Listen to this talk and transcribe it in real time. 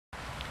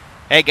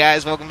Hey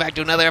guys, welcome back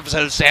to another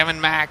episode of Sam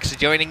and Max.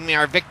 Joining me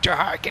are Viktor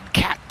and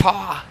Cat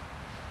Paw.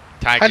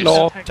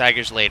 Hello.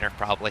 Tigers later,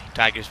 probably.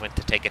 Tigers went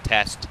to take a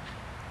test.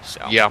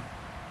 So. Yeah.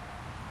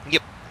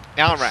 Yep.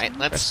 Alright,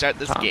 let's start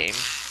this game.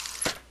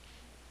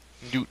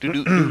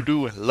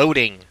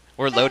 Loading.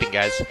 We're loading,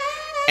 guys.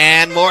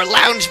 And more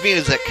lounge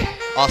music.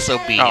 Also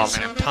bees. Oh,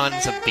 man.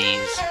 Tons of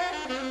bees.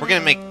 We're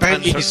gonna make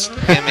tons of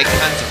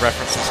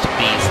references to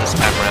bees this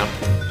time around.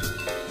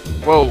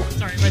 Whoa.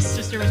 Sorry, my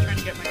sister was trying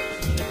to get my...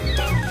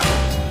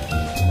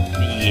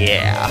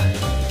 Yeah.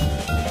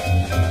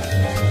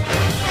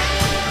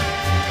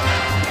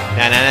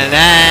 Na na na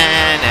na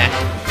na.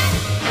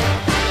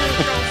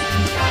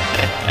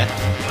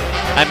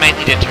 I might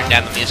need to turn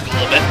down the music a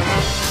little bit,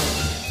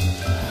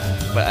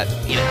 but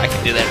you know I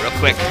can do that real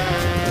quick.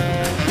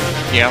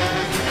 Yeah.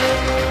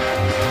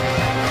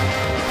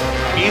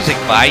 Music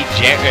by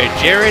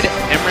Jared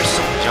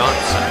Emerson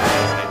Johnson.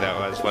 I think that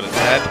was what it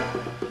said.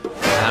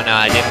 Oh no,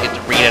 I didn't get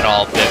to read it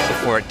all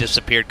before it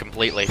disappeared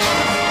completely.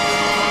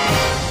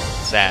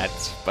 Sad,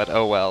 but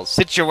oh well.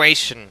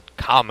 Situation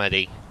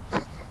comedy.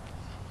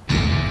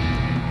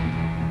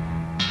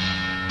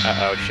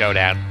 Uh-oh,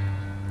 showdown.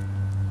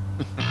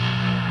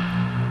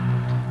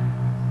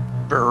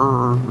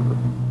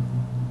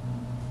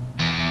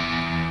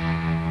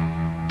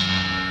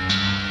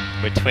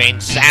 Between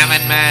Sam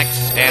and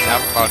Max and our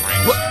phone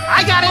rings.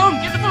 I got it!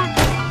 Get the phone!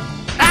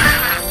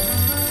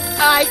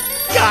 I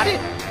got it!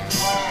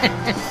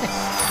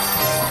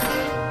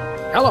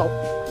 Hello.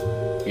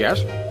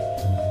 Yes?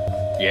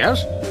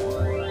 Yes?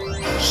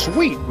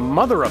 Sweet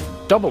mother of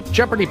double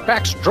jeopardy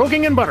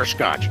backstroking and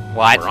butterscotch.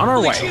 What? We're on our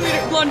way.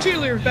 Blonde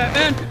cheerleader,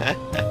 Batman.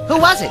 Who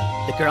was it?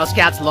 The Girl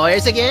Scouts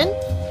lawyers again?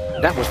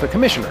 That was the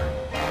commissioner.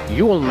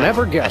 You will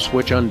never guess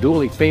which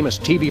unduly famous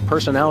TV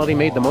personality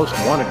made the most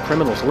wanted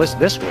criminals list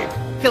this week.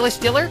 Phyllis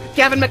Diller?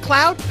 Gavin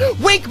McLeod?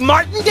 Wake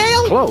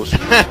Martindale? Close.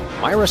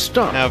 Myra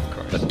Stump. Of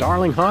course. The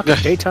darling hawk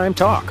of daytime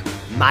talk.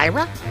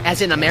 Myra?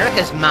 As in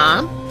America's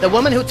mom? The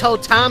woman who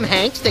told Tom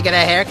Hanks to get a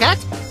haircut?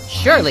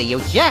 Surely you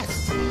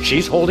jest.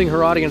 She's holding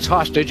her audience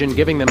hostage and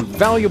giving them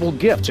valuable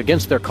gifts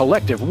against their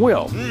collective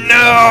will. No!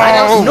 I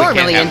don't we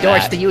normally can't have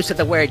endorse that. the use of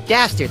the word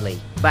dastardly,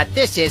 but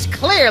this is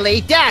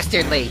clearly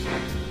dastardly.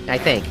 I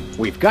think.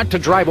 We've got to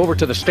drive over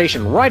to the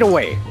station right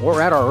away,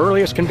 or at our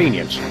earliest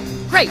convenience.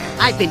 Great!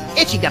 I've been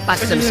itching to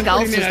bust some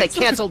skulls since they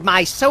canceled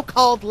my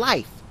so-called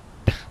life.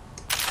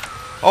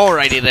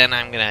 Alrighty then,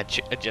 I'm gonna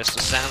adjust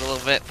the sound a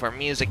little bit for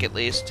music at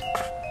least.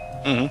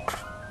 Mm-hmm.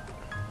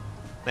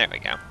 There we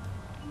go.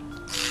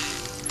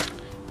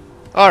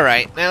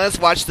 Alright, now let's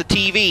watch the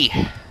TV.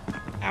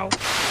 Ow.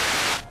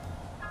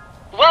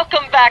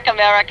 Welcome back,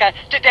 America,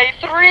 to day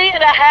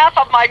 3.5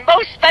 of my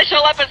most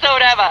special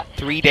episode ever.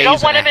 3 days You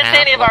don't want to and a miss half?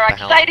 any of What our the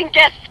hell? exciting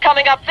guests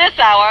coming up this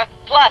hour.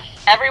 Plus,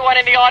 everyone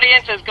in the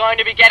audience is going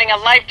to be getting a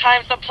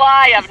lifetime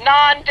supply of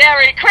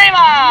non-dairy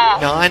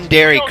creamer.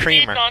 Non-dairy We don't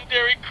creamer. need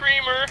non-dairy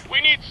creamer.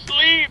 We need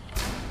sleep.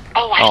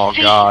 Oh, I Oh,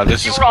 see. God,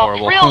 this you is were all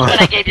horrible. thrilled when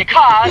I gave you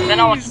cars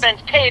and all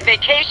expense paid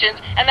vacations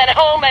and then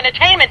home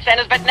entertainment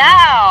centers, but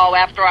now,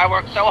 after I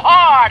worked so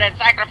hard and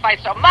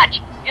sacrificed so much,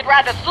 you'd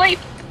rather sleep.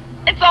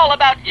 It's all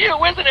about you,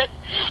 isn't it?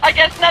 I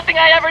guess nothing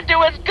I ever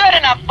do is good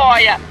enough for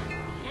you.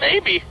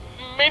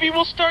 Maybe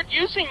we'll start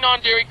using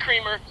non-dairy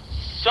creamer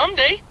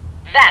someday.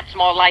 That's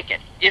more like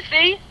it. You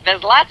see,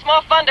 there's lots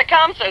more fun to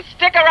come, so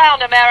stick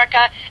around,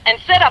 America,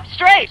 and sit up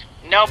straight.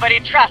 Nobody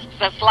trusts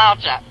a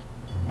sloucher.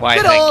 Why,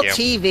 Good thank old you.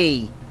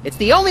 TV. It's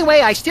the only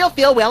way I still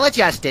feel well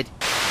adjusted.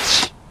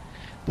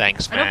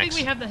 Thanks, I don't Max. think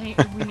we have the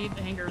we need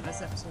the hanger in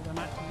this episode. I'm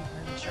not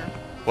entirely sure.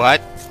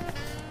 What?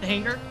 The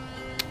hanger?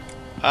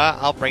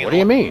 I'll bring it What do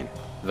you along. mean?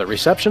 The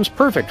reception's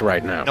perfect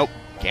right now. Nope,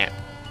 can't.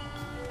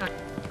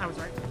 I was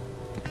right.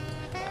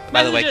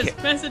 By the way,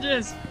 Messages!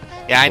 Messages!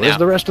 yeah, I Where's know.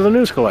 the rest of the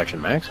news collection,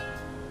 Max?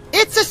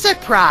 It's a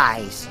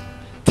surprise.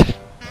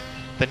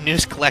 The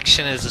news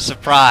collection is a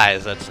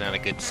surprise. That's not a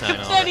good sign.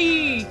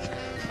 Confetti!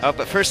 Oh,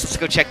 but first let's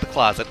go check the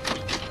closet.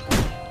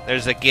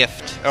 There's a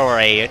gift, or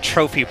a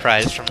trophy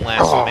prize from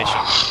last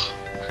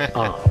mission.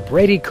 Ah,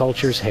 Brady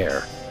Culture's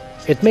hair.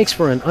 It makes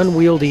for an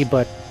unwieldy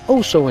but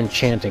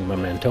oh-so-enchanting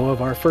memento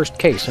of our first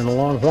case in a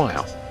long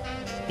while.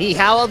 He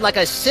howled like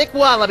a sick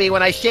wallaby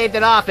when I shaved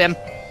it off him.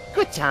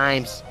 Good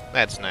times.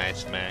 That's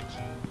nice, Max.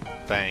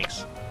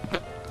 Thanks.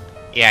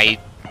 Yeah,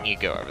 you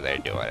go over there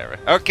and do whatever.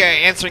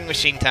 Okay, answering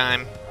machine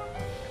time.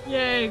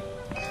 Yay!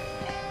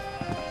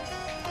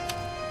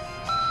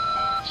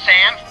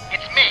 Sam,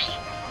 it's me.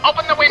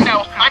 Open the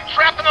window. I'm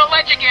trapped on a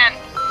ledge again.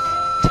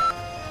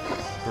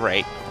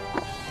 Great.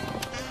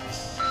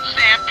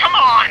 Sam, come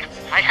on.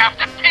 I have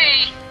to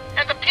pee.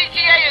 And the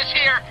PTA is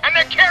here, and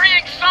they're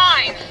carrying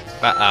signs.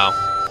 Uh-oh.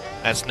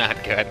 That's not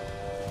good.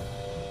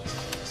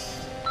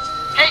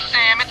 Hey,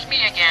 Sam, it's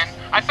me again.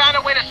 I found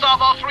a way to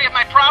solve all 3 of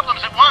my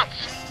problems at once.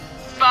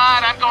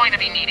 But I'm going to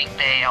be needing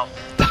bail.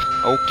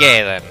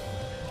 Okay, then.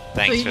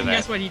 Thanks So you for can that.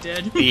 guess what he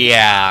did.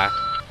 Yeah.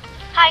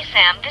 Hi,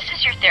 Sam. This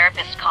is your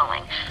therapist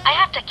calling. I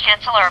have to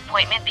cancel our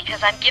appointment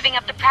because I'm giving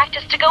up the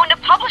practice to go into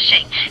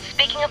publishing.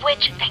 Speaking of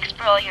which, thanks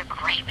for all your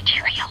great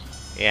material.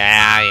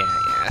 Yeah,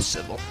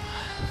 Sybil.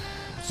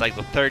 It's like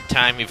the third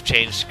time you've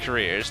changed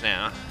careers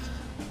now.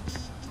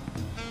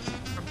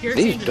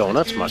 These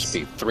donuts must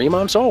be 3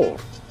 months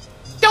old.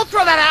 Don't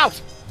throw that out!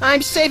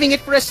 I'm saving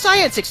it for a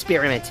science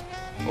experiment.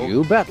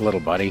 You bet, little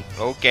buddy.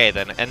 Okay,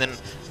 then. And then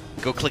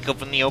go click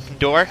open the open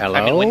door. Hello?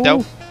 I mean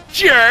window.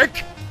 Jerk!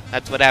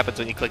 That's what happens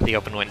when you click the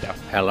open window.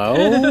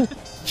 Hello?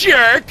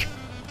 Jerk!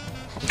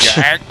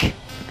 Jerk.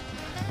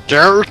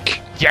 Jerk.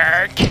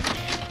 Jerk.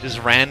 Just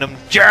random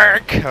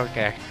jerk.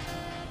 Okay.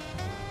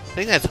 I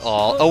think that's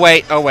all. Oh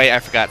wait, I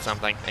forgot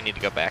something. I need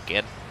to go back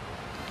in.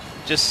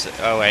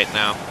 Oh wait,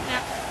 no.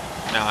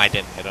 No, I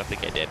didn't. I don't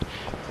think I did.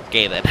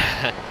 Okay then.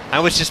 I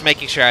was just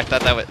making sure. I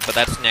thought that was, but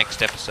that's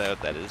next episode.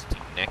 That is the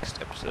next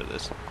episode of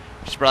this.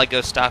 We should probably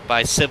go stop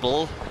by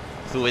Sybil,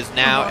 who is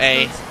now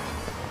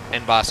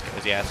and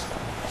Bosco's, yes.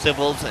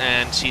 Sybil's,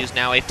 and she is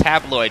now a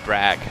tabloid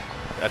rag.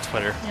 That's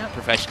what her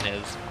profession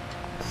is.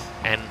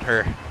 And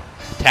her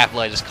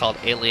tabloid is called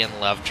Alien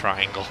Love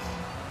Triangle.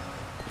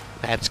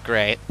 That's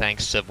great.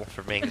 Thanks, Sybil,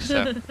 for being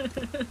so.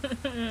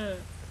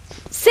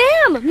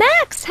 Sam!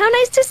 Max! How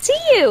nice to see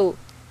you!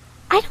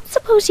 I don't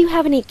suppose you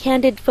have any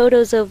candid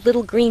photos of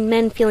little green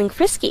men feeling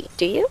frisky,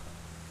 do you?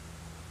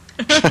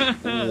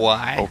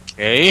 Why?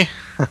 Okay.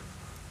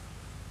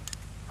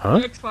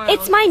 Huh?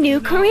 It's my new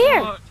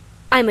career.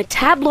 I'm a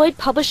tabloid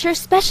publisher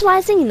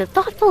specializing in the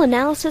thoughtful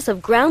analysis of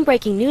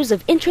groundbreaking news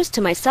of interest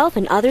to myself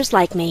and others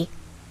like me.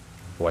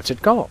 What's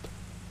it called?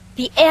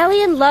 The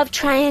Alien Love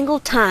Triangle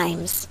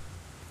Times.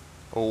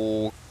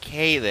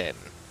 Okay, then.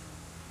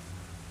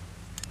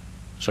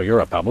 So you're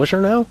a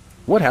publisher now?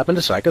 What happened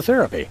to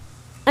psychotherapy?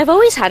 I've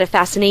always had a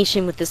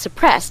fascination with the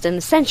suppressed and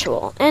the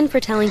sensual, and for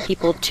telling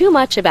people too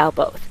much about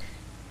both.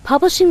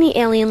 Publishing the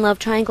Alien Love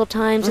Triangle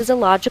Times is a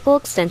logical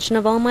extension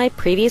of all my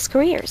previous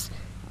careers.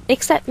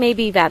 Except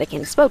maybe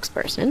Vatican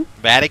spokesperson.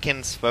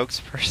 Vatican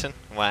spokesperson?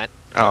 What?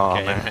 Oh,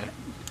 Okay. man.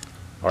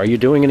 Are you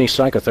doing any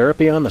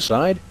psychotherapy on the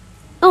side?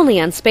 Only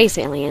on space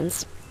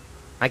aliens.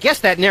 I guess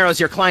that narrows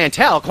your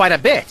clientele quite a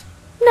bit.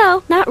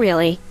 No, not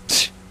really.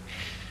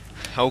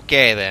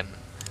 Okay, then.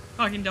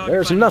 Talking dog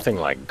There's fight. nothing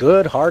like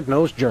good,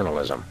 hard-nosed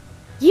journalism.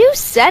 You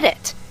said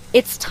it.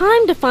 It's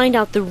time to find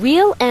out the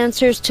real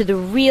answers to the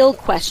real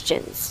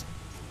questions.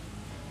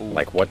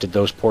 Like what did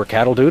those poor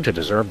cattle do to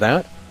deserve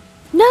that?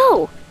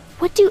 No.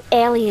 What do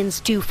aliens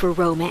do for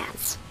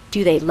romance?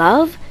 Do they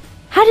love?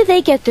 How do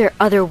they get their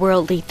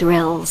otherworldly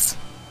thrills?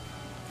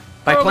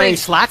 By Oh, playing wait.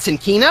 slots in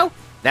Keno?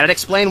 That'd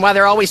explain why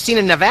they're always seen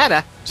in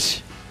Nevada.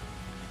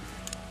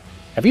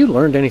 Have you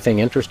learned anything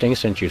interesting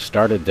since you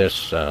started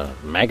this,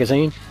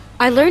 magazine?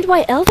 I learned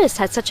why Elvis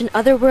had such an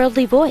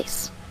otherworldly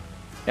voice.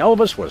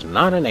 Elvis was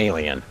not an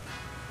alien.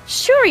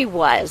 Sure he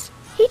was.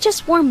 He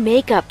just wore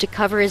makeup to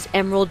cover his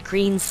emerald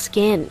green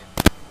skin.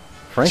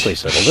 Frankly,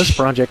 Sybil, this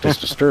project is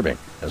disturbing,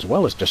 as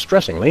well as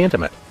distressingly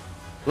intimate.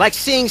 Like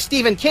seeing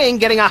Stephen King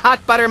getting a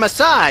hot butter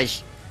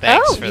massage.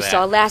 Thanks for you that.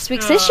 saw last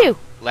week's issue.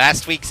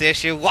 Last week's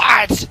issue?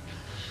 What?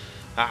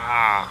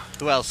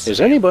 Who else? Is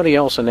anybody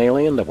else an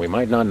alien that we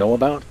might not know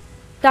about?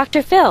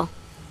 Dr. Phil.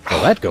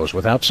 Well, that goes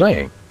without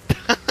saying.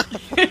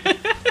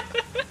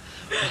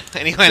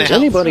 Anyone Is else?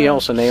 anybody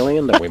else an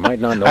alien that we might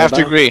not know I have about?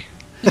 to agree.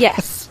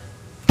 Yes.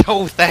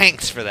 Oh,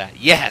 thanks for that.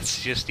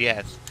 Yes, just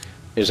yes.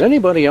 Is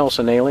anybody else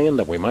an alien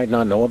that we might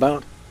not know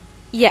about?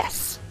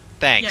 Yes.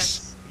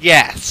 Thanks.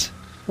 Yes.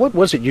 What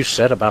was it you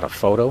said about a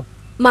photo?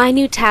 My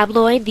new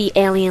tabloid, the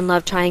Alien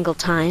Love Triangle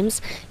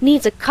Times,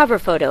 needs a cover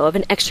photo of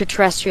an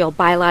extraterrestrial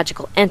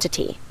biological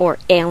entity, or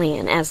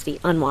alien as the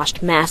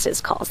unwashed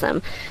masses calls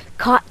them,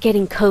 caught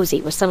getting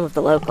cozy with some of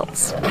the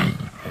locals.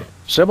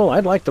 Sybil,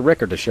 I'd like the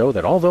record to show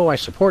that although I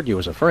support you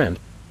as a friend,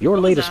 your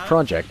was latest that?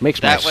 project makes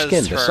That my was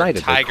skin her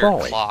decidedly tiger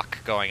crawly. clock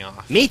going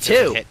off. Me It doesn't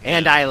too, hit me.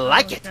 and I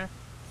like it. Okay.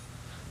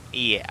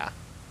 Yeah.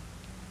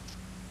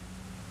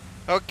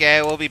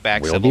 Okay, we'll be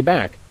back. We'll Sybil. be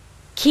back.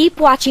 Keep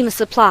watching the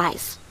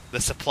supplies. The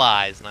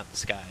supplies, not the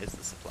skies.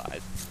 The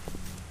supplies.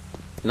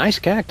 Nice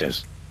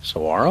cactus.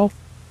 Saguaro?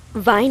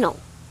 Vinyl.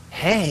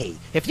 Hey,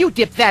 if you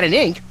dip that in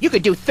ink, you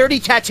could do 30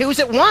 tattoos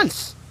at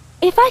once.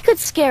 If I could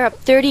scare up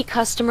 30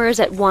 customers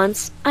at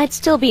once, I'd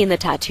still be in the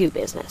tattoo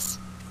business.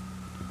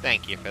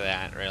 Thank you for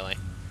that, really.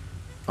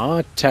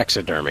 Ah,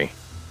 taxidermy.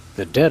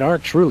 The dead are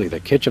truly the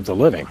kitsch of the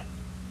living.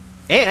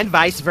 And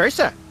vice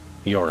versa.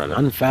 You're an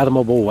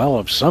unfathomable well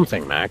of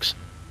something, Max.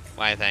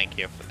 Why, thank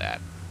you for that,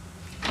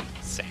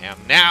 Sam.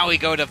 Now we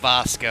go to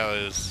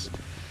Bosco's.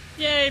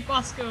 Yay,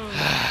 Bosco.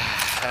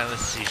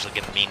 This is usually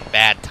going to mean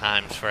bad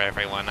times for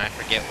everyone. I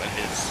forget what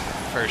his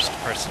first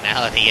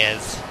personality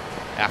is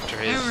after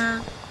his...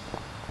 Remember,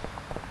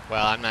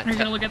 Well, I'm not... are you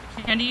gonna look at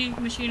the candy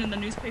machine and the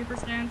newspaper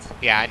stands?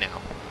 Yeah, I know.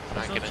 I'm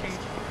not Those going will change.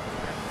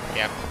 to...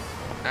 Yep.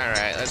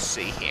 Alright, let's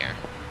see here.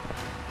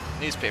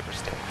 Newspaper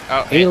stand.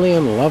 Oh,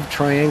 Alien Love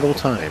Triangle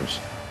Times.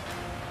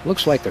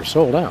 Looks like they're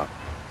sold out.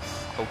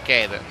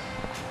 okay, the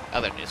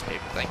other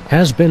newspaper thing.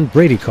 Has been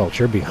Brady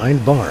culture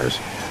behind bars.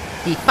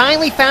 He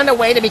finally found a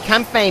way to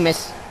become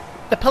famous.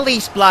 The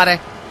police blotter.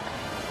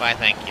 Why,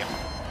 thank you.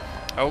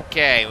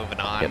 Okay, moving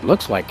on. It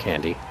looks like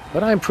candy,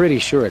 but I'm pretty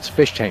sure it's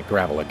fish tank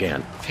gravel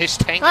again. Fish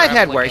tank I've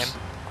had gravel worse.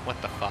 again?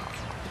 What the fuck?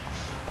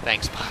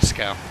 Thanks,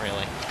 Bosco.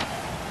 Really.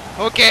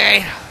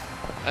 Okay.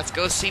 Let's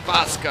go see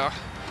Bosco.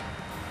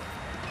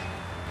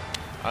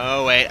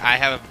 Oh, wait. I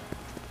have a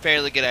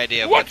fairly good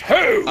idea. What ho!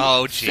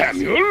 Oh, jeez.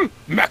 Samuel?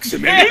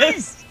 Maximilian?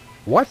 Yes!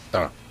 What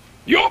the?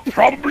 You're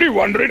probably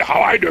wondering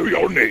how I know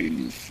your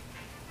names.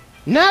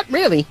 Not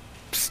really.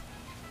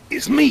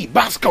 It's me,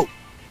 Bosco.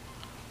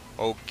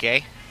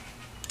 Okay.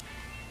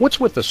 What's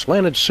with the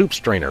slanted soup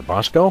strainer,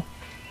 Bosco?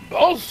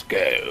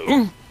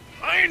 Bosco?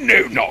 I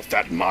know not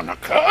that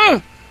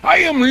moniker. I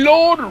am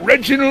Lord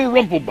Reginald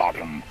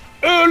Rumplebottom,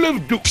 Earl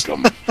of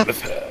Dukedom the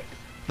Third.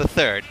 The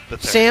third.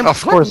 Of Sam, what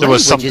course there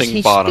was language is something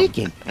he bottom.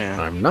 speaking? Yeah.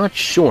 I'm not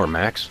sure,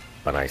 Max,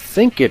 but I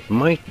think it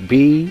might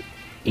be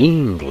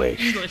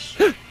English. English.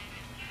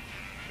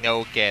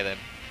 Okay, then.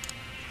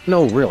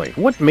 No, really.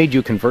 What made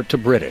you convert to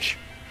British?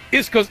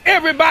 It's 'cause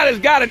everybody's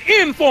got an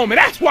in for me,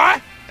 that's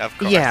why. Of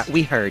course. Yeah,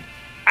 we heard.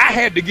 I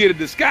had to get a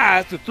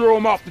disguise to throw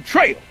them off the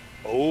trail.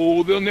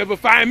 Oh, they'll never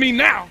find me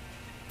now.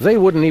 They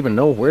wouldn't even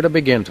know where to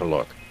begin to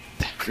look.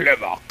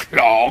 Clever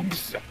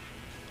clogs.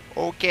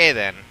 Okay,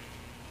 then.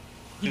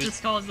 He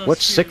just calls those What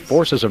sick shoes.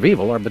 forces of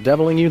evil are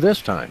bedeviling you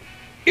this time?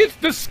 It's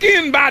the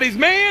skin bodies,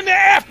 man. They're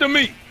after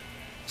me.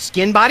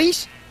 Skin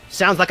bodies?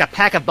 Sounds like a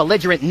pack of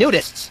belligerent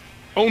nudists.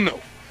 Oh, no.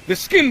 The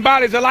skin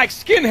bodies are like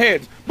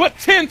skinheads, but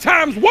 10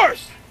 times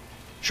worse.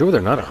 Sure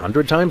they're not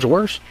 100 times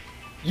worse?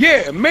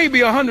 Yeah,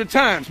 maybe 100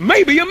 times,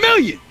 maybe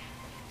 1,000,000.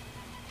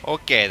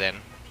 Okay, then.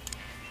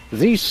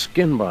 These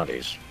skin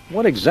bodies,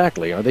 what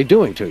exactly are they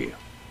doing to you?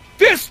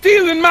 They're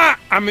stealing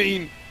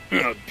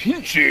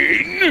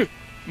pinching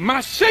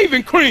my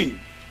shaving cream.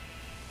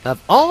 Of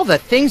all the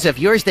things of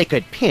yours they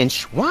could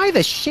pinch, why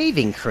the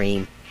shaving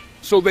cream?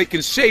 So they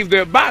can shave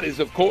their bodies,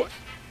 of course.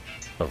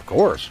 Of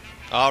course.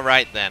 All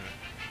right, then.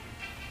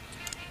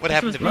 What This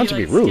happened was to Not me? to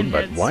be like rude,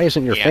 but skinheads. why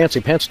isn't your Yeah. fancy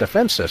pants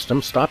defense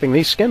system stopping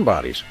these skin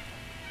bodies?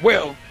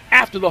 Well,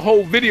 after the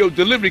whole video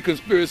delivery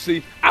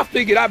conspiracy, I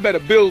figured I better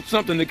build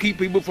something to keep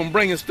people from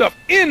bringing stuff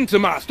into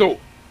my store.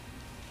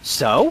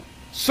 So?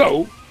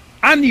 So,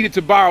 I needed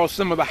to borrow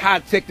some of the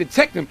high-tech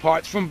detecting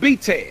parts from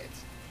BTADs.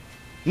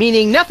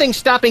 Meaning nothing's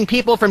stopping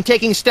people from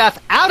taking stuff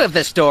out of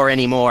the store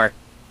anymore.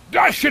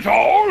 Dash it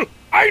all!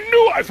 I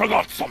knew I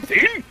forgot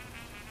something!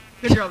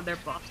 Good job there,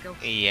 Bosco.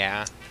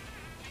 Yeah.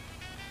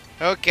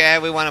 Okay,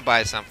 we want to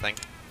buy something.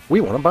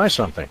 We want to buy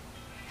something.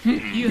 Do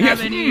you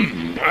have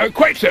any...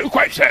 Quite so,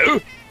 quite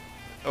so.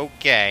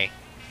 Okay.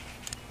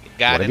 You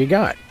got What it. have you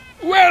got?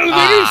 Well,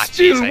 there is Ah,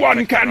 still jeez, I one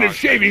clicked the kind wrong of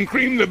shaving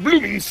cream the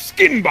blooming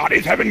skin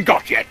bodies haven't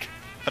got yet.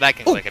 But I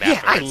can Oh, click it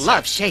yeah, I afterwards.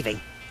 love shaving.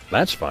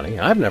 That's funny.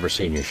 I've never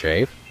seen you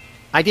shave.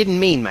 I didn't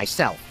mean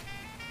myself.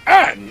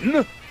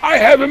 And I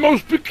have a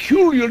most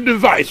peculiar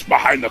device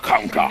behind the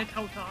counter. The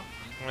coat off,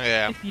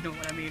 Yeah. if you know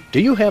what I mean. Do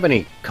you have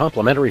any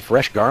complimentary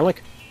fresh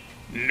garlic?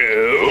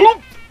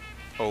 Nope.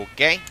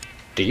 Okay.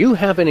 Do you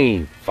have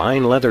any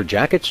fine leather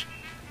jackets?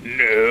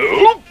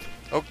 Nope.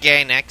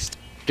 Okay, next.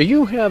 Do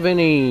you have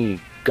any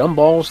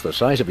gumballs the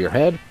size of your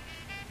head?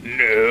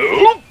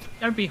 Nope.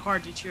 That'd be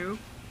hard to chew.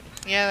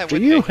 Yeah, that Do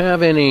would you be.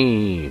 have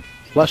any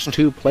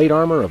 +2 plate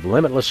armor of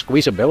limitless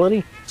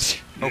squeezability?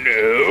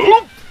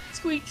 Nope.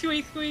 Squeak,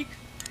 squeak, squeak.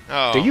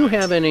 Oh. Do you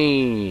have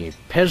any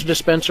Pez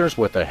dispensers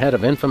with the head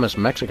of infamous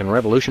Mexican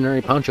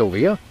revolutionary Pancho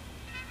Villa?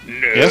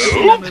 Yes?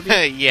 Nope.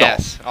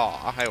 Yes.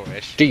 Oh, I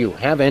wish. Do you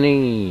have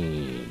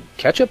any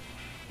ketchup?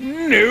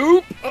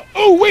 Nope.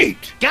 Oh,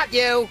 wait. Got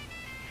you!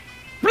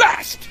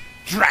 Blast.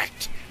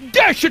 Drat.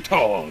 Dash it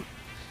all.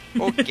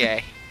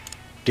 Okay.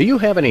 Do you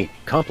have any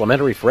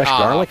complimentary fresh Oh,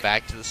 garlic?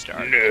 back to the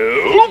start.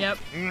 Nope. Yep.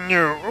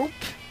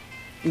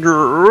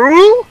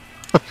 Nope.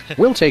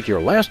 We'll take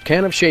your last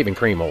can of shaving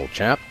cream, old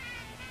chap.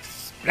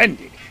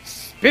 Splendid.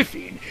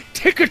 Spiffing.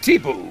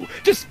 Tickety-boo.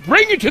 Just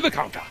bring it to the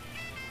counter.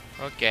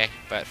 Okay,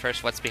 but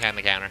first, what's behind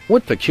the counter?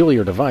 What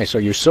peculiar device are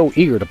you so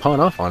eager to pawn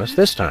off on us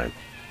this time?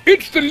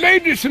 It's the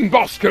latest in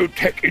Bosco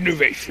tech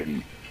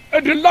innovation. A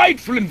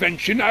delightful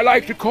invention I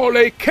like to call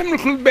a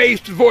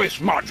chemical-based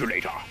voice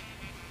modulator.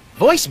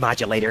 Voice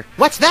modulator?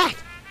 What's that?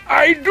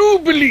 I do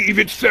believe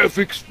it's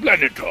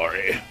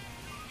self-explanatory.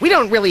 We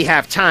don't really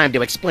have time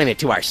to explain it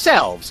to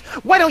ourselves.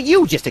 Why don't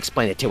you just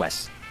explain it to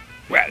us?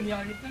 Well,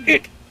 Yeah, you think-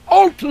 it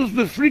alters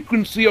the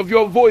frequency of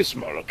your voice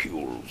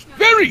molecules.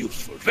 Very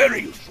useful,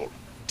 very useful.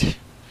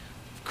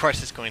 Of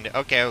course, it's going to.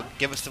 Okay, well,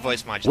 give us the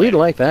voice We'd modulator.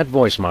 like that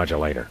voice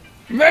modulator.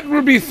 That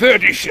will be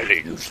 30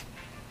 shillings.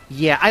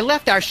 Yeah, I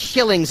left our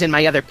shillings in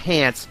my other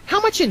pants.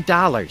 How much in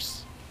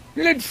dollars?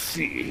 Let's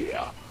see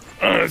here.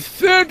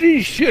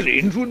 30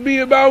 shillings would be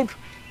about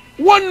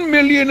 1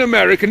 million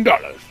American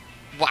dollars.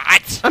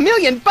 What?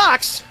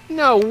 $1,000,000?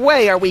 No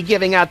way are we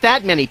giving out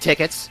that many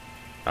tickets.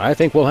 I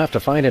think we'll have to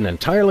find an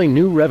entirely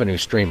new revenue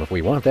stream if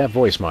we want that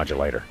voice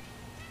modulator.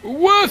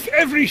 Worth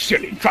every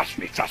shilling, trust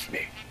me, trust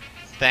me.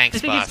 Thanks, I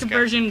think his Bosco.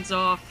 conversion's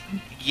off.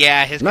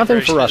 Yeah, his Nothing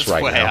conversion for us is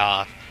right way now.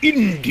 off.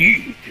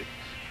 Indeed.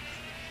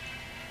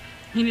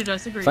 He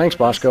does agree. Thanks,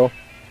 with us. Bosco.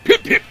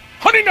 Pip pip,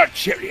 Honey Nut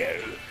Cheerio.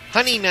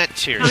 Honey Nut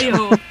Cheerios.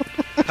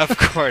 Hi-yo. Of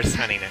course,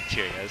 Honey Nut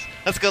Cheerios.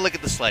 Let's go look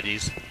at the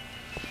sludgies.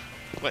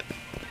 What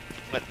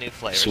new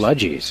flavors?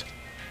 Sludgies.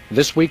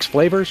 This week's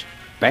flavors,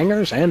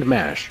 bangers and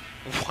mash.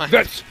 What?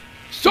 That's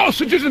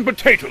sausages and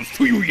potatoes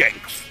to you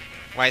Yanks.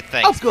 Why,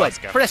 thanks, Oh, good.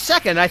 Bosco. For a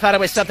second, I thought it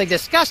was something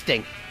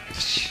disgusting.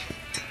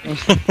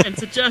 And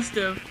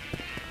suggestive.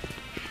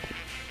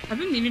 I've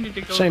been needing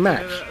to go Say, to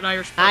Max. an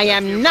Irish pub I with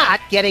am you. not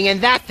getting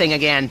in that thing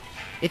again.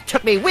 It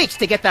took me weeks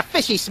to get the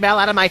fishy smell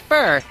out of my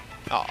fur.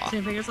 Aw.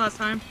 Same thing as last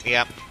time.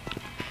 Yep.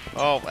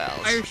 Oh, well.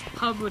 Irish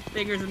pub with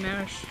fingers and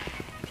mash.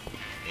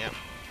 Yep.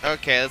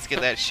 Okay, let's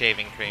get that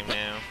shaving cream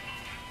now.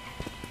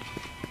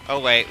 Oh,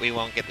 wait, we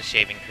won't get the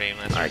shaving cream.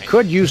 That's I right.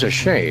 could use a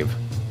shave.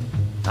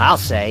 I'll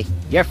say,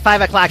 your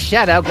 5 o'clock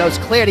shadow goes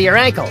clear to your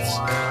ankles.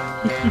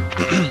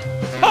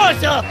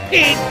 Horse or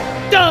pig,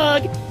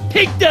 dog,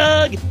 pig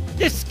dog,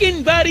 the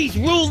skin bodies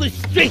rule the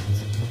streets.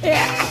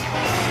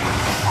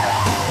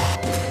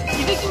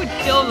 You think you would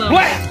kill them?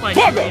 Blast! That's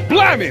Bugger!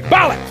 Blimey!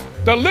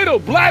 Bollocks! The little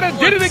bladder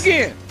did it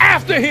again!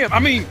 After him! I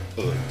mean,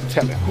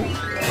 tally ho.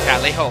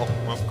 Tally ho.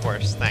 Of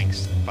course.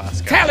 Thanks,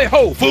 Bosco. Tally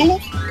ho, fool!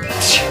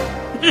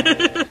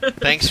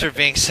 Thanks for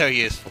being so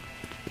useful.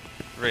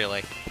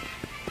 Really.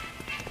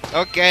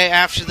 Okay,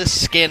 after the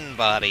skin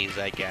bodies,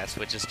 I guess,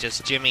 which is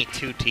just Jimmy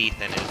Two Teeth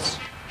and his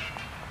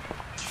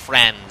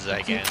friends,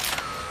 I guess.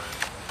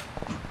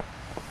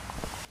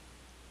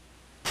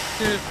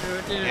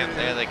 Yep,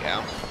 there they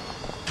go.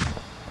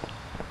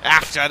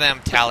 After them,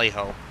 tally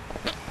ho.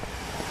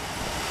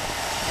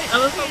 I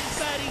love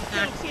how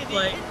Max,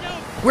 like,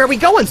 Where are we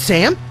going,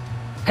 Sam?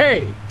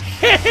 Hey!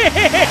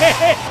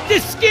 The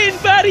skin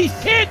bodies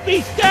can't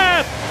be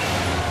stopped!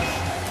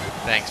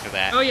 Thanks for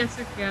that. oh yes,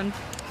 again.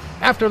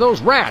 After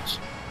those rats.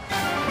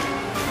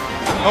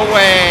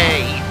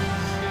 Away!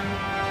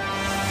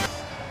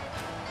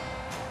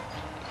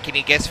 Can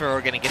you guess where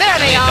we're gonna get There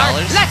the they $1 are!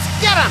 million? Let's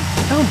get them!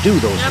 How do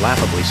those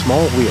laughably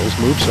small wheels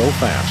move so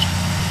fast?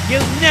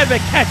 You'll never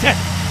catch us!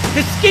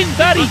 The skin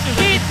bodies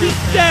can't be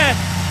stopped!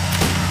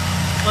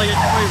 Like a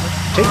toy with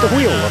Take the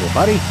wheel, little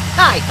buddy.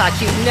 I thought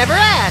you'd never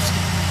ask.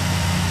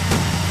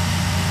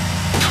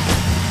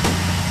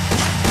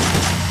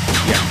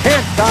 You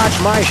can't dodge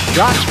my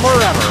shots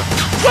forever.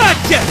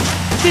 Watch us!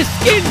 The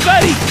skin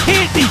bodies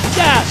can't be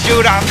stopped!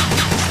 Shoot him!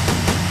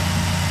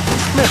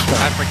 Mister.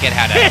 I forget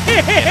how to.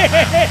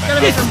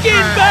 The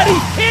skin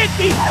bodies can't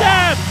be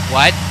stopped!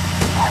 What?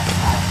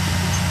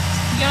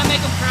 You gotta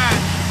make them crash.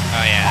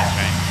 Oh yeah, that's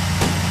right.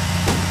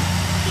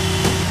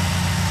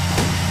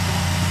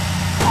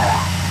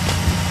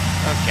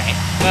 Okay.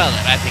 Well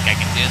then, I think I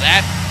can do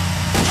that.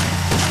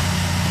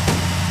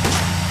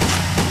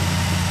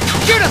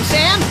 Shoot them,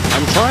 Sam!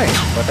 I'm trying,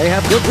 but they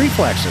have good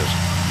reflexes.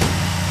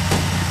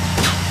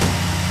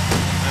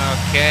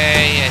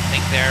 Okay, I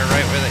think they're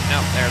right where they.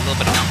 No, they're a little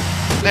bit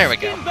off. There we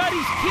go. Skin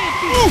bodies can't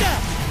be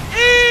stopped!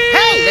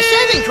 Hey, the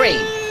shaving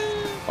cream!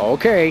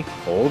 Okay,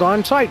 hold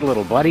on tight,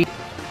 little buddy.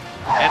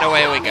 And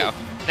away we go.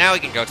 Now we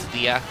can go to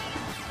the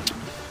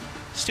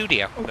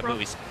studio, the Oprah.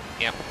 movies.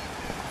 Yep.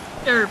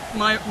 Or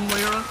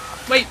Moira.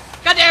 Wait,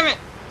 god damn it!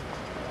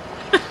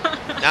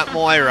 Not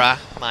Moira,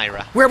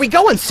 Myra. Where are we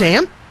going,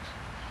 Sam?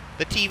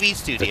 The TV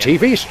studio. The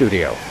TV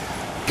studio.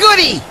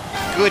 Goody!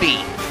 Goody.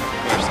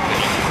 Of course,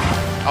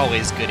 Goody.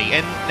 Always Goody.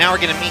 And now we're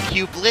gonna meet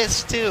Hugh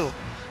Bliss too.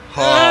 Oh,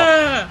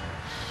 Ah!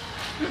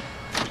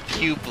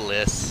 Hugh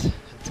Bliss.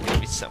 It's gonna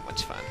be so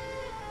much fun.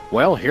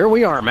 Well, here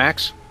we are,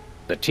 Max.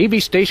 The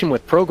TV station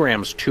with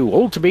programs too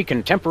old to be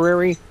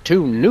contemporary,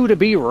 too new to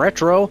be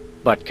retro,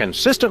 but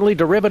consistently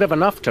derivative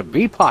enough to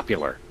be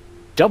popular.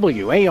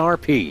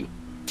 WARP.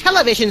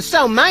 Television's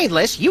so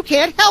mindless, you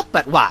can't help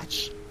but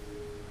watch.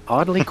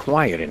 Oddly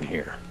quiet in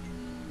here.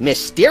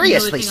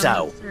 Mysteriously Really think I'm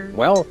so. necessary.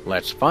 Well,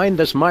 let's find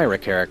this Myra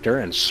character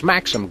and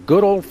smack some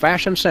good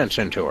old-fashioned sense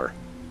into her.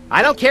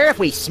 I don't care if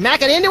we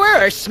smack it into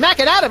her or smack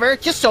it out of her,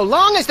 just so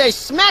long as there's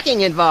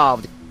smacking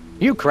involved.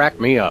 You crack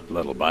me up,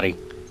 little buddy.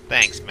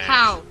 Thanks, man.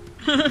 How?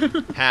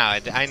 How?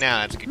 I know,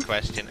 that's a good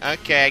question.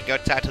 Okay, go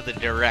talk to the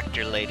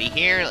director lady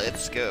here.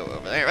 Let's go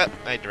over there. Oh,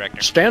 my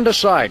director. Stand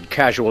aside,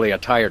 casually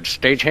attired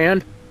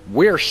stagehand.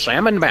 We're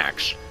Sam and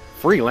Max,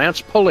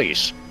 freelance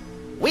police.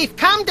 We've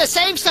come to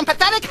save some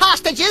pathetic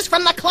hostages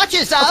from the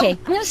clutches of... Okay,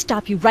 I'm going to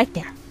stop you right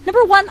there.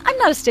 Number one, I'm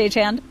not a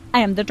stagehand. I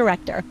am the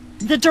director.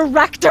 The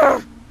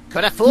director!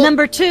 Could have fooled...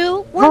 Number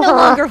two, we're no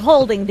longer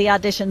holding the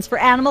auditions for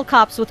animal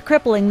cops with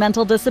crippling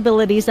mental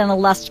disabilities and a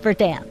lust for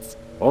dance.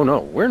 Oh no,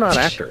 we're not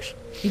actors.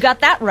 You got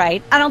that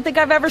right. I don't think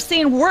I've ever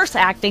seen worse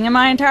acting in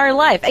my entire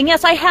life. And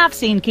yes, I have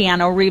seen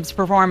Keanu Reeves'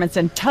 performance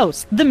in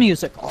Toast, the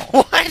musical.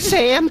 What?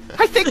 Sam,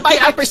 I think my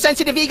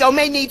hypersensitive ego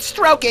may need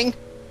stroking.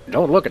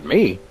 Don't look at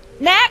me.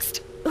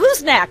 Next!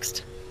 Who's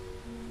next?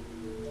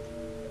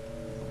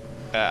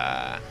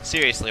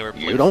 Seriously, we're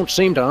You don't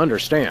seem to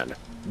understand.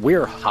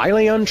 We're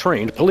highly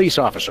untrained police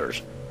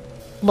officers.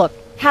 Look,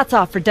 hats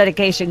off for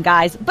dedication,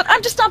 guys, but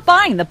I'm just not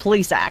buying the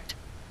police act.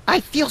 I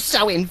feel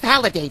so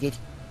invalidated.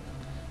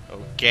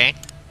 Okay.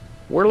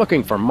 We're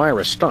looking for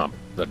Myra Stump,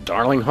 the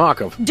darling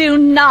hawk of... Do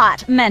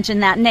not mention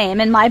that name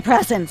in my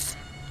presence.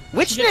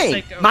 Which Yes,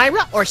 name? psycho.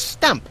 Myra or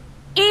Stump?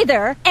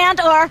 Either and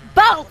or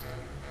both.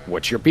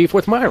 What's your beef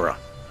with Myra?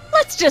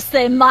 Let's just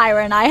say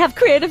Myra and I have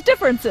creative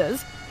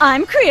differences.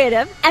 I'm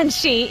creative, and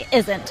she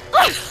isn't.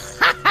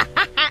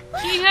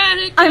 She had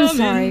it I'm coming.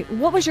 sorry.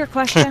 What was your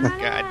question?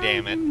 God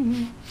damn it.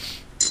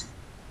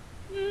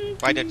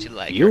 Why don't you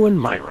like You her? and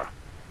Myra.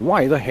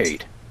 Why the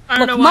hate? I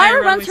don't Look, know why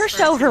Myra I runs her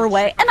show her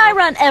way, and I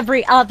run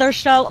every other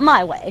show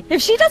my way.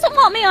 If she doesn't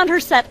want me on her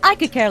set, I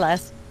could care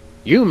less.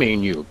 You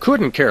mean you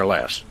couldn't care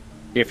less?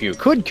 If you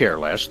could care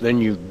less, then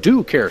you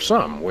do care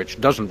some, which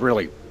doesn't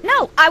really...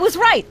 No, I was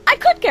right. I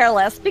could care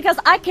less because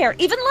I care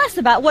even less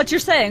about what you're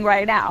saying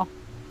right now.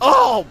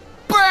 Oh,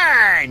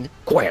 burn!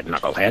 Quiet,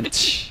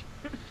 knucklehead.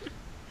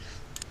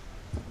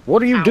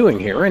 What are you doing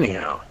here,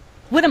 anyhow?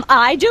 What am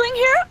I doing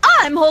here?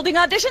 I'm holding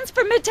auditions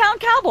for Midtown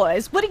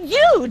Cowboys. What are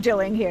you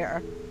doing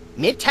here?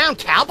 Midtown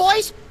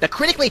Cowboys? The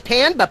critically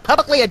panned but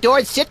publicly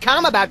adored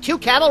sitcom about two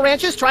cattle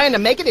ranchers trying to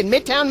make it in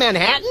Midtown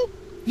Manhattan?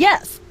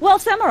 Yes, well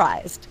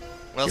summarized.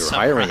 Well, You're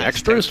hiring summarized,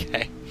 extras?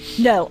 Okay.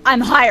 No,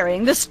 I'm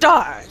hiring the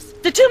stars.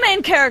 The two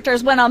main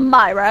characters went on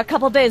Myra a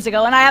couple days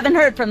ago, and I haven't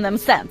heard from them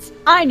since.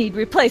 I need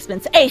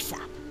replacements ASAP.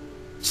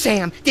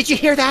 Sam, did you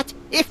hear that?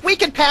 If we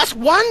can pass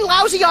one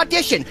lousy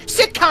audition,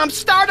 sitcom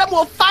stardom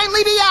will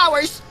finally be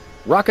ours!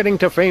 Rocketing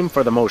to fame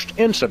for the most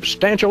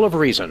insubstantial of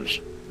reasons.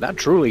 That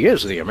truly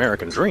is the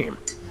American dream.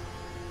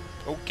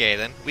 Okay,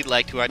 then. We'd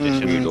like to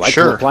audition. You'd like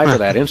Sure. to apply for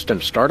that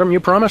instant stardom you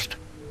promised?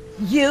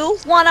 You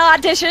want to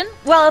audition?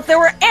 Well, if there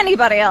were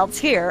anybody else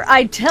here,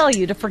 I'd tell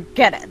you to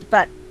forget it,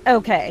 but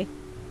okay.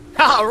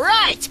 All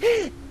right!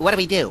 What do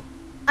we do?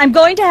 I'm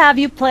going to have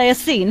you play a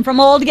scene from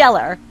Old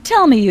Yeller.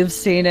 Tell me you've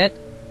seen it.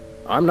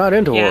 I'm not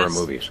into Yes. horror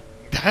movies.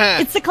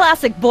 It's the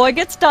classic boy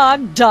gets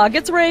dog, dog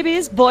gets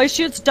rabies, boy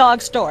shoots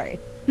dog story.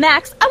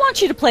 Max, I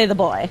want you to play the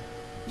boy.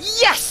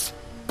 Yes!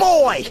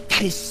 Boy,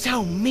 that is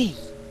so me.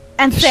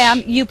 And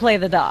Sam, you play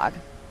the dog.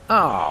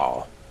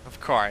 Oh. Of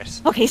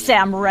course. Okay,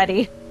 Sam,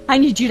 ready? I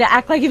need you to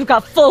act like you've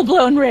got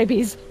full-blown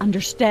rabies.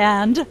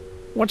 Understand?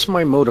 What's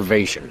my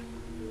motivation?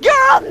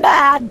 You're a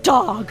mad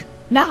dog.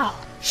 Now,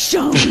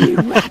 show me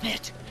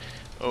Rabbit.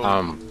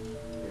 Oh.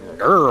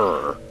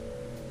 Grr.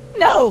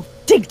 No,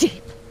 dig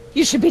deep.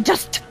 You should be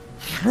just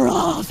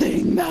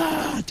frothing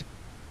mad.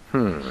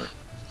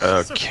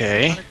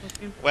 Okay.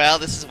 Well,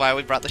 this is why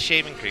we brought the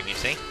shaving cream, you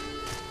see?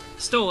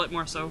 Stole it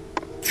more so.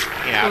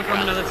 Yeah, Stole it from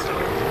well. another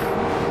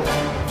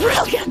store.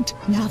 Brilliant.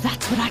 Now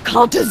that's what I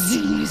call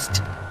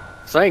diseased.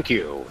 Thank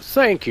you.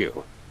 Thank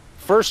you.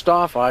 First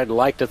off, I'd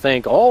like to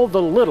thank all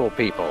the little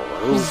people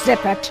who...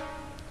 Zip it.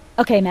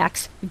 Okay,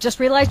 Max, you've just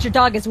realized your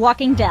dog is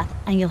walking death,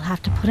 and you'll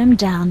have to put him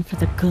down for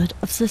the good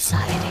of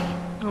society.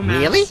 Oh, man.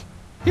 Really?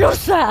 You're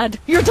sad.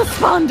 You're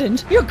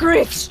despondent. You're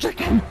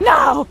grief-stricken.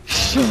 Now,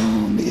 show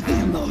me the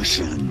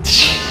emotion.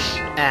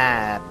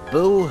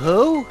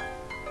 Boo-hoo?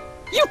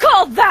 You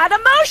call that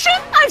emotion?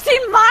 I've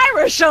seen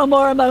Myra show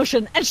more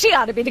emotion, and she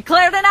ought to be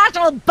declared a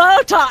national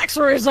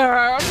Botox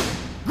reserve.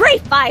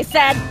 Grief, I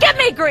said. Give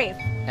me grief.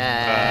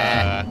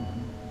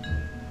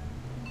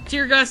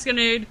 Tear gas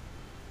grenade.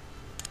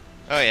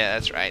 Oh, yeah,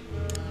 that's right.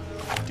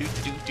 Do,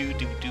 do, do,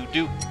 do, do,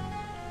 do.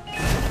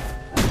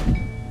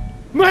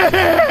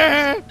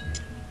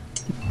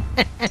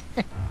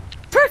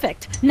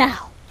 Perfect.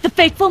 Now, the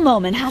fateful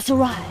moment has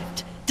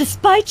arrived.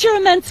 Despite your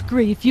immense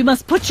grief, you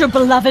must put your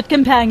beloved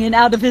companion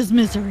out of his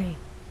misery.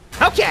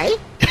 Okay.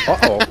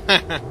 Uh-oh.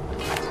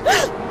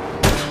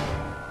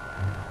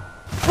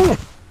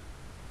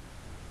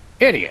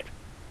 Idiot.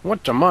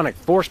 What demonic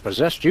force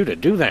possessed you to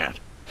do that?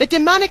 The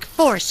demonic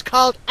force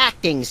called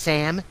acting,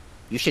 Sam.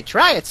 You should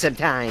try it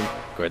sometime.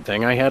 Good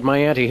thing I had my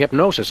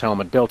anti-hypnosis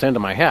helmet built into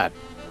my head,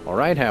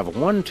 or I'd have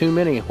one too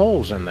many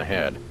holes in the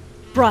head.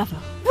 Bravo.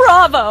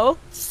 Bravo!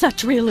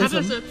 Such realism.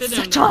 How does it fit in?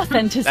 Such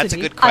authenticity. That's a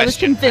good I was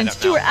question. I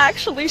convinced don't you know. were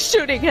actually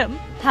shooting him.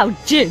 How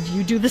did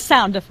you do the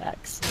sound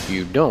effects?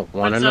 You don't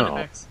want to What sound know.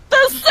 effects?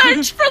 The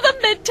search for the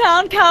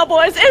Midtown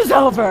Cowboys is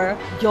over.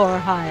 You're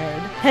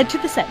hired. Head to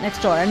the set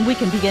next door and we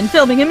can begin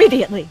filming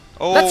immediately.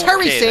 Let's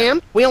hurry, Okay, then.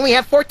 Sam. We only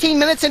have 14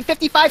 minutes and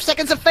 55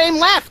 seconds of fame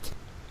left.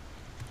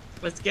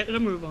 Let's get a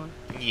move on.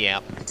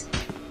 Yep.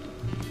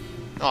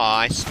 Aw,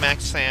 I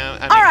smacked Sam.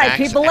 I mean, All right, Max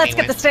people, let's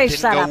anyway. get the stage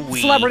Didn't set go up. wee.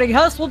 Celebrity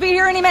host will be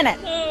here any minute.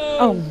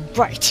 Oh,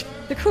 right.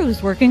 The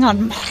crew's working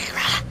on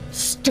Myra.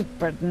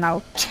 Stupid,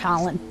 no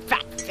talent,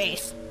 fat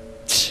face.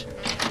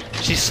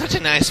 She's such a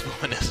nice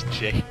woman, isn't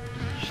she?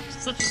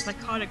 Such a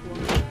psychotic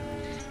woman.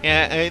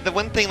 Yeah, the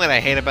one thing that I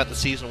hate about the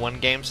Season 1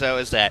 games, though,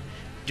 is that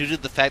due to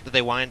the fact that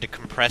they wanted to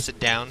compress it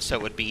down so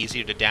it would be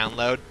easier to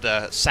download,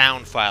 the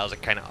sound files are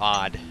kind of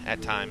odd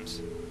at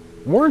times.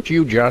 Weren't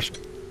you just...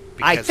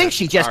 I because think of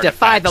she just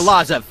defied the artifacts.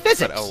 laws of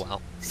physics. But oh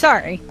well.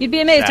 Sorry, you'd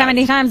be amazed how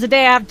many times a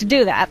day I have to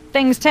do that.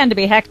 Things tend to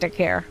be hectic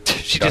here.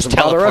 She Doesn't just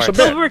bother us a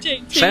teleports.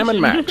 bit. Sam and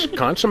Max,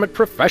 consummate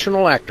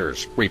professional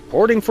actors,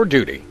 reporting for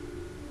duty.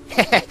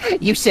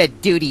 You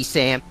said duty,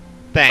 Sam.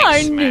 Thanks,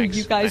 I knew Max.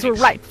 you guys were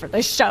Thanks. right for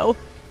this show.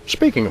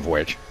 Speaking of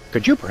which,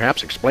 could you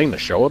perhaps explain the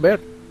show a bit?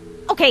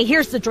 Okay,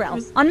 here's the drill.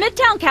 On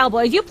Midtown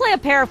Cowboys, you play a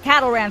pair of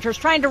cattle ranchers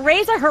trying to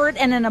raise a herd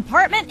in an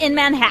apartment in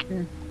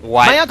Manhattan.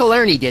 What? My Uncle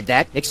Ernie did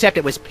that, except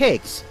it was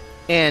pigs.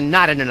 And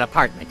not in an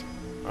apartment.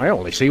 I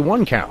only see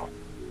one cow.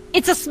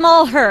 It's a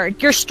small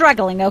herd. You're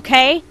struggling,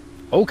 okay?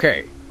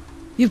 Okay,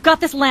 You've got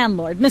this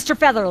landlord, Mr.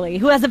 Featherly,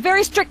 who has a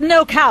very strict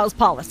no-cows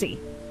policy.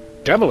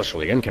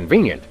 Devilishly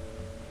inconvenient.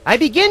 I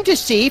begin to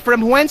see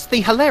from whence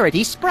the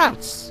hilarity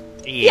sprouts.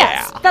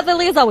 Yes,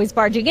 Featherly is always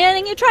barging in,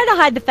 and you try to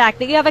hide the fact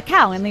that you have a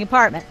cow in the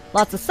apartment.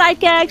 Lots of sight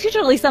gags,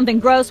 usually something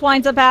gross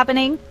winds up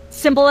happening.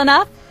 Simple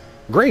enough?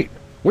 Great.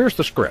 Where's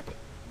the script?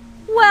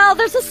 Well,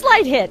 there's a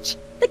slight hitch.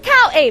 The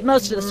cow ate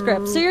most of the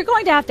script, so you're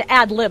going to have to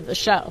ad-lib the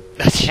show.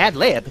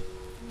 Ad-lib?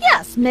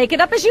 Yes, make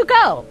it up as you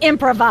go.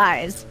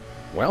 Improvise.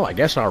 Well, I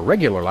guess our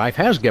regular life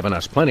has given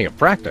us plenty of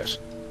practice.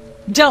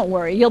 Don't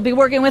worry, you'll be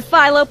working with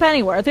Philo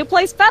Pennyworth, who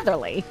plays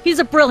Featherly. He's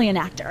a brilliant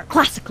actor,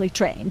 classically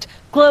trained,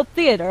 Globe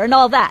Theater and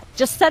all that.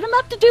 Just set him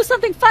up to do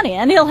something funny,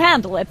 and he'll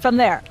handle it from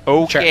there.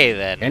 Okay,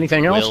 then.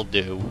 Anything else? Will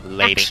do,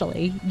 lady.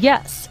 Actually,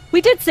 yes.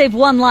 We did save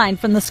one line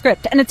from the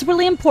script, and it's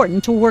really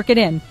important to work it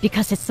in,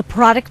 because it's the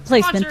product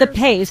placement that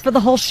pays for the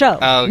whole show.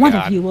 Oh, One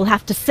God. of you will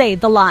have to say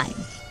the line.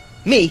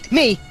 Me,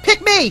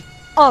 pick me!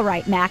 All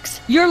right, Max,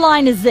 your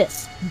line is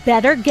this.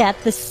 Better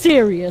get the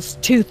serious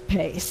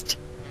toothpaste.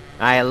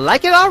 I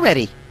like it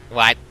already.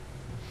 What?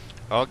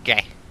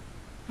 Okay.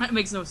 That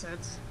makes no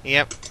sense.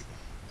 Yep.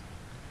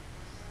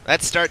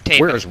 Let's start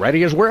taping. We're as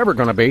ready as we're ever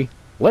going to be.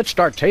 Let's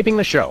start taping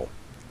the show.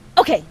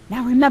 Okay,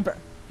 now remember,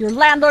 your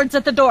landlord's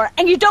at the door,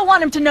 and you don't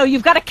want him to know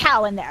you've got a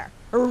cow in there.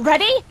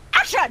 Ready?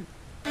 Action!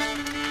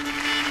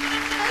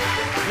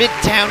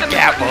 Midtown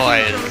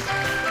Cowboys.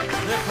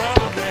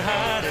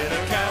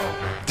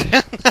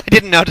 I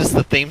didn't notice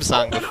the theme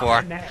song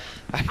before.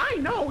 I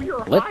know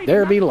you're Let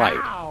there be light.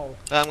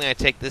 I'm going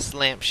to take this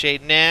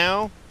lampshade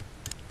now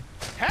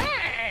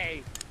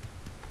Hey!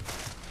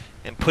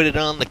 and put it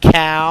on the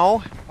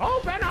cow.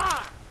 Open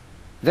up!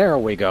 There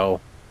we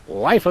go.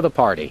 Life of the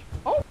party.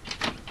 Oh,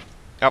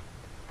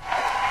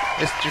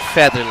 Mr.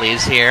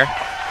 Featherly's here.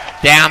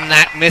 Damn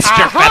that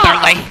Mr.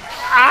 Featherly.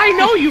 I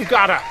know you've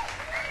got a...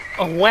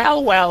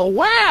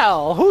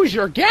 Well. Who's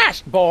your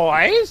guest,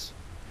 boys?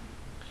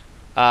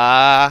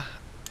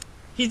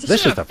 He's a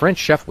This chef. is the French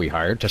chef we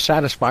hired to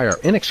satisfy our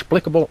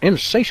inexplicable,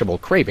 insatiable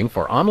craving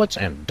for omelets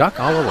and duck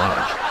à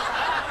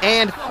l'orange.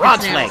 And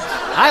frog's legs.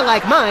 I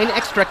like mine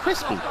extra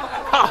crispy.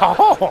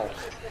 Oh,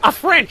 a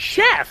French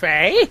chef,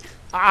 eh?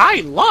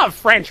 I love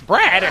French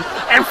bread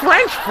and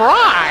French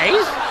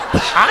fries.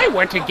 I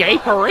went to Gay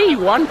Paris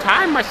one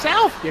time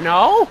myself, you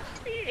know.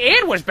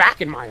 It was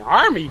back in my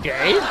army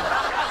days.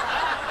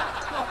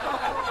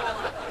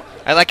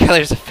 I like how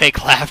there's a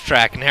fake laugh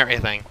track and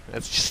everything.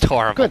 That's just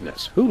horrible.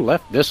 Goodness, who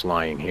left this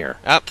lying here?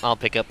 I'll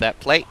pick up that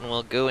plate and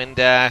we'll go and,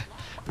 we're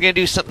gonna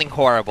do something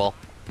horrible.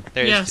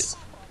 Yes.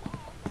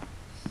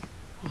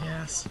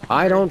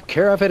 I don't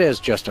care if it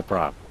is just a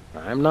prop.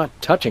 I'm not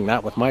touching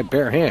that with my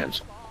bare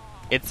hands.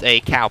 It's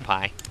a cow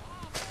pie.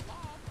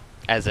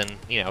 As in,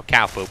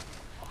 cow poop.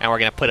 And we're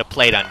gonna put a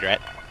plate under it.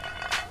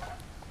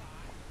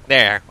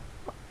 There.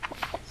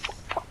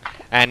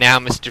 And now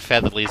Mr.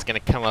 Featherly's gonna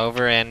come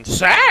over and...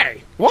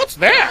 Say, what's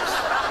this?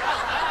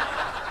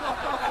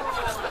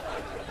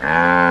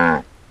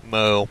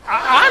 Moo.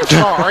 I'm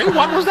sorry,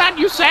 what was that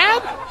you said?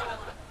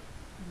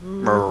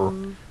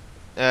 Moon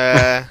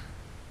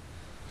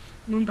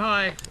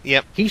pie.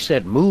 Yep. He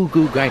said moo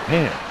goo gai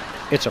pan.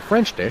 It's a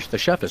French dish the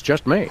chef has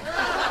just made.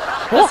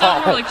 That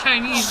sounds more like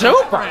Chinese. than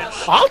Super! French.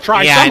 I'll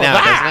try Yeah, some I know, of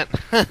that.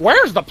 doesn't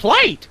Where's the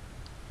plate?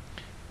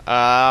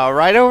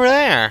 Right over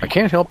there. I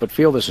can't help but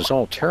feel this is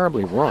all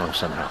terribly wrong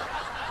somehow.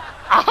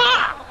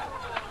 Aha!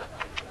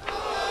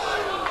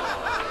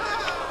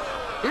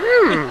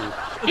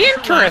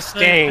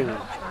 Interesting.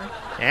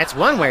 That's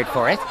one word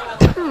for it.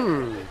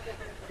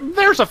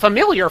 There's a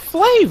familiar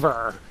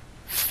flavor.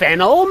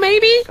 Fennel,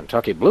 maybe?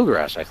 Kentucky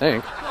bluegrass, I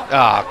think.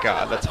 Oh,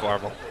 God, that's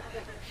horrible.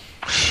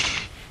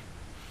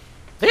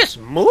 This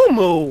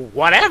moo-moo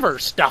whatever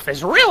stuff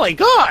is really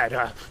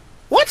good.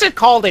 What's it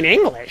called in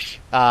English?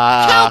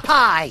 Cow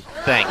pie!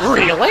 Thanks.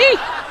 Really?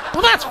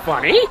 Well, that's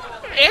funny.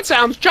 It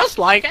sounds just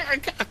like...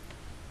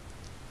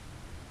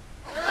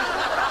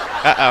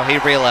 Uh-oh, he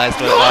realized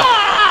what it was.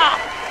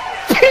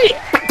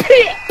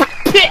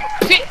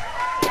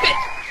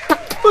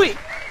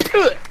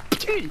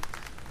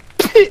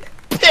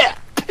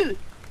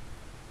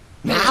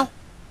 Now?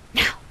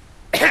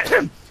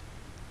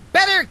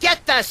 Better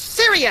get the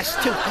serious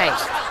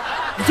toothpaste.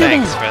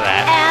 Thanks for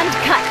that. And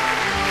cut.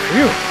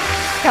 Phew.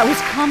 That was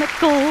comic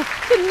gold.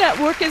 The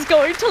network is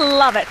going to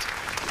love it.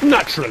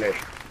 Naturally.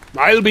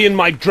 I'll be in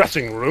my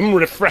dressing room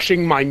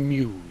refreshing my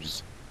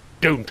muse.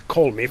 Don't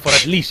call me for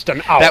at least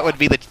an hour. That would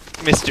be the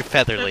Mr.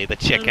 Featherly, the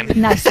chicken.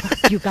 Nice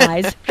work, you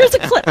guys. Here's a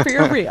clip for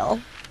your reel.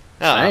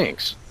 Oh.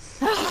 Thanks.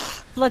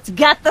 Let's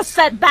get the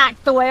set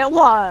back the way it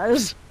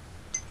was.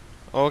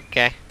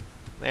 Okay.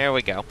 There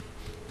we go.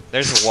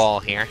 There's a wall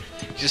here.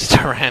 Just a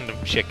random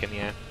chicken,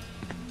 yeah.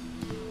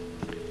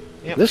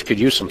 Yep. This could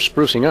use some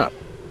sprucing up.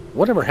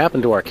 Whatever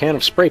happened to our can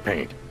of spray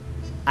paint?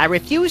 I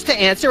refuse to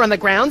answer on the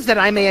grounds that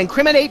I may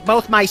incriminate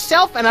both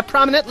myself and a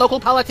prominent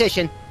local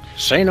politician.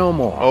 Say no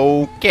more.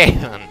 Okay,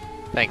 then.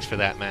 Thanks for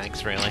that,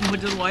 Max, really.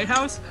 Went to the White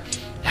House?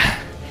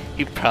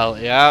 You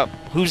probably...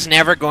 Who's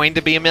never going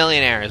to be a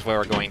millionaire is where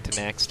we're going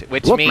to next.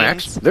 Which Look, means...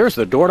 Max, there's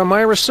the door to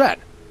my recette.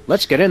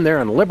 Let's get in there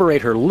and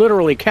liberate her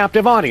literally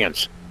captive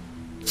audience.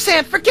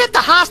 Sam, forget the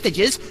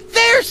hostages.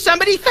 There's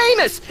somebody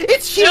famous.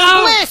 It's Hugh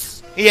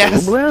Bliss. Yes.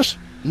 Hugh Bliss?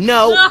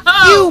 No,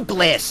 Hugh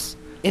Bliss.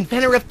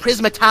 Inventor of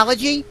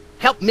prismatology.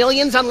 Help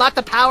millions unlock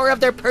the power of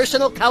their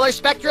personal color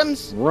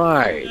spectrums.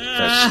 Right.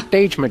 The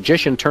stage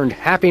magician turned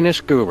happiness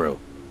guru.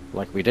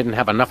 Like we didn't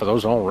have enough of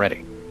those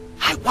already.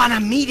 I want to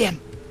meet him.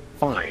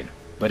 Fine.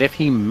 But if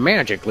he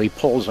magically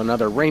pulls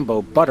another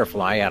rainbow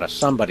butterfly out of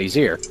somebody's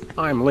ear,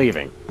 I'm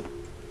leaving.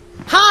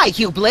 Hi,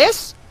 Hugh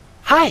Bliss.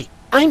 Hi,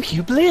 I'm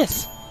Hugh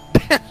Bliss.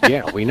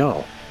 Yeah, we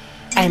know.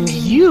 And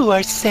you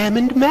are Sam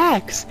and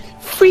Max,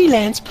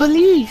 freelance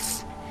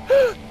police.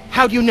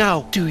 How do you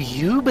know? Do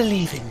you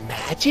believe in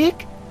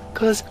magic?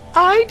 'Cause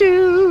I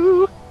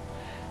do.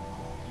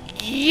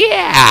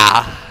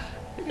 Yeah.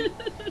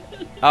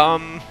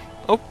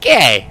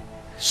 Okay.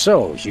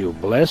 So, Hugh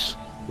Bliss,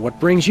 what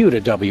brings you to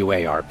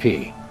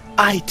WARP?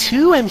 I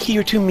too am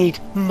here to meet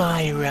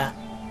Myra.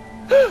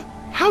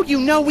 How do you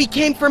know we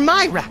came for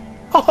Myra?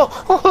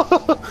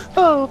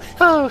 Oh,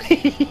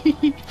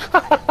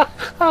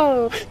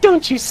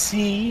 don't you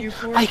see?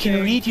 I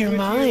can read your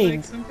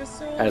mind.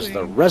 As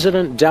the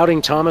resident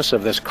doubting Thomas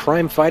of this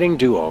crime-fighting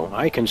duo,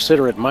 I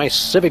consider it my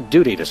civic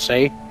duty to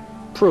say,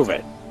 prove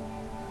it.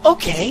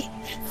 Okay,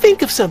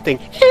 think of something,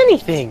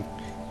 anything.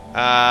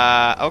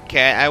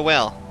 Okay, I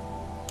will.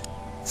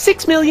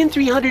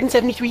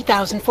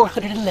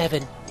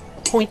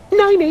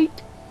 6,373,411.98.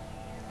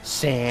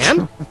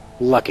 Sam?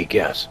 Lucky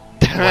guess.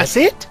 Was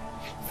it?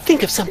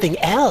 Think of something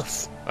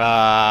else.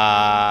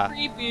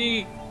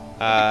 Creepy.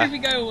 Creepy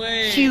guy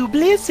away. Hugh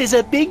Bliss is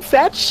a big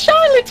fat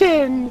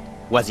charlatan.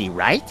 Was he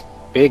right?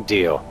 Big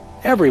deal.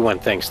 Everyone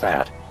thinks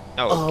that.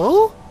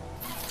 Oh?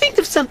 Think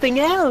of something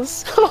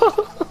else.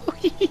 Oh,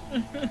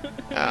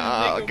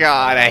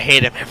 God, I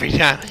hate him every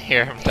time I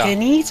hear him talk.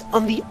 Pennies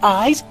on the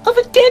eyes of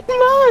a dead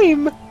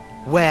mime.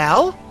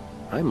 Well?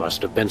 I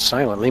must have been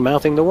silently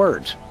mouthing the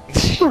words.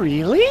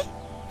 Really?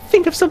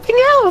 Think of something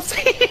else.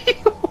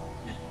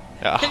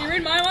 Can you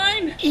read my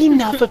mind?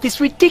 Enough of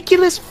this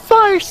ridiculous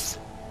farce.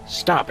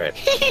 Stop it.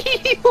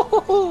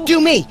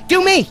 Do me!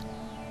 Do me!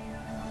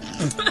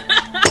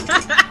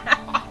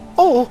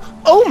 Oh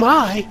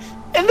my!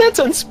 And that's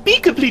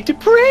unspeakably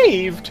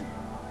depraved.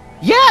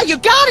 Yeah, you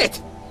got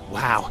it!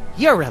 Wow,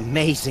 you're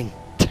amazing.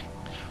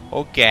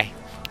 Okay.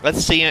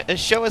 Let's see.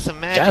 Show us a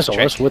magic Dazzle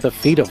trick. us with a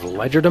feat of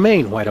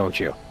legerdemain, why don't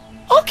you?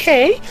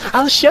 Okay,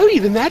 I'll show you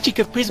the magic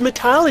of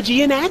prismatology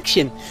in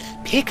action.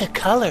 Pick a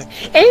color,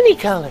 any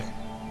color.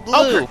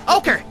 Blue.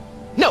 Ochre!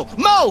 No,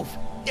 mauve!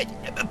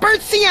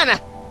 Burnt sienna!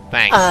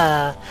 Thanks.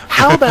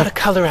 How about a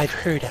color I've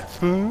heard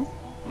of,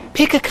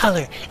 Pick a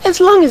color,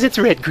 as long as it's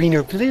red, green,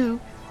 or blue.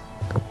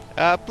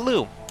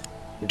 Blue.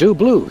 Do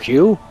blue,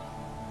 Hugh.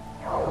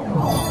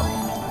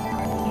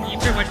 You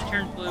pretty much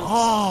turned blue.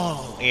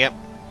 Oh. Yep.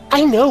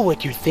 I know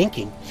what you're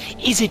thinking.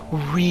 Is it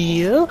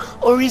real,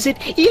 or is it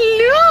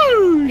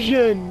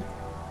illusion?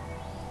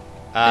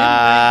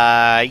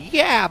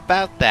 Yeah,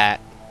 about that.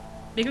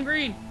 Make him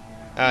green.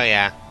 Oh,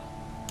 yeah.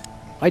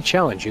 I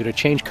challenge you to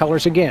change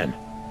colors again.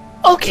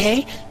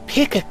 Okay,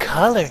 pick a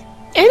color.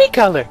 Any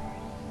color.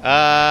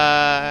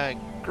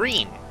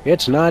 Green.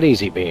 It's not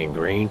easy being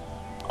green.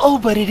 Oh,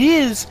 but it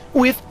is,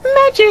 with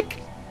magic.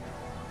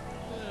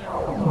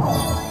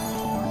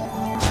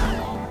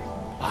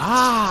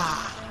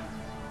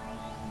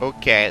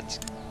 Okay, it's...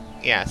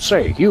 Yeah.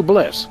 Say, Hugh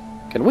Bliss,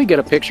 can we get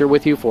a picture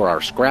with you for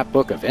our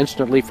scrapbook of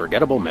instantly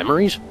forgettable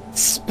memories?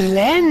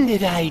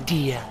 Splendid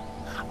idea.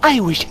 I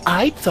wish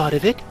I'd thought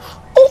of it.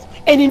 Oh,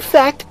 and in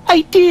fact,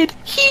 I did.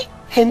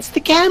 Hence the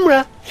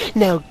camera.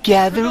 Now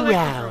gather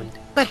round.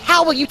 But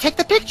how will you take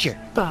the picture?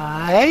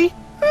 By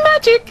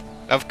magic.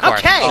 Of course.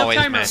 Okay. Always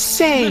Timer. magic.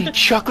 Say,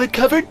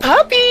 chocolate-covered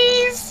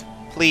puppies.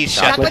 Please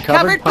shut the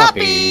Chocolate-covered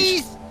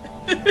puppies!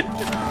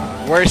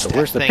 worst So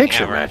where's the thing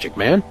picture, ever. Magic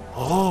Man?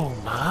 Oh,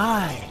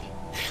 my.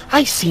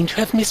 I seem to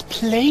have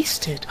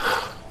misplaced it.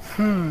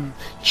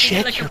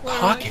 Check like your a Polaroid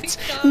pockets.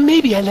 picture?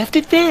 Maybe I left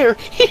it there.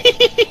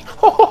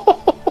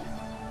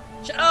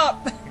 Shut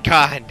up.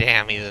 God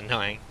damn, he's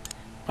annoying.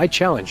 I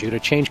challenge you to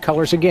change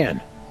colors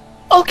again.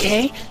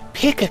 Okay,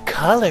 pick a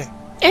color.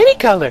 Any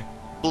color.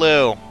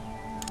 Blue.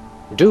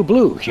 Do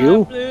blue,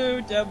 Hugh.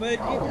 Blue, double,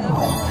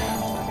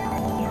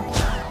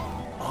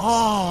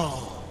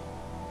 Oh.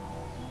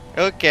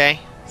 Okay.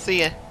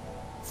 See ya.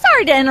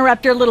 Sorry to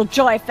interrupt your little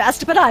joy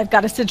fest, but I've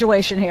got a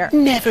situation here.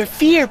 Never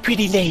fear,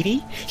 pretty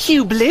lady.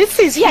 Hugh Bliss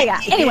is here. Yeah.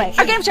 Anyway,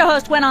 our game show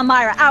host went on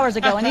Myra hours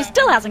ago, and he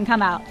still hasn't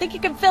come out. Think you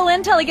can fill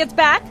in till he gets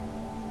back?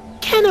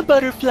 Can a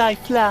butterfly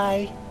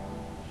fly?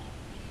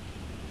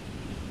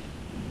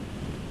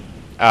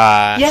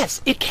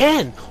 Yes, it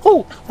can.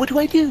 Oh, what do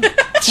I do?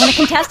 When a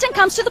contestant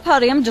comes to the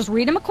podium, just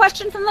read him a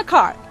question from the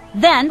card.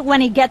 Then,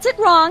 when he gets it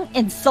wrong,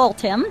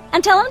 insult him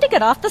and tell him to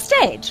get off the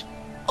stage.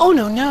 Oh,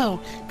 no.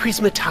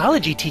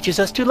 Prismatology teaches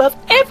us to love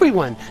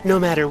everyone, no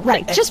matter what.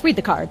 Right, just read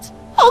the cards.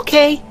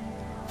 Okay.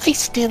 I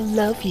still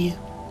love you.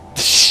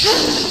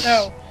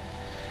 No.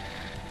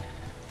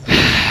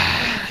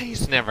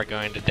 He's never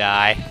going to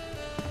die.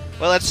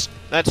 Well, let's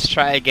Let's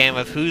try a game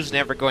of who's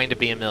never going to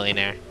be a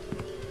millionaire.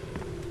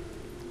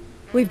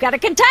 We've got a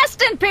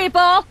contestant,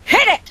 people!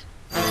 Hit it!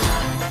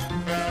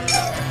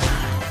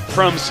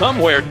 From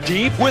somewhere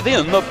deep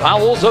within the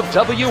bowels of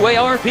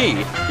WARP,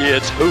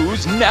 it's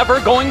Who's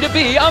Never Going to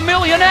Be a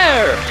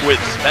Millionaire? With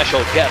special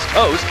guest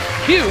host,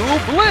 Hugh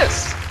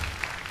Bliss.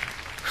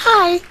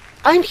 Hi,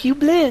 I'm Hugh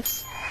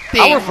Bliss.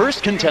 Our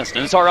first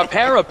contestants are a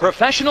pair of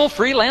professional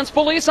freelance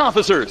police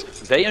officers.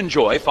 They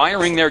enjoy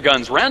firing their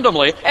guns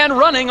randomly and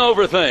running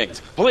over things.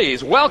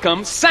 Please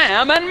welcome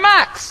Sam and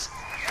Max.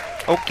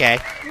 Okay.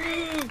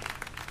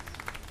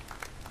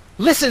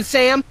 Listen,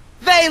 Sam,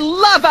 they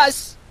love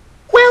us!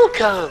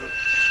 Welcome.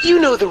 You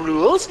know the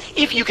rules.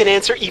 If you can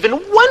answer even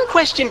one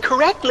question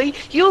correctly,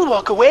 you'll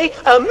walk away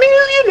a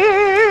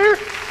millionaire.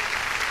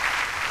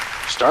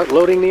 Start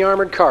loading the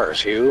armored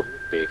cars, Hugh,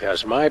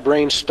 because my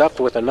brain's stuffed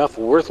with enough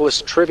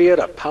worthless trivia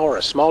to power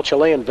a small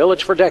Chilean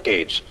village for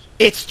decades.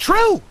 It's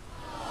true!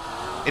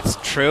 It's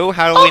true?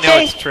 How do we know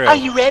it's true? Are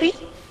you ready?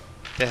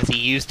 Has he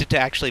used it to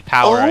actually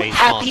power a small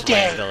happy Chilean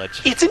day.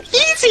 village? It's an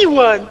easy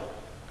one.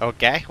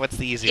 Okay, what's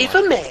the easy If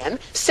one? a man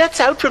sets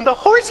out from the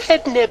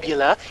Horsehead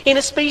Nebula in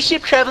a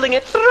spaceship traveling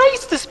at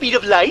thrice the speed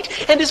of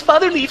light, and his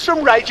father leaves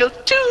from Rigel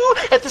 2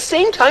 at the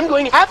same time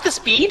going half the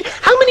speed,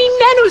 how many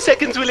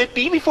nanoseconds will it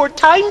be before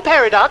time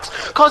paradox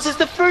causes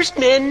the first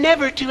man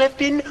never to have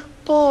been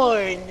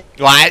born?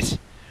 What?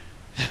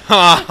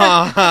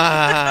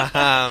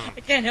 I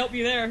can't help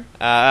you there.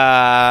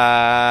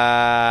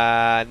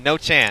 No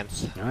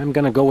chance. I'm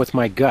gonna go with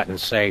my gut and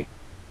say,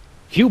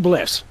 Hugh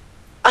Bliss.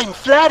 I'm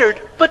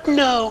flattered, but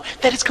no,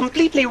 that is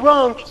completely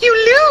wrong. You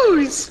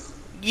lose!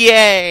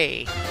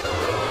 Yay!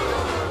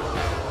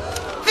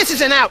 This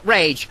is an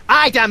outrage.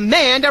 I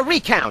demand a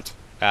recount.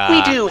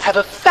 We do have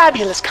a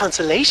fabulous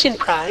consolation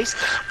prize,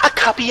 a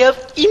copy of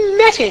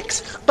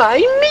Emetics by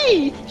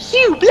me,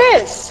 Hugh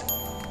Bliss.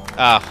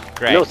 Oh,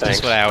 great. No Just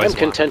thanks. what I always I'm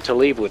content to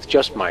leave with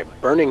just my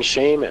burning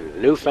shame and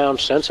newfound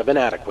sense of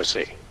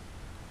inadequacy.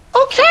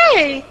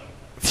 Okay.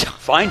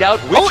 Find out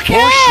which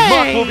poor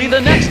schmuck will be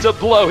the next to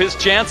blow his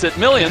chance at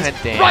millions God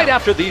damn. right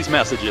after these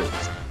messages.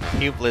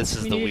 Hugh Bliss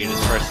is the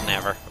weirdest person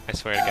ever. I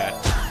swear to God.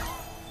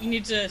 You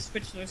need to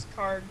switch those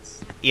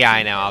cards. Yeah,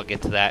 I know. I'll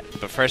get to that.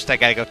 But first, I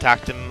gotta go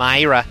talk to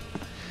Myra.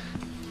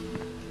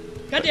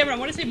 God damn it, I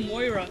want to say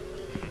Moira.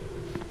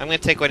 I'm gonna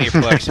take one of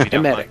your books if you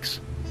don't mind.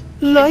 Emetics.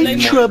 Life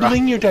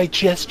troubling your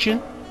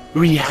digestion?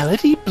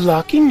 Reality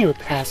blocking your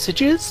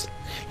passages?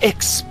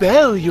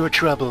 Expel your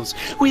troubles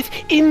with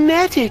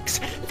Emetics,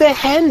 the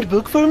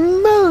handbook for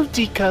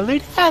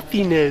multicolored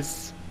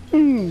happiness.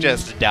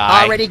 Just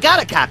die. Already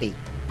got a copy.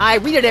 I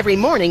read it every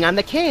morning on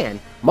the can.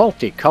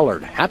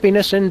 Multicolored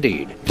happiness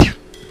indeed. Can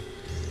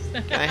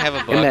I have a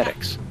book?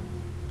 Emetics.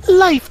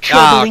 Life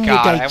troubling Oh,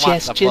 God, your I want the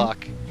digestion?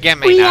 book. Give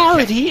me that.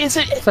 Reality is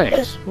a...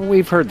 Thanks.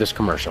 We've heard this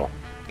commercial.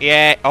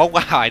 Yeah. Oh,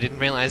 wow. I didn't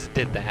realize it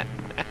did that.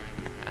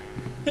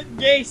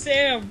 Yay,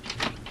 Sam!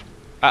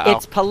 Uh-oh.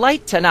 It's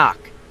polite to knock.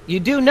 You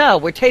do know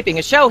we're taping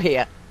a show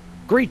here.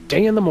 Great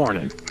day in the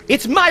morning.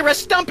 It's Myra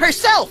Stump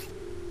herself!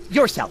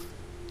 Yourself.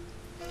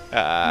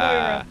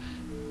 How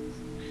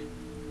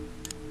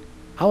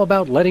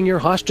about letting your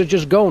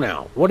hostages go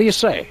now? What do you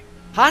say?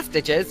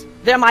 Hostages?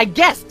 They're my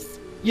guests.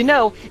 You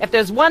know, if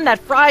there's one that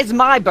fries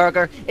my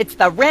burger, it's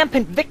the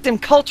rampant victim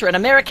culture in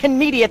American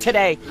media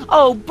today.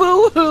 Oh,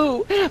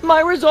 boo-hoo!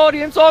 Myra's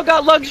audience all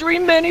got luxury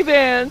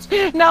minivans.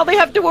 Now they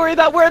have to worry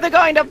about where they're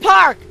going to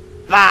park.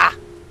 Bah!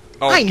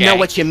 I know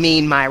what you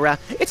mean, Myra.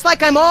 It's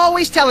like I'm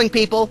always telling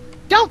people,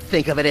 don't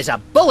think of it as a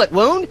bullet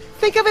wound.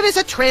 Think of it as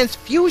a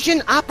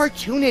transfusion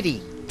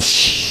opportunity.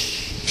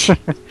 Those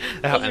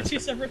are two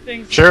separate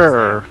things.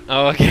 Sure.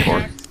 Oh,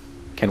 okay.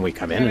 Can we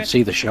come in and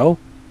see the show?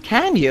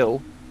 Can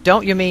you?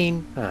 Don't you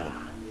mean...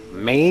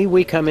 May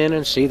we come in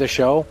and see the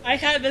show? I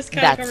had this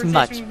kind That's of conversation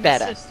much with my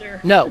better.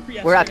 sister. No,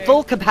 we're at yesterday.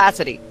 full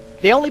capacity.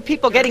 The only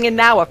people getting in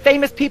now are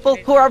famous people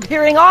who are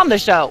appearing on the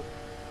show.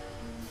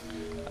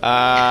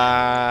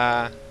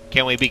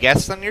 Can we be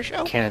guests on your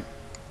show?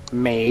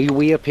 May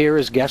we appear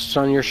as guests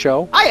on your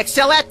show? I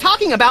excel at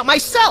talking about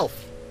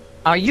myself.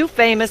 Are you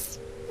famous?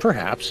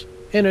 Perhaps.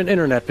 In an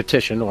internet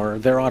petition, or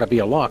there ought to be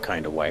a law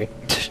kind of way.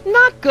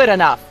 Not good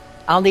enough.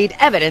 I'll need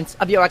evidence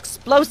of your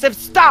explosive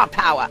star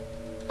power.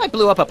 I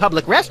blew up a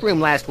public restroom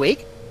last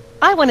week.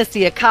 I want to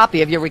see a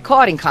copy of your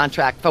recording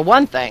contract, for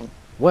one thing.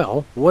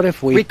 Well, what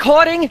if we...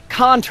 Recording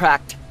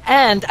contract.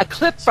 And a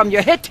clip from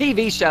your hit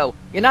TV show.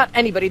 You're not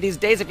anybody these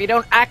days if you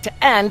don't act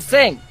and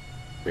sing.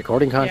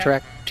 Recording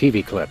contract,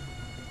 TV clip.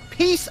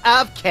 Piece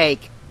of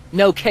cake.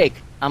 No cake.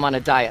 I'm on a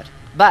diet.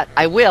 But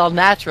I will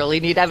naturally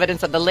need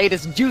evidence of the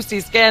latest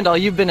juicy scandal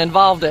you've been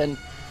involved in.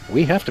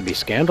 We have to be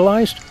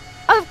scandalized?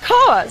 Of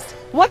course!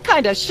 What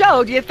kind of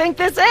show do you think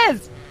this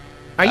is?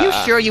 Are you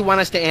sure you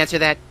want us to answer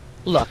that?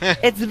 Look,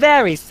 it's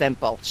very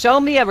simple. Show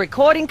me a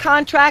recording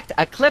contract,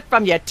 a clip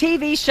from your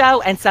TV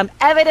show, and some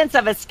evidence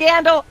of a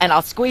scandal, and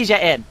I'll squeeze you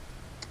in.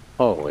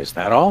 Oh, is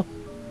that all?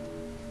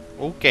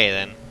 Okay,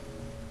 then.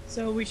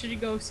 So we should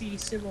go see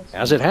Sybil.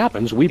 As it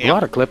happens, we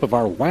brought a clip of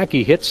our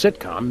wacky hit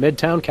sitcom,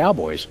 Midtown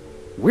Cowboys.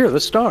 We're the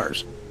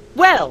stars.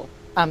 Well,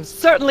 I'm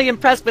certainly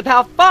impressed with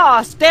how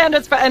far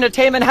standards for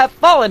entertainment have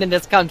fallen in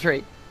this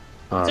country.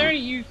 Sorry,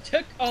 you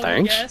took all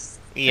thanks. the guests.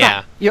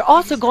 Yeah. You're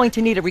also going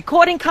to need a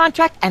recording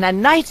contract and a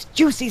nice,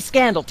 juicy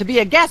scandal to be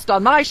a guest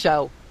on my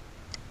show.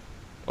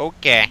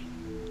 Okay.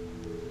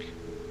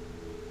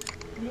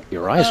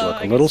 Your eyes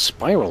look a little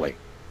spirally.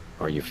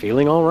 Are you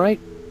feeling all right?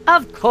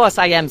 Of course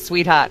I am,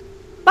 sweetheart.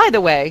 By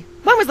the way,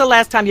 when was the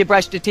last time you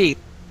brushed your teeth?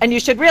 And you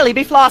should really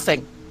be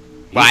flossing.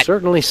 You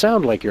certainly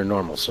sound like your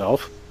normal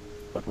self.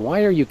 But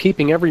why are you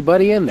keeping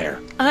everybody in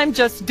there? I'm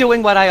just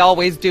doing what I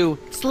always do.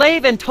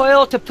 Slave and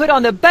toil to put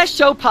on the best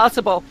show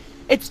possible.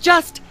 It's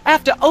just,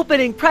 after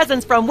opening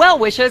presents from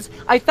well-wishers,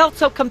 I felt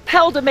so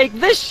compelled to make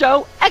this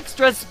show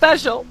extra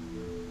special.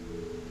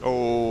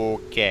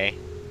 Okay.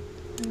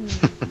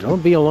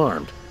 Don't be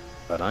alarmed,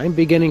 but I'm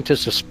beginning to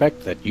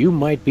suspect that you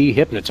might be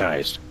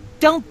hypnotized.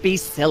 Don't be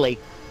silly.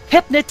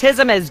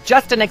 Hypnotism is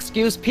just an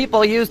excuse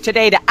people use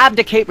today to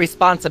abdicate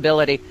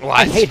responsibility. What?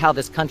 I hate how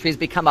this country's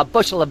become a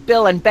bushel of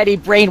Bill and Betty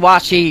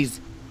brainwashies.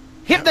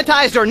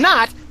 Hypnotized or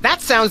not, that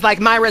sounds like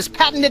Myra's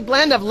patented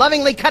blend of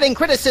lovingly cutting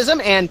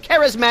criticism and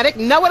charismatic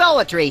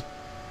know-it-allatry.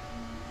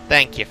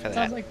 Thank you for that.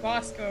 Sounds like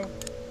Bosco.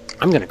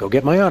 I'm gonna go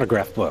get my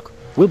autograph book.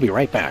 We'll be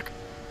right back.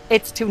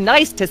 It's too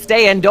nice to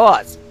stay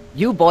indoors.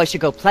 You boys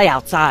should go play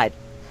outside.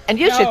 And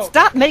you should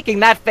stop making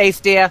that face,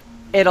 dear.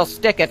 It'll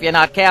stick if you're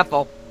not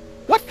careful.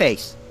 What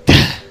face?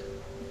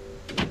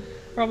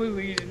 Probably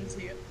we didn't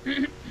see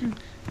it.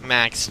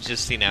 Max,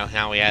 just, you know,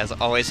 how he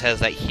always has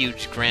that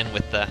huge grin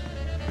with the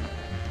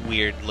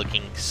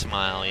weird-looking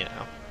smile, you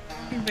know.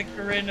 The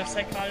grin of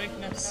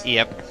psychoticness.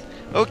 Yep.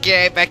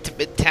 Okay, back to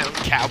Midtown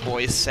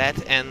Cowboys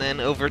set, and then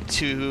over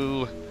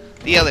to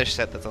the other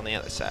set that's on the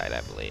other side,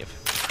 I believe.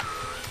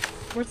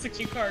 Where's the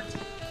cue card?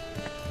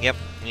 Yep,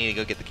 I need to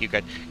go get the cue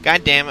card.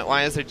 God damn it,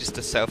 why is there just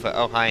a sofa?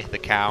 Oh, hi, the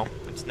cow.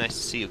 It's nice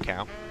to see you,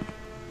 cow.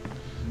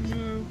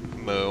 Moo.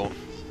 Moo.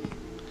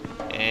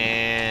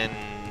 And...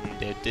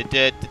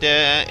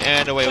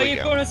 and away So we you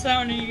go. bonus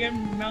out and you get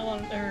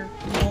melon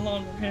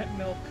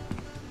milk.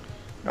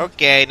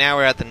 Okay, now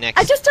we're at the next...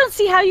 I just don't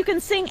see how you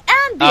can sing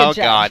and be a Oh, judge.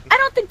 God. I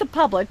don't think the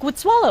public would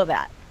swallow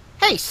that.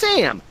 Hey,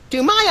 Sam,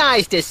 do my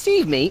eyes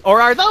deceive me,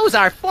 or are those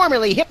our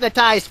formerly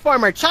hypnotized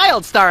former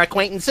child star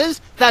acquaintances,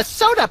 the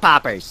Soda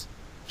Poppers?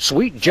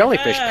 Sweet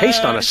jellyfish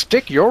paste on a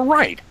stick, you're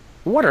right.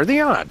 What are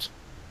the odds?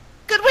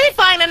 Could we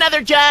find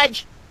another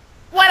judge?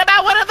 What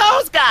about one of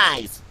those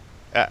guys?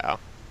 Uh-oh.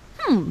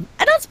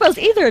 I don't suppose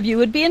either of you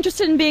would be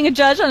interested in being a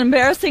judge on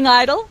Embarrassing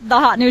Idol, the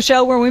hot new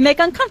show where we make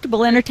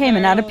uncomfortable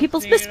entertainment out of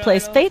people's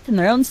misplaced faith in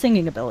their own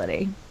singing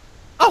ability.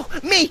 Oh,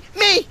 me!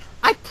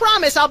 I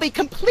promise I'll be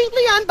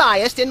completely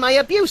unbiased in my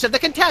abuse of the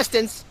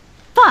contestants.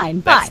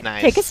 Fine, That's fine.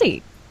 nice. Take a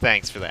seat.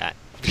 Thanks for that.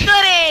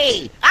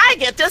 Goody! I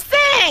get to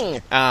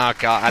sing! Oh,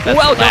 God. That's the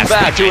Welcome last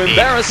back thing to I need.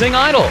 Embarrassing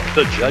Idol.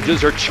 The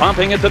judges are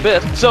chomping at the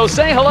bit, so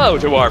say hello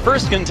to our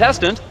first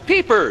contestant,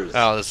 Peepers.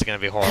 Oh, this is going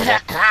to be horrible.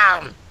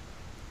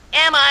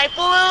 Am I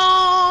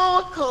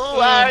blue? Who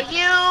are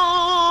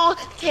you?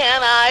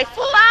 Can I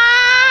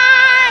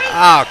fly?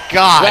 Oh,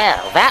 God.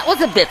 Well, that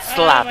was a bit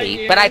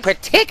sloppy, but I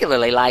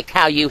particularly liked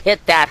how you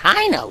hit that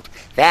high note.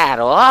 That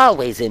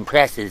always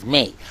impresses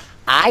me.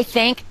 I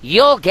think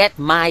you'll get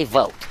my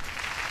vote.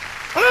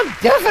 I'm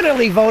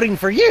definitely voting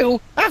for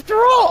you. After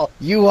all,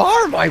 you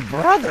are my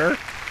brother.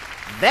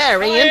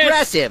 Very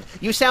impressive.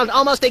 You sound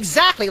almost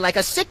exactly like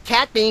a sick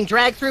cat being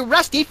dragged through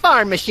rusty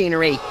farm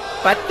machinery.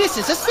 But this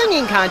is a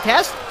singing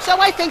contest, so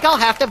I think I'll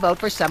have to vote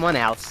for someone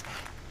else.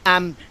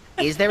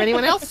 Is there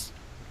anyone else?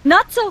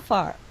 Not so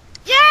far.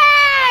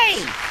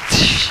 Yay!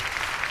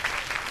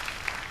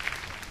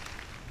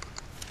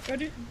 Go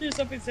do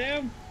something,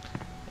 Sam.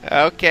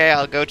 Okay,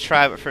 I'll go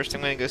try, but first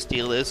I'm going to go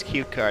steal those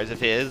cue cards of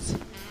his.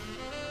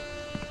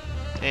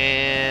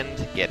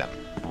 And get them.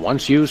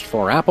 Once used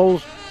for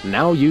apples,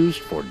 now used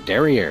for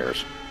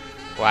derrieres.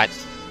 What?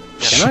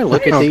 Can I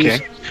look at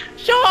these?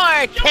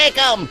 Sure, take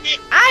them.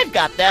 I've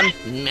got them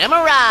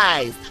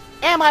memorized.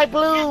 Am I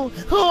blue?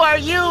 Who are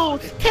you?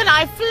 Can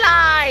I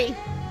fly?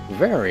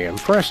 Very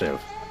impressive.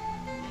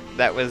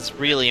 That was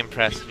really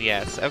impressive,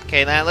 yes.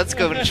 Okay, now let's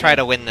go and try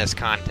to win this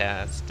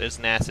contest. There's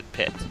an acid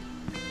pit.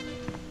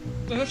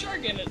 There's a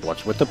shark in it.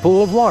 What's with the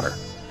pool of water?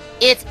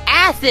 It's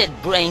acid,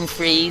 brain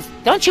freeze.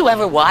 Don't you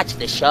ever watch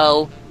the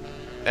show?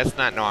 That's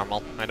not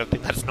normal. I don't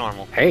think that's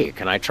normal. Hey,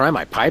 can I try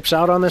my pipes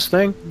out on this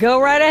thing?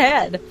 Go right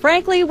ahead.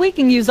 Frankly, we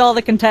can use all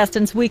the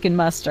contestants we can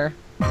muster.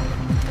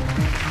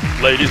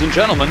 Ladies and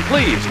gentlemen,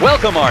 please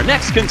welcome our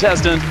next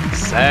contestant,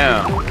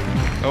 Sam.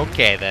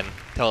 Okay, then.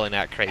 Totally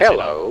not crazy. at all.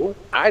 Hello.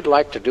 I'd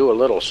like to do a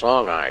little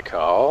song I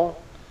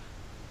call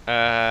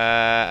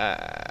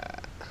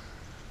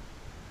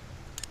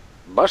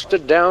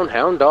Busted Down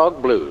Hound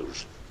Dog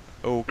Blues.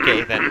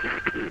 Okay, then.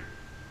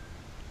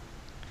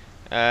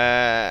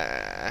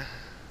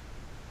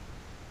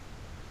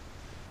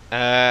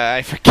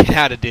 I forget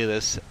how to do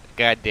this.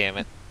 God damn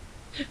it.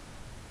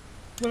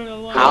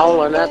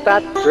 Howling at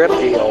that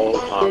drippy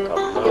old hunk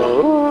of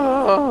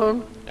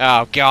moon.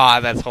 Oh,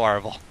 God, that's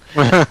horrible.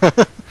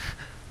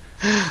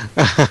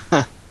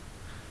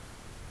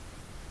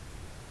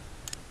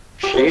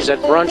 She's at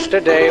brunch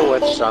today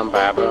with some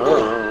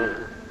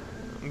baboon.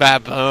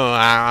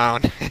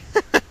 Baboon.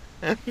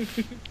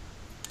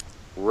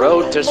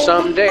 Road to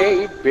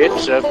someday,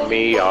 bits of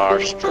me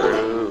are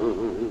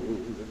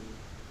strewn.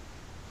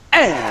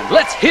 And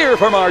let's hear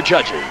from our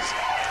judges.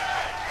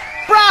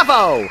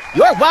 Bravo!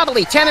 Your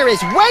wobbly tenor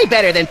is way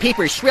better than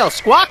Peeper's shrill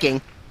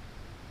squawking.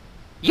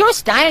 Your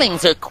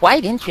stylings are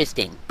quite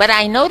interesting, but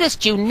I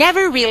noticed you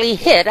never really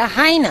hit a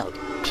high note.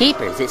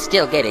 Peepers is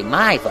still getting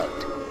my vote.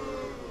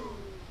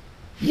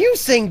 You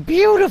sing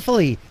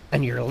beautifully,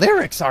 and your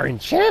lyrics are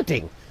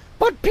enchanting.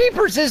 But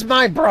Peepers is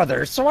my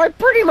brother, so I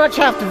pretty much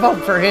have to vote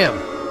for him.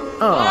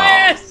 Oh.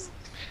 Yes!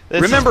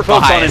 Remember,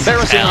 folks, on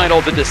Embarrassing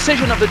Idol, the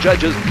decision of the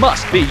judges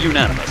must be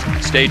unanimous.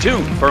 Stay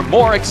tuned for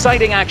more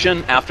exciting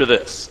action after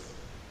this.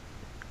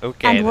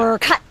 Okay. And we're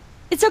cut.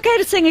 It's okay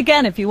to sing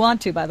again if you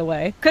want to, by the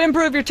way. Could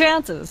improve your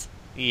chances.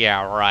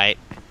 Yeah, right.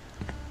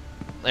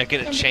 They're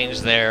gonna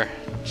change their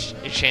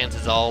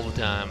chances all the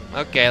time.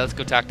 Okay, let's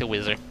go talk to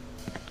Wizard.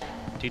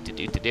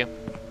 Do.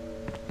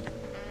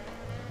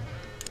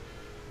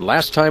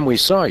 Last time we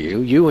saw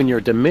you, you and your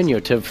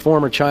diminutive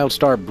former child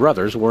star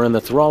brothers were in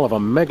the thrall of a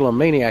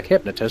megalomaniac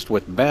hypnotist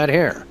with bad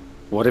hair.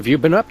 What have you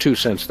been up to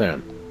since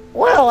then?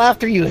 Well,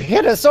 after you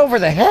hit us over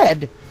the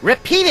head...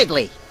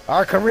 Repeatedly.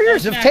 Our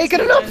careers have taken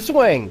an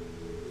upswing.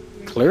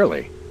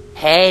 Clearly.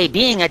 Hey,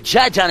 being a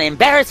judge on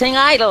Embarrassing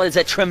Idol is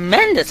a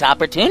tremendous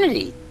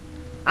opportunity.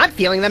 I'm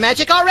feeling the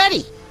magic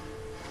already.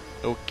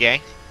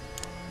 Okay.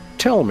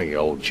 Tell me,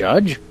 old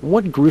judge,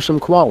 what gruesome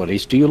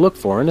qualities do you look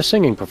for in a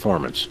singing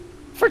performance?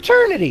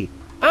 Fraternity.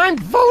 I'm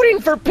voting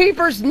for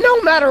Peepers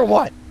no matter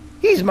what.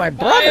 He's my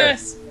brother.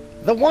 Yes.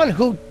 The one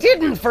who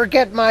didn't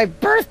forget my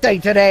birthday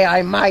today,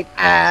 I might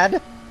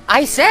add.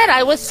 I said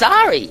I was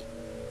sorry.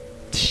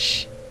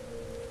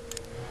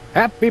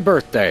 Happy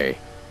birthday.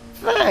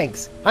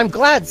 Thanks. I'm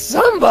glad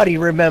somebody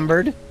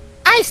remembered.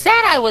 I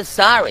said I was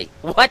sorry.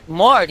 What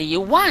more do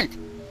you want?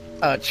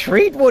 A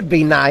treat would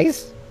be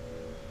nice.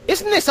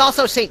 Isn't this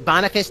also St.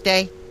 Boniface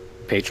Day?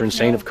 Patron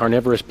saint of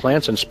carnivorous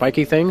plants and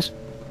spiky things?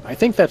 I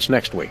think that's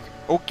next week.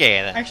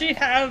 Okay, then. I actually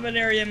have an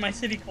area in my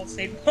city called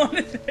St.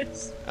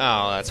 Boniface.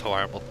 Oh, that's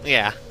horrible.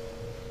 Yeah.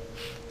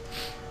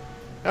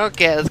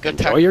 Okay, let's go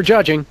talk. Enjoy your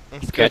judging.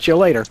 Catch you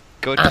later.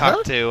 Go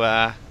talk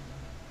to,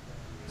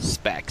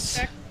 Specs.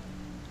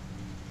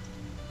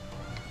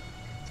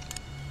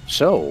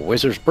 So,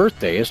 Wizard's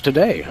birthday is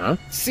today, huh?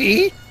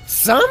 See?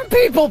 Some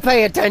people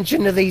pay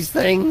attention to these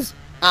things.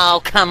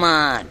 Oh, come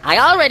on. I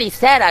already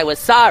said I was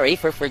sorry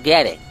for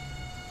forgetting.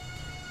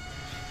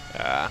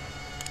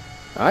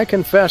 I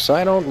confess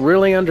I don't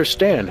really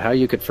understand how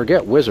you could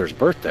forget Wizard's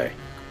birthday.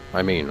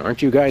 I mean,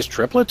 aren't you guys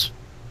triplets?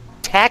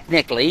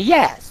 Technically,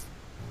 yes.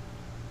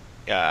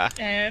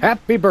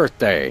 Happy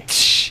birthday.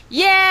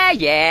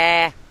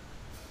 Yeah.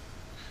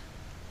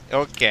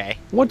 Okay.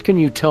 What can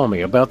you tell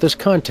me about this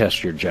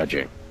contest you're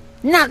judging?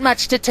 Not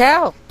much to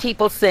tell.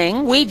 People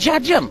sing, we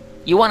judge them.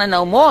 You want to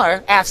know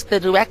more? Ask the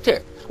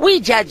director. We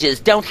judges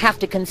don't have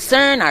to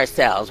concern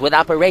ourselves with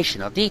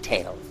operational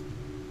details.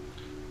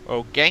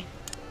 Okay.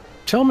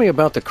 Tell me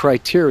about the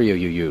criteria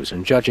you use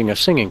in judging a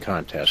singing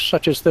contest,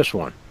 such as this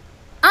one.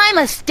 I'm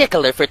a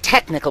stickler for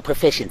technical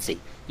proficiency.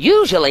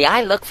 Usually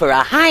I look for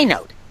a high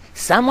note.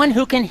 Someone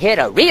who can hit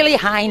a really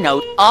high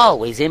note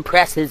always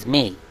impresses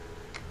me.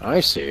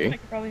 I see. I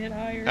could probably hit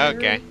higher.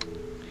 Okay.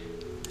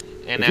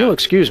 And if you'll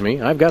excuse me,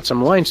 I've got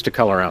some lines to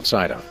color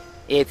outside of.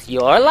 It's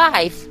your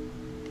life.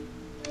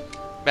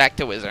 Back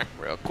to Wizard,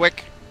 real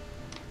quick.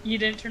 You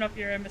didn't turn up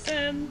your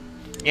MSN.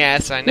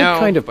 Yes, I know. What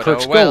kind of but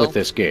perks oh well. go with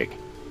this gig?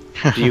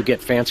 Do you get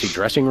fancy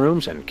dressing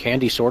rooms and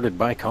candy sorted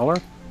by color?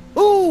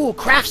 Ooh,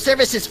 craft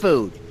services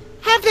food.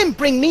 Have them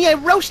bring me a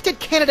roasted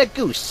Canada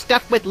goose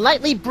stuffed with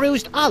lightly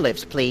bruised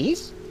olives,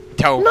 please.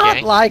 Okay.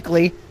 Not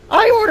likely.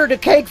 I ordered a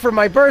cake for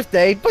my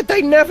birthday, but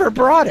they never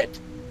brought it.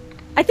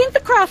 I think the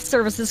craft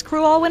services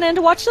crew all went in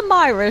to watch the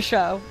Myra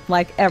show,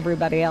 like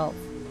everybody else.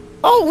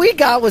 All we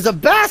got was a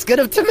basket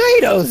of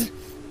tomatoes.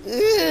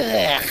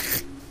 Ugh.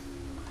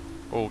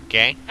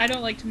 Okay. I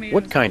don't like tomatoes.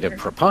 What kind of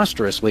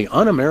preposterously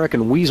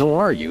un-American weasel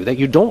are you that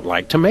you don't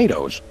like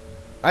tomatoes?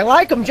 I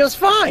like them just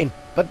fine,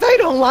 but they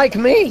don't like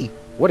me.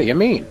 What do you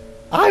mean?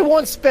 I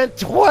once spent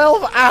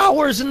 12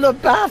 hours in the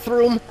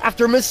bathroom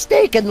after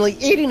mistakenly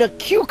eating a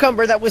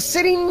cucumber that was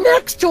sitting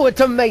next to a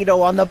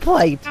tomato on the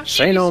plate.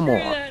 Say no more.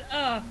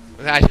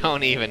 I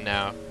don't even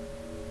know.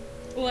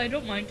 Well, I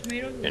don't mind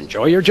tomatoes.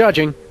 Enjoy your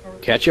judging.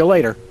 Catch you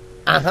later.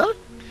 Uh-huh.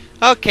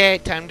 Okay,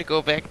 time to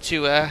go back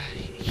to,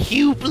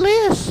 Hugh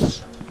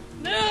Bliss.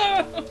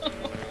 No!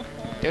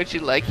 Don't you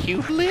like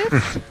Hugh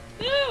Bliss?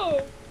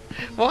 No!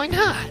 Why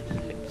not?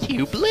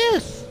 Hugh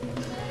Bliss.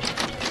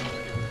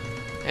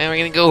 And we're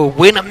gonna go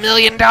win $1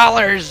 million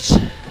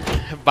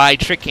by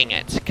tricking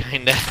it,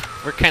 kinda.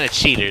 We're kinda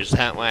cheaters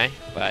that way,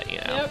 but you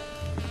know. Yep.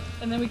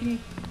 And then we can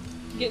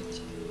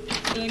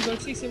and then go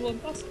see Civil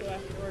Impossible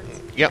afterwards.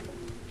 Yep.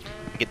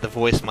 Get the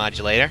voice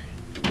modulator.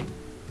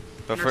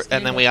 But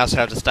and then we also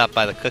have to stop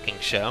by the cooking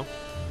show.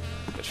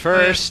 But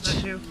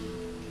first...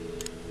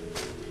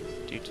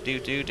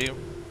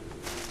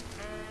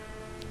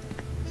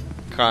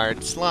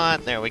 card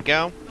slot. There we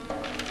go.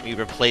 We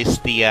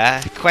replaced the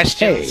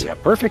questions Hey, a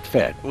perfect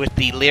fit. with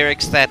the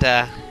lyrics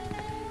that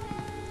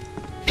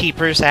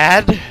Peepers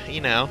had.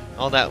 You know,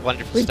 all that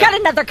wonderful We've stuff. got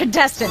another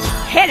contestant.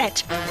 Hit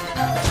it.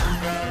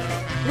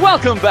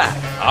 Welcome back.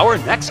 Our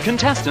next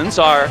contestants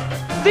are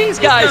these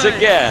guys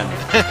again.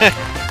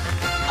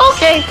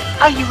 Okay,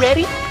 are you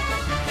ready?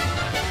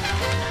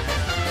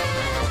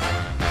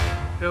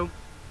 Go.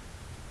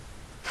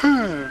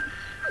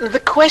 The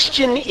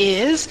question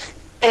is,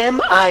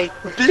 am I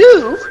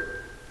blue?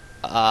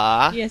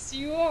 Yes,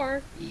 you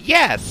are.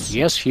 Yes.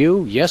 Yes,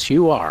 Hugh. Yes,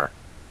 you are.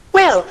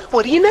 Well,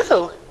 what do you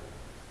know?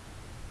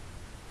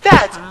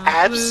 That's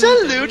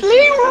absolutely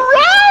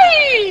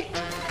right!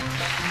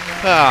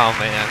 Oh,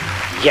 man.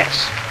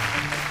 Yes.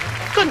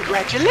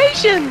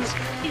 Congratulations!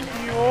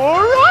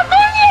 You're a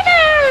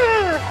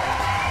millionaire!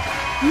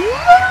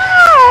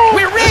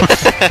 We're rich!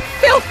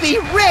 Filthy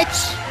rich!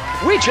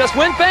 We just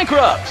went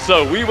bankrupt,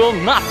 so we will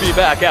not be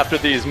back after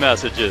these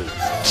messages.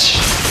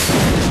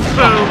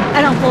 I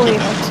don't believe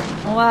it.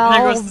 There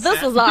Well, goes the this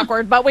set. is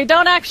awkward, but we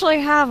don't actually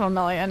have $1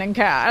 million in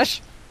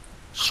cash.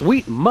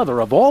 Sweet mother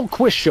of all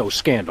quiz show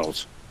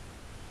scandals.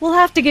 We'll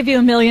have to give you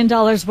 $1 million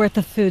worth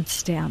of food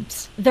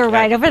stamps. They're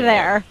right over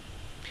there.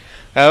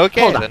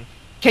 Okay, Hold on. then.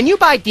 Can you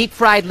buy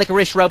deep-fried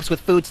licorice ropes with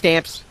food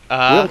stamps?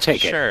 We'll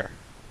take it. Sure.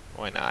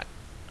 Why not?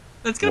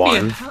 That's gonna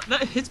One, be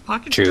that his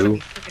pocket's two, gonna be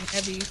freaking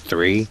heavy.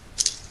 3,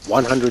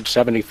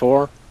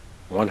 174,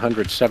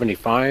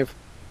 175,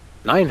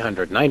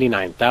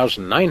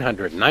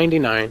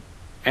 999,999,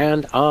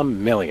 and $1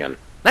 million.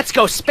 Let's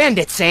go spend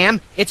it,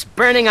 Sam. It's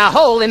burning a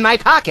hole in my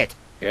pocket.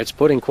 It's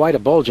putting quite a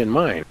bulge in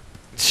mine.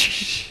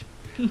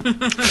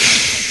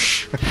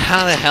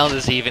 How the hell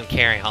does he even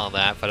carry all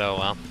that? But oh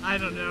well. I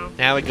don't know.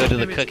 Now we go to the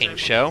Maybe it's cooking good.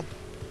 show.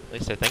 At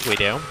least I think we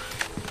do.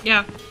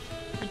 Yeah,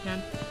 you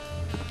can.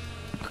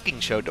 Cooking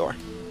show door.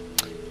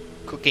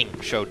 Cooking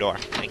show door.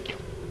 Thank you.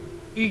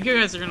 You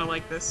guys are gonna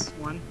like this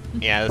one.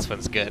 Yeah, this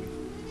one's good.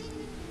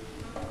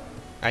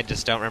 I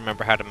just don't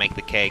remember how to make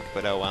the cake,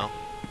 but oh well.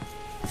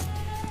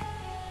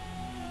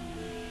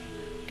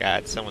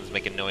 God, someone's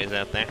making noise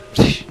out there.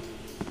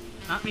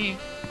 Not me.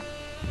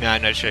 No,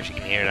 I'm not sure if you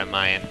can hear it on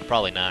my end.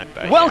 Probably not,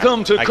 but Welcome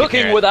yeah, to I can hear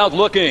Cooking it. Without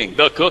Looking,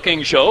 the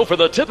cooking show for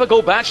the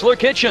typical bachelor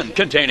kitchen,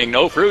 containing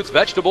no fruits,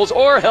 vegetables,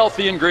 or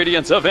healthy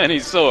ingredients of any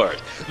sort.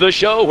 The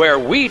show where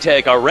we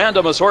take a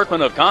random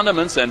assortment of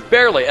condiments and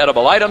barely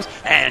edible items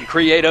and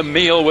create a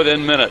meal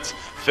within minutes.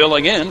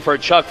 Filling in for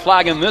Chuck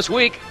Flagon this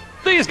week,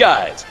 these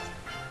guys.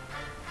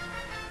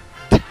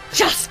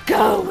 Just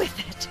go with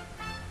it.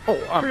 Oh,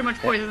 Pretty much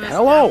poisonous.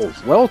 hello.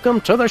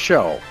 Welcome to the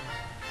show.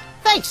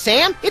 Thanks,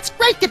 Sam. It's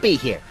great to be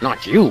here.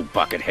 Not you,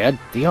 Buckethead.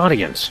 The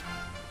audience.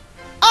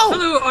 Oh,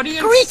 Hello,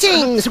 audience.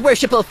 greetings,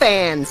 worshipful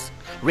fans.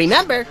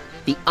 Remember,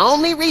 the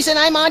only reason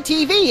I'm on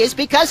TV is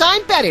because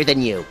I'm better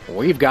than you.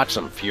 We've got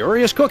some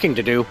furious cooking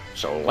to do,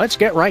 so let's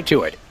get right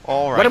to it.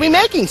 All right. What are we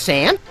making,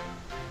 Sam?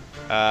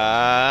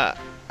 A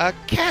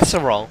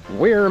casserole.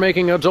 We're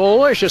making a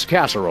delicious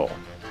casserole.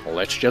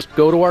 Let's just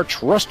go to our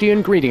trusty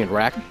ingredient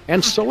rack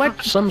and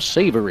select some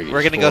savories.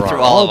 We're gonna for go our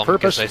through all of them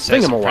all-purpose because they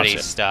say some pretty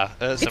thingamawassit. stuff.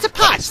 It's some a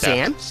pot, funny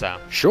Sam.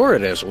 stuff, Sure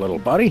it is, little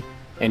buddy.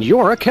 And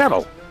you're a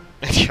kettle.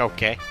 So.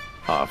 Okay.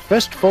 A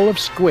fistful of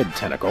squid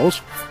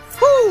tentacles,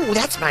 Ooh,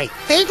 that's my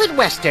favorite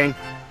Western.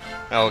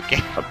 Okay.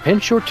 a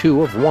pinch or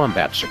two of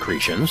wombat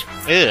secretions,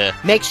 Ugh.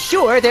 Make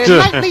sure they're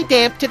lightly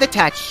damp to the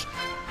touch.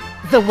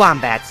 The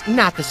wombats,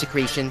 not the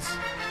secretions.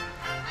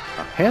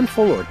 a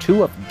handful or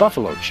two of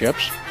buffalo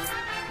chips.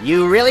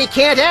 You really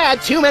can't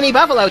add too many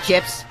buffalo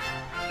chips.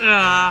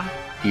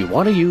 You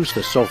want to use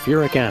the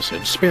sulfuric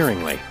acid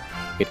sparingly.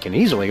 It can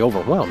easily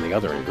overwhelm the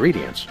other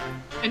ingredients.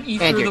 And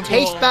eat And through your the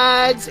taste bowl.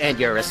 buds, and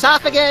your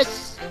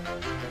esophagus.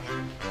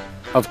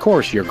 Of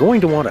course, you're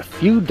going to want a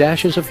few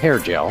dashes of hair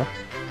gel,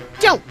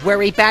 Don't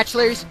worry,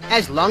 bachelors.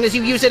 As long as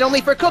you use it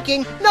only for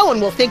cooking, no one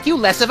will think you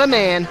less of a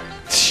man.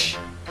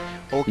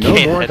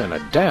 Okay. no more then.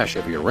 than a dash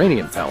of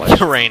uranium pellets.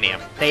 Uranium.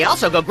 They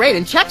also go great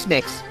in Chex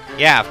Mix.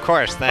 Yeah, of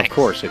course. Thanks. Of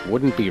course, it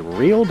wouldn't be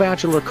real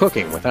bachelor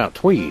cooking without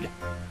Tweed.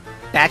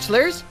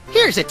 Bachelors,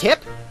 here's a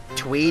tip.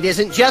 Tweed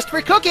isn't just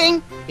for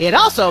cooking. It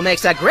also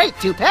makes a great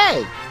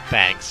toupee.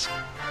 Thanks.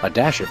 A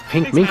dash of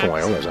pink mink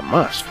oil is a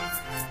must.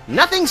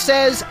 Nothing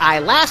says I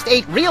last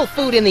ate real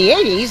food in the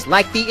 80s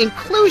like the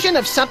inclusion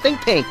of something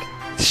pink.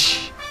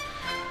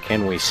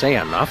 Can we say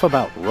enough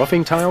about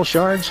roofing tile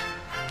shards?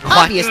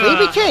 Obviously,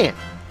 we can't.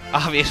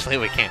 Obviously,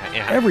 we can't.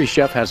 Yeah. Every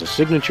chef has a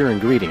signature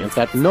ingredient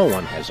that no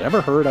one has ever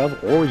heard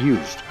of or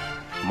used.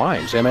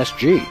 Mine's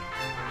MSG.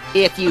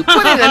 If you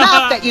put in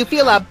enough that you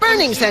feel a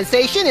burning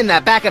sensation in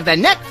the back of the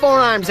neck,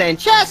 forearms, and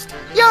chest,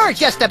 you're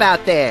just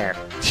about there.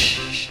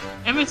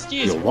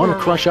 MSG is You'll want to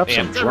crush up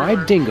some Yeah.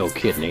 dried dingo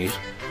kidneys.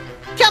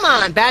 Come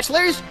on,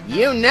 bachelors.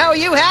 You know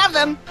you have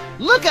them.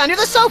 Look under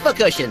the sofa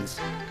cushions.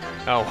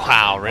 Oh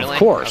wow, really? Of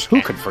course,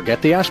 who could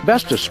forget the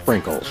asbestos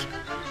sprinkles?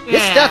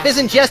 This stuff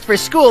isn't just for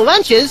school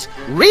lunches.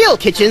 Real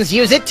kitchens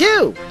use it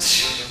too.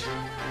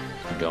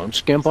 Don't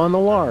skimp on the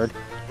lard.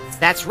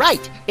 That's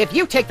right. If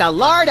you take the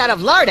lard out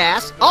of lard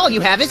ass, all you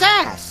have is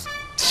ass.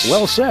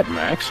 Well said,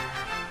 Max.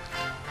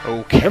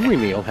 Okay. Every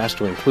meal has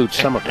to include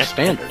some of the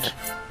standards,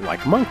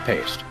 like monk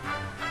paste.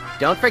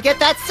 Don't forget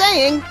that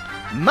saying.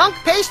 Monk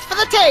paste for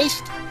the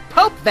taste,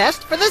 Pope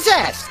vest for the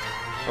zest.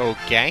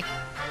 Okay.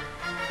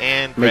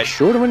 And Make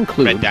sure to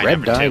include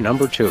red dye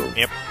number number 2.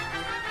 Yep.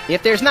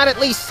 If there's not at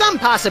least some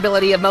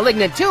possibility of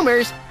malignant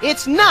tumors,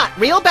 it's not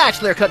real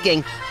bachelor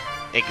cooking.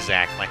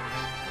 Exactly.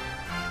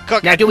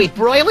 Now, do we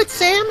broil it,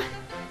 Sam?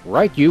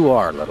 Right you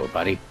are, little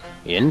buddy.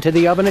 Into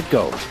the oven it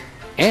goes.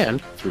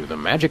 And, through the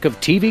magic of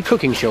TV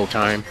cooking show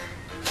time,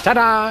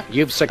 ta-da!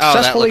 You've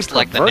successfully looks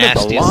like the perverted the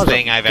nastiest laws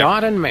thing of I've ever-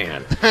 God and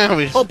man.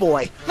 Oh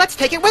boy, let's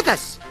take it with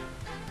us.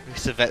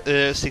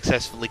 We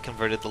successfully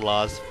converted the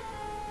laws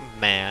of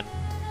man.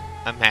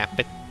 I'm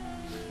happy.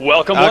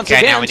 Welcome once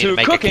Okay, now again we need to to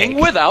make a Cooking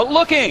cake. Without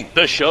Looking,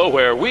 the show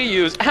where we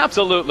use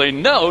absolutely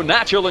no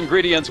natural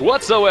ingredients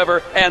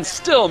whatsoever and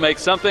still make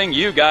something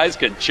you guys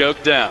can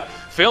choke down.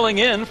 Filling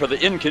in for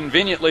the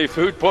inconveniently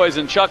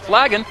food-poisoned Chuck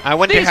Flagon, I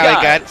wonder these how guys.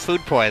 he got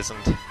food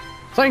poisoned.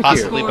 Thank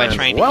Possibly you, by and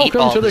trying to eat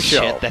welcome all to the the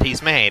show. shit that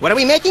he's made. What are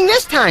we making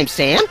this time,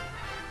 Sam?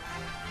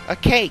 A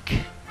cake.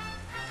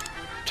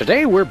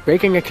 Today we're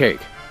baking a cake.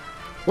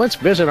 Let's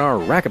visit our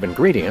rack of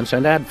ingredients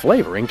and add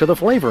flavoring to the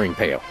flavoring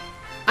pail.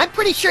 I'm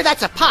pretty sure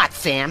that's a pot,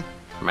 Sam.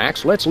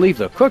 Max, let's leave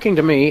the cooking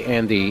to me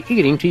and the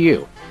eating to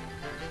you.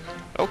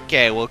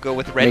 Okay, we'll go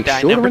with red Make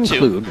dye sure number to 2.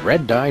 include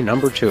red dye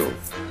number 2.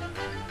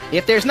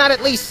 If there's not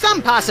at least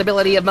some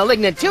possibility of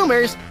malignant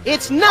tumors,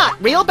 it's not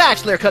real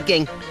bachelor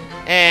cooking.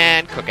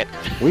 And cook it.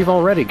 We've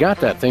already got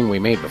that thing we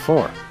made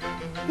before.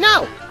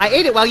 No, I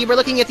ate it while you were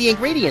looking at the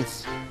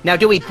ingredients. Now,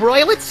 do we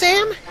broil it,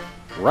 Sam?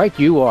 Right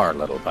you are,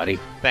 little buddy.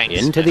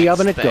 Thanks, Into the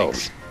oven it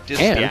thanks. goes.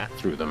 Just- and, yeah.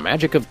 through the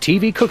magic of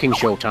TV cooking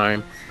show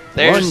time,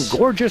 There's- one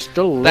gorgeous,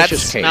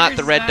 delicious That's cake. not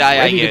the red dye I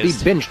ready used.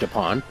 to be binged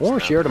upon or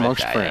Not shared the red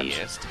amongst dye I friends.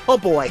 used. Oh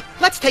boy,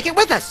 let's take it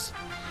with us.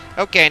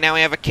 Okay, now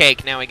we have a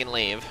cake. Now we can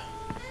leave.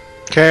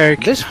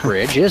 Cake. This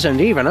fridge isn't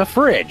even a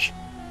fridge.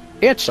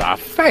 It's a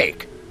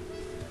fake.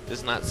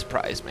 Does not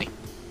surprise me.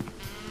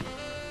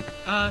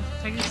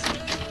 Tigers.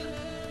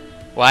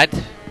 What?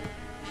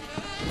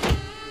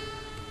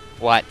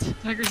 What?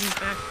 Tigers is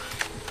back.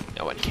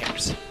 No one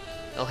cares.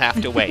 They'll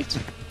have to wait.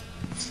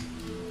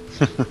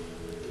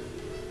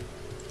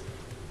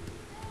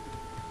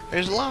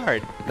 There's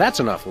lard. That's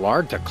enough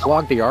lard to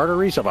clog the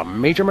arteries of a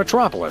major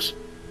metropolis.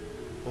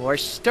 Or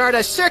start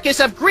a circus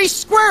of greased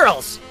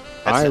squirrels.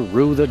 I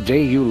rue the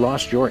day you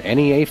lost your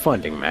NEA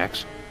funding,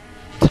 Max.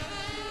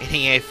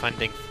 NEA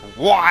funding for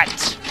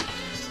what?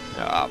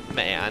 Oh,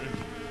 man.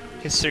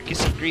 A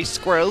circus of greased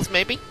squirrels,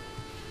 maybe?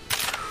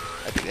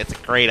 I think that's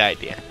a great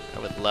idea. I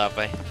would love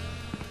a...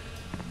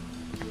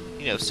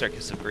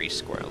 circus of greased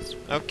squirrels.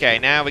 Okay,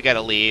 now we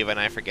gotta leave, and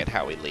I forget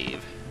how we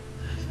leave.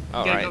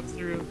 Gotta Alright. go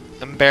through.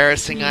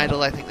 Embarrassing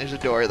idol, I think there's a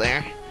door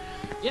there.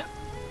 Yep.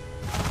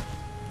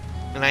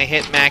 And I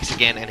hit Max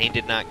again, and he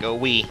did not go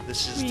wee.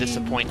 This is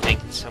disappointing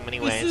in so many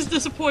This ways. is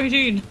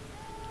disappointing.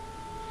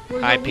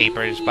 Hi,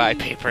 peepers. Bye,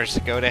 peepers.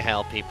 Go to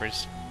hell,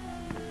 peepers.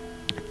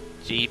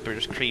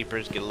 Jeepers,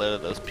 creepers. Get a load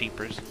of those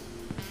peepers.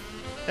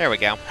 There we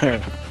go.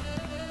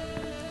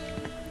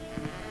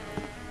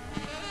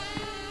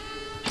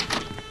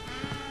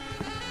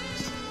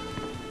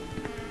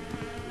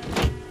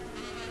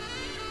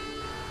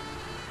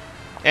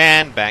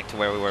 And back to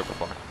where we were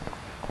before.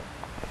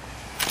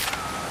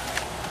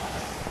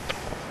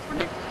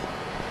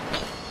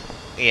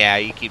 Yeah,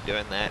 you keep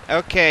doing that.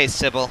 Okay,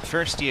 Sybil,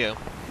 first you.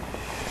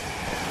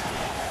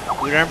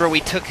 Remember we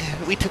took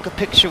a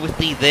picture with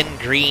the then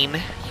green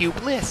Hugh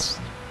Bliss.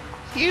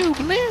 Hugh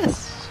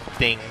Bliss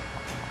thing.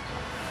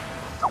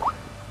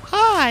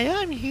 Hi,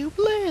 I'm Hugh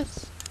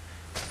Bliss.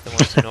 The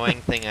most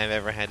annoying thing I've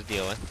ever had to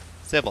deal with.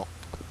 Sybil,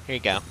 here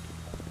you go.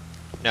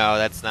 No,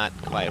 that's not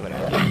quite what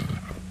I did.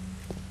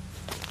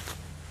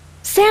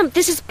 Sam,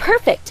 this is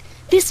perfect.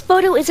 This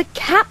photo is a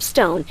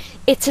capstone.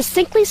 It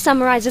succinctly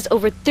summarizes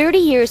over 30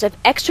 years of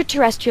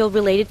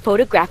extraterrestrial-related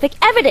photographic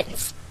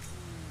evidence.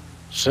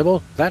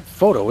 Sybil, that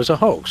photo is a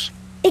hoax.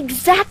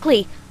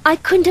 Exactly. I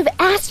couldn't have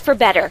asked for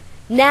better.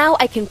 Now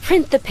I can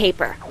print the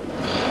paper.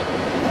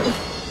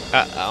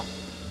 Uh-oh.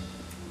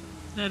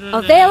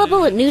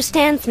 Available at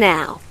newsstands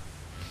now.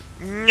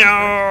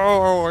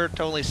 No, we're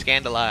totally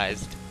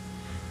scandalized.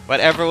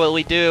 Whatever will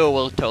we do,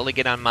 we'll totally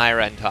get on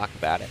Myra and talk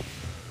about it.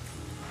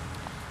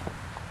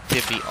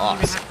 It'd be Do we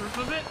awesome. have proof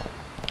of it?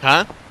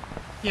 Huh?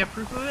 You have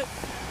proof of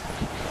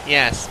it?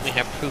 Yes, we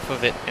have proof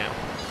of it now.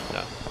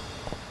 So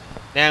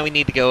now we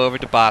need to go over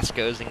to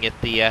Bosco's and get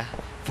the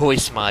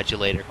voice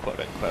modulator, quote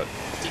unquote.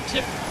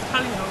 Tip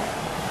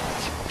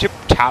tally-ho. Tip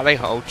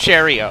tally-ho,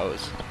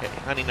 Cheerios. Okay,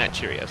 Honey Nut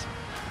Cheerios.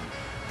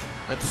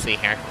 Let's see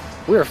here.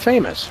 We're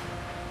famous.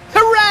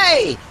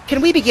 Hooray! Can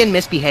we begin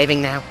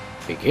misbehaving now?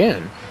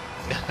 Begin?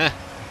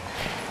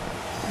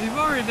 We've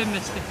already been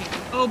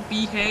misbehaving. Oh,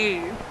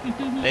 behave.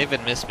 They've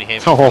been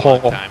misbehaving for a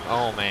long time.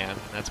 Oh man,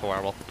 that's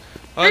horrible.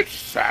 It's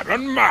Sam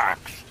and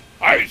Max.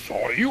 I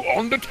saw you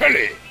on the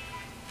telly.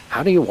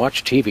 How do you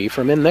watch TV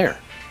from in there?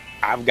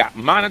 I've got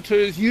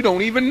monitors you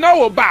don't even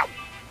know about.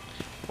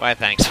 Why,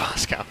 thanks,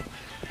 Bosco.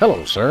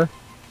 Hello, sir.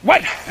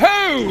 What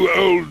ho,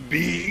 old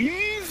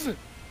beans?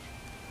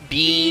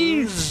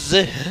 Beans.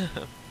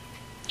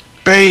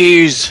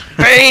 Bees.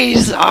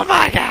 Bees. Oh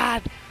my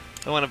God.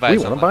 I want to buy We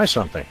something. want to buy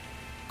something.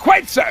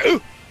 Quite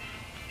so.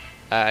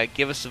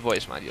 Give us the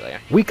voice modulator.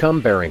 We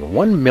come bearing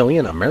 1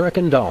 million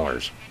American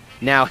dollars.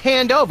 Now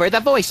hand over the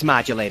voice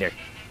modulator.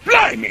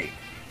 Blimey!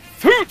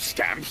 Food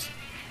stamps?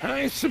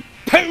 I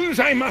suppose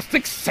I must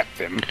accept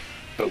them.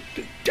 About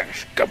the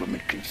dash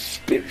government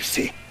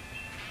conspiracy.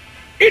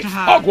 It's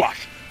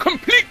hogwash!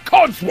 Complete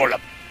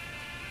codswallop!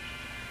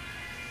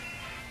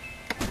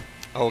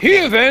 Okay.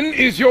 Here then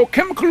is your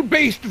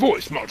chemical-based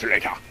voice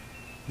modulator.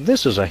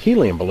 This is a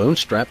helium balloon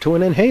strapped to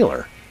an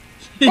inhaler.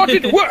 But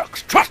it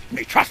works! Trust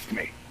me, trust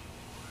me!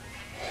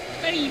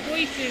 Funny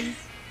voices.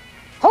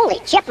 Holy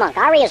chipmunk,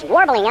 Ari is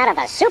warbling out of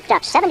a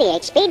souped-up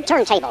 78-speed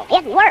turntable.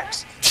 It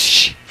works.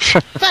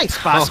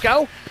 Thanks,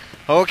 Bosco.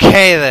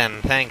 Okay then,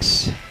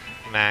 thanks,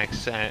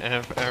 Max.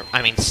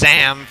 I mean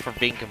Sam, for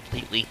being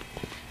completely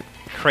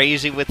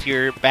crazy with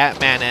your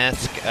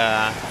Batman-esque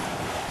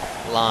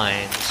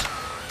lines.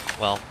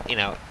 Well, you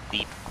know,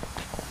 the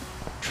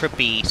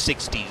trippy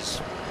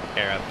 60s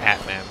era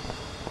Batman.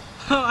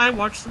 Oh, I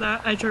watched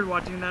that. I tried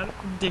watching that.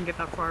 Didn't get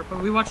that far, but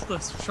we watched the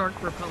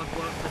shark repel the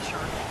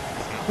shark.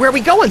 Where are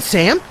we going,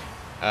 Sam?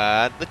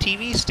 The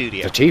TV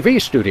studio. The TV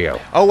studio.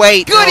 Oh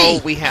wait, Goody!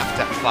 no, we have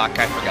to. Fuck,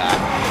 I forgot.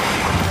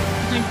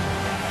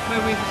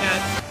 Wait, we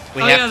forgot.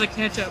 We Oh have yeah, to- the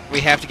ketchup.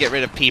 We have to get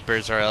rid of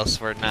Peepers, or else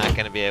we're not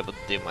going to be able to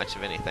do much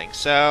of anything.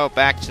 So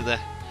back to the.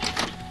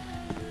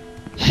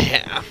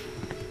 Yeah,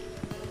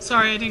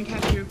 Sorry, I didn't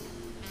catch you.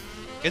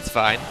 it's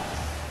fine.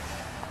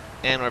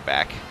 And we're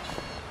back.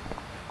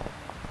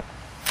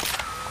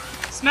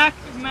 Smack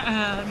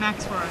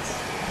Max for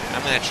us.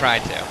 I'm gonna try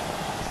to.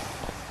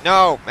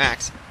 No,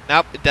 Max.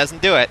 Nope, it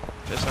doesn't do it.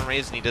 For some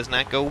reason, he does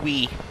not go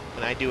wee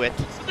when I do it.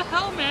 What the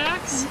hell,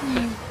 Max?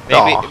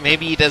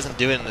 Maybe he doesn't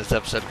do it in this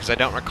episode because I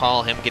don't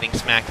recall him getting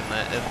smacked in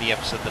the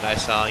episode that I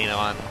saw, you know,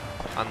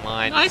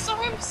 online. I saw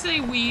him say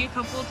 "we" a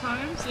couple of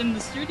times in the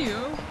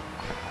studio.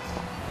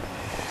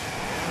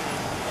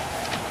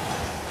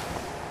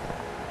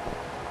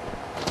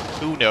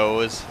 Who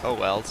knows? Oh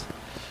wells.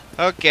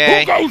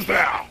 Okay. Who goes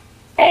there?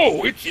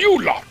 Oh, it's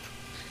you lot.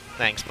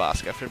 Thanks,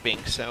 Bosco, for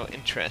being so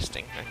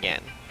interesting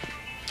again.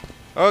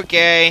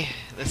 Okay,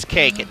 this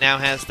cake, it now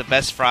has the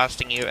best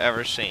frosting you've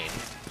ever seen.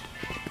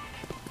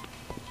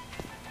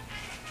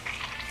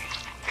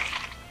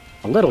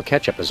 A little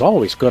ketchup is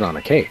always good on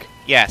a cake.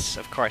 Yes,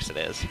 of course it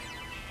is.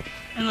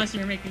 Unless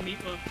you're making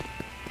meatloaf.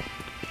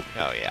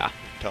 Oh yeah,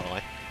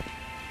 totally.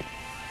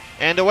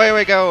 And away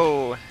we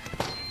go!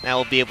 Now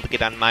we'll be able to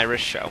get on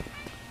Myra's show.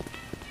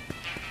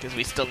 Because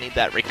we still need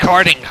that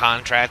recording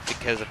contract,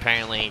 because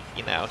apparently,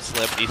 you know,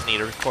 celebrities need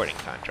a recording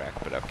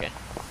contract, but okay.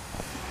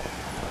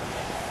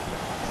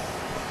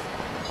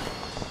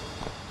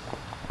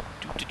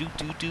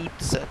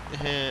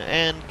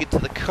 And get to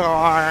the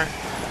car.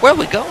 Where are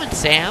we going,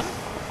 Sam?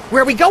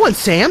 Where are we going,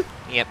 Sam?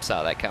 Yep,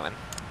 saw that coming.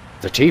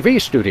 The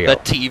TV studio. The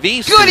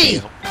TV Goody!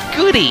 studio.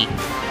 Goody!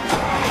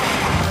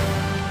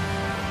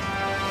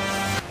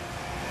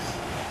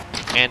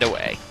 And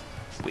away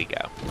we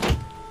go.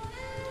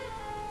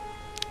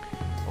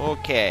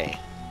 Okay.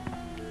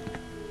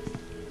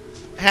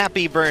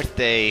 Happy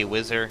birthday,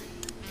 Whizzer.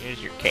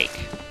 Here's your cake.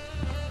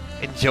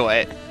 Enjoy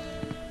it.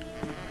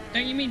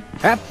 Don't you mean?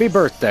 Happy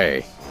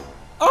birthday.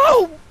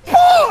 Oh, boy!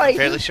 I'm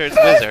fairly sure it's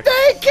Whizzer.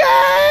 Birthday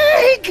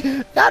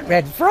cake! That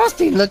red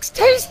frosting looks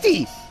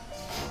tasty.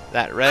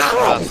 That red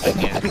frosting,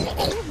 yeah.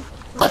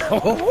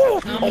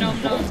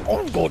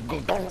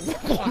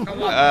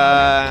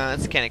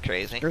 That's kind of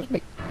crazy.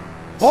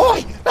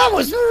 Boy, that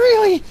was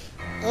really...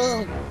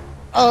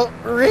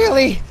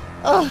 really...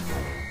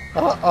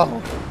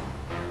 uh-oh.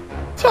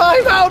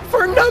 Time out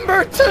for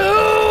number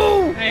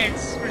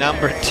 2!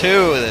 Number 2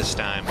 this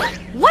time.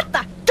 What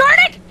the? Darn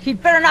it!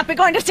 He'd better not be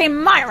going to see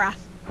Myra.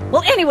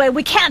 Well, anyway,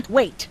 we can't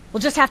wait.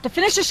 We'll just have to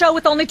finish the show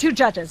with only 2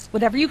 judges.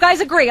 Whatever you guys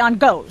agree on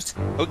goes.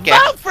 Okay.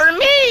 Vote for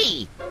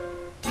me!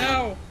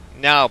 No.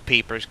 No,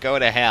 Peepers, go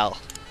to hell.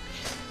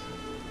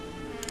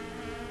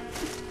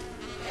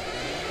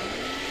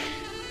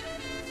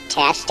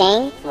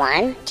 Testing.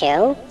 1,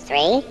 2,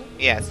 3.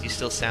 Yes, you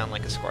still sound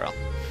like a squirrel.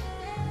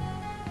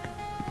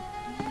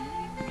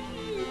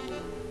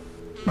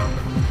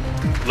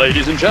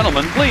 Ladies and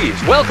gentlemen, please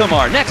welcome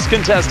our next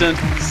contestant,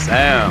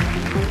 Sam.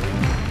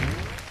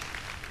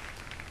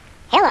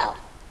 Hello.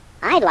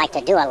 I'd like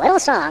to do a little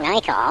song I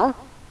call...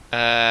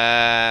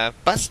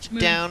 Busted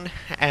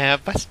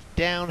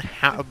down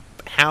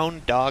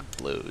hound dog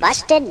blues.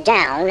 Busted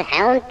Down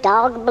Hound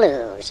Dog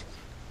Blues.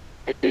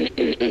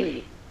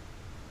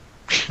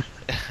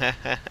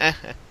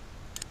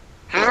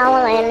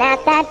 Howling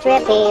at that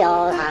drippy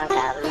old hunk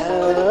of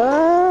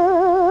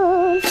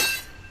moon.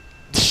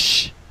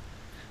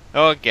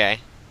 Okay.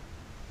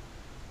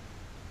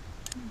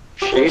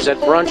 She's at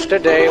brunch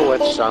today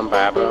with some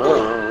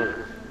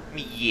baboon.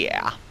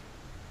 Yeah.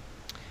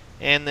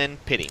 And then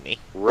pity me.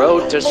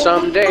 Road to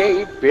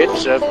someday,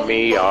 bits of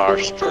me are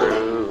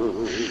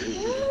strewn.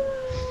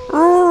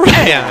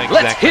 Yeah, exactly.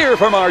 Let's hear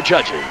from our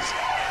judges.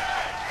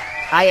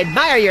 I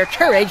admire your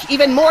courage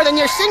even more than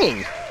your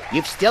singing.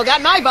 You've still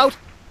got my vote.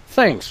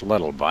 Thanks,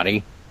 little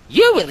buddy.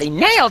 You really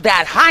nailed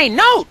that high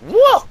note.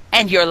 Whoa!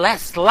 And you're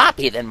less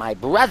sloppy than my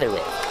brother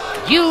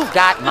is. You've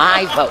got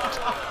my vote.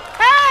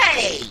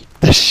 Hey!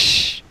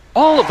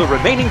 All of the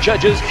remaining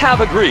judges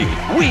have agreed.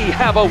 We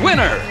have a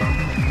winner.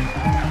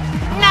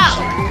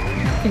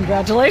 No!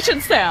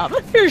 Congratulations, Sam.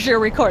 Here's your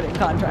recording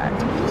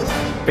contract.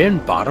 Bin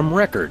Bottom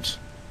Records.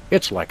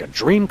 It's like a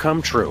dream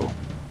come true.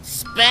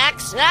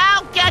 Specs,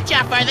 I'll get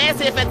you for this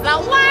if it's the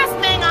last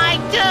thing I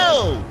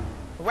do.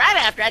 Right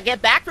after I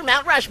get back from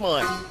Mount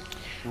Rushmore.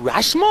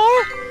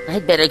 Rushmore?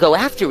 I'd better go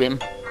after him.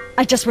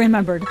 I just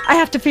remembered. I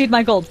have to feed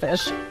my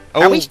goldfish.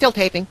 Are we still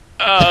taping?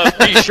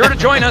 Be sure to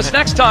join us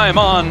next time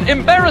on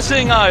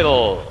Embarrassing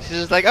Idol. She's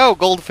just like, oh,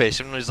 goldfish.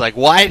 And was like,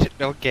 what?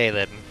 Okay,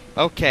 then.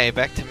 Okay,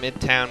 back to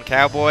Midtown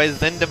Cowboys,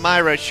 then to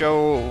Myra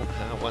show.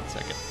 1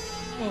 second.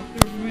 Oh,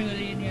 there's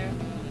really in here.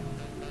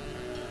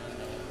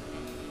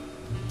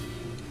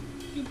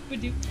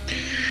 Doop-a-doop.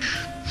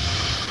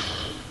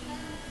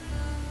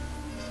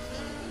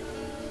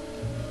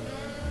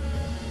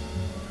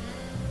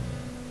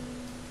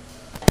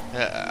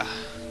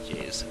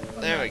 Jeez.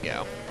 There we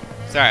go.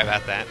 Sorry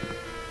about that.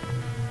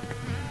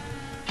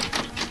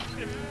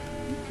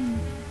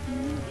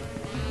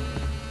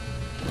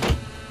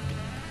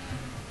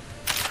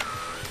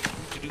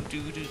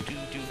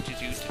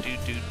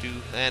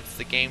 That's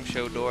the game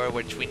show door,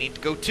 which we need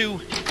to go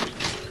to.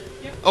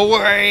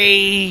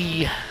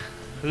 Away!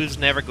 Who's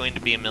never going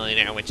to be a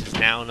millionaire, which is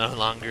now no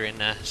longer in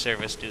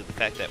service due to the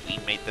fact that we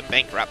made them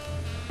bankrupt.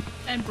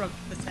 And broke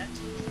the set.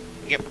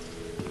 Yep.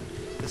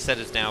 The set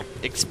is now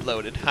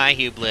exploded. Hi,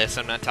 Hugh Bliss.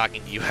 I'm not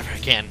talking to you ever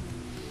again.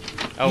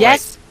 Oh,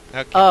 yes? Wait.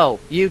 Okay. Oh,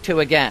 you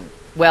two again.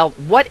 Well,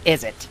 what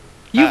is it?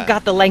 You've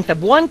got the length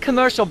of one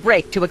commercial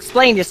break to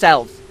explain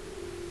yourselves.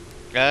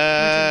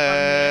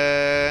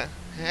 How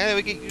do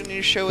we get you in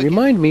your show again?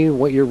 Remind me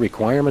what your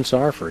requirements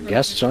are for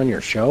guests on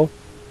your show?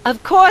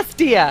 Of course,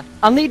 dear.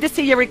 I'll need to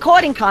see your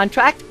recording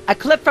contract, a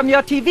clip from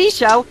your TV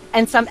show,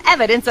 and some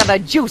evidence of a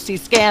juicy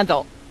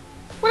scandal.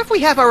 What if we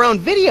have our own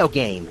video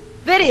game?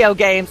 Video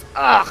games?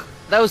 Ugh,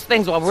 those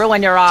things will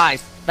ruin your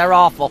eyes. They're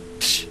awful.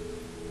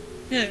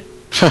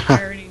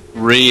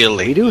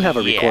 Really? We do have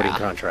a recording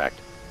contract.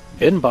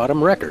 Bin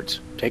Bottom Records.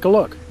 Take a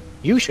look.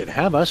 You should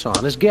have us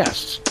on as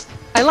guests.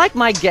 I like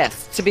my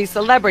guests to be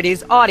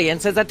celebrities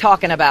audiences are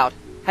talking about.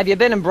 Have you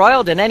been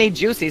embroiled in any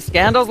juicy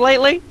scandals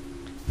lately?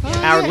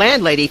 Our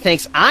landlady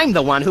thinks I'm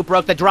the one who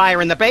broke the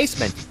dryer in the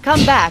basement.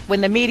 Come back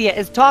when the media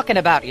is talking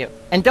about you.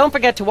 And don't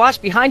forget to wash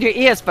behind your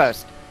ears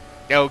first.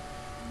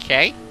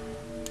 Okay.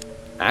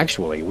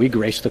 Actually, we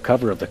graced the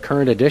cover of the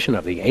current edition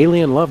of the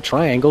Alien Love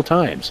Triangle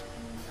Times.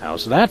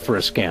 How's that for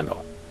a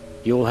scandal?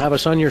 You'll have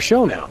us on your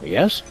show now,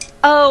 yes?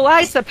 Oh,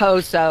 I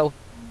suppose so.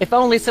 If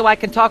only so I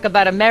can talk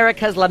about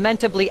America's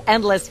lamentably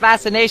endless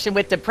fascination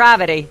with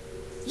depravity.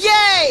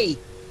 Yay!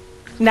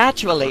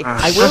 Naturally,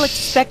 I will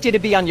expect you to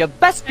be on your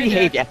best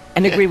behavior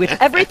and agree with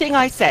everything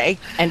I say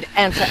and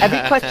answer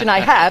every question I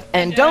have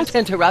and don't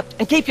interrupt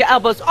and keep your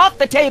elbows off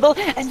the table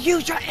and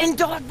use your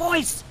indoor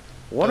voice.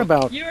 What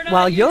about...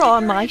 While you're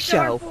on my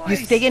show, you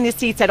stay in your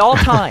seats at all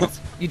times.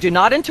 You do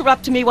not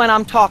interrupt me when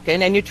I'm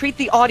talking and you treat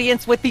the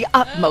audience with the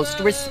utmost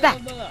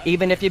respect,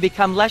 even if you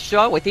become less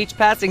sure with each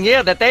passing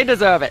year that they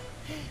deserve it.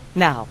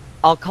 Now,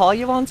 I'll call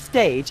you on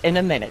stage in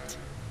a minute.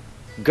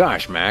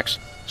 Gosh, Max.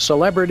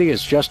 Celebrity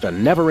is just a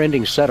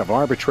never-ending set of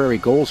arbitrary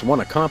goals one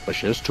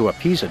accomplishes to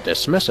appease a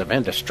dismissive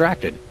and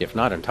distracted, if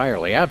not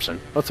entirely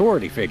absent,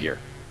 authority figure.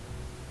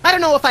 I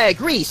don't know if I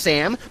agree,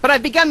 Sam, but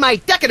I've begun my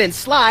decadent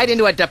slide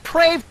into a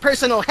depraved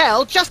personal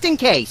hell just in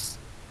case.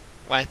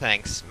 Why,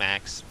 thanks,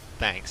 Max.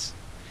 Thanks.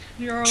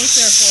 You're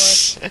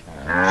always there for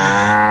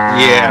us.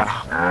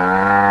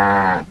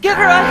 Yeah. Give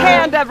her a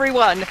hand,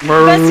 everyone!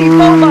 Bessie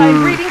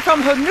Beaumont reading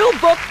from her new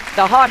book,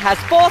 The Heart Has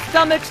Four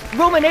Stomachs,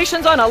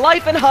 Ruminations on a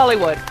Life in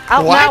Hollywood.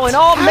 Out now in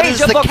all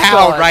major bookstores. How does the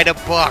cow write a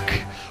book?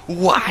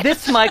 What?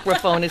 This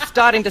microphone is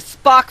starting to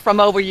spark from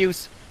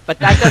overuse, but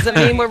that doesn't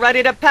mean we're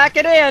ready to pack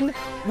it in.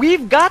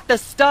 We've got the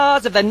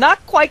stars of the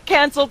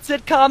not-quite-canceled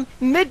sitcom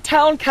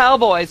Midtown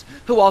Cowboys,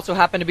 who also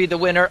happen to be the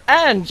winner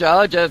and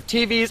judge of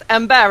TV's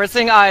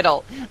Embarrassing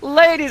Idol.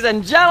 Ladies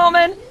and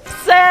gentlemen,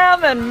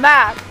 Sam and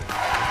Max.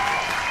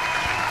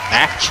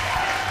 Max?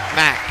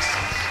 Max.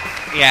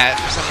 Yeah,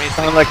 for some reason...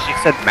 Sounded like she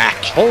said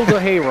Max. Hold the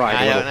hayride,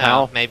 I little don't know.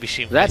 pal. Maybe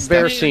she That messed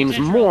bear up. seems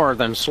more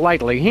than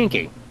slightly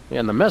hinky,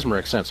 in the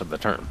mesmeric sense of the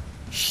term.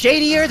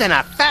 Shadier than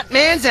a fat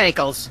man's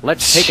ankles.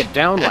 Let's take it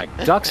down like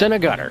ducks in a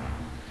gutter.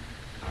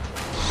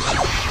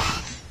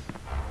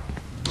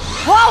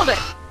 Hold it!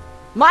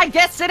 My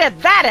guests sit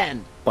at that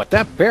end. But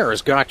that bear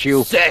has got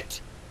you...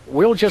 Sit.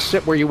 We'll just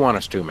sit where you want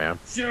us to, ma'am.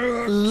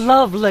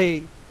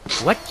 Lovely.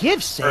 What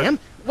gives, Sam?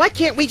 Why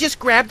can't we just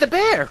grab the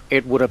bear?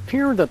 It would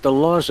appear that the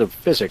laws of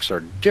physics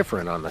are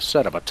different on the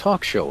set of a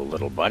talk show,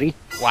 little buddy.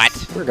 What?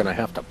 We're gonna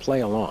have to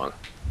play along.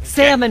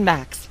 Sam and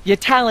Max, you're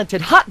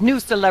talented, hot new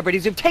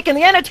celebrities who've taken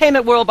the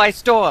entertainment world by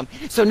storm.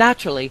 So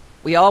naturally,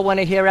 We all want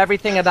to hear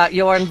everything about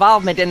your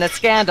involvement in the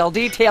scandal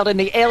detailed in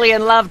the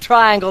Alien Love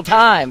Triangle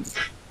Times.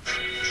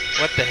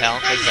 What the hell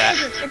is that?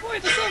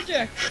 Avoid the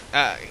subject.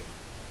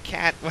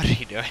 Cat, what are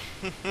you doing?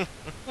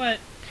 What?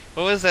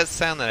 What was that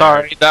sound that I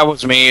Sorry, heard? that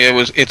was me.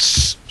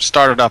 It's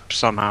started up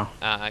somehow.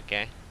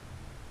 Okay. I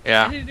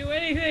Yeah. didn't do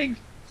anything.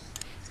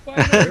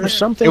 There's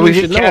something It was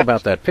you should your know cat.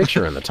 about that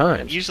picture in the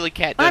Times. Usually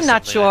Cat does I'm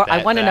not something sure like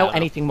that, I want to but know don't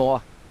anything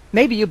more.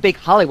 Maybe you big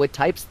Hollywood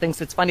types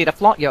thinks it's funny to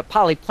flaunt your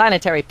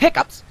polyplanetary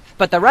pickups,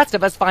 but the rest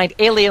of us find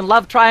alien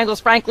love triangles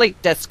frankly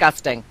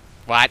disgusting.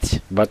 What?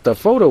 But the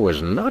photo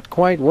is not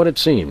quite what it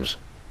seems.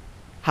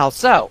 How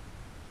so?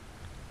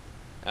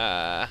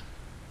 There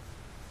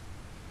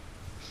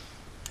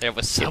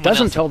was someone It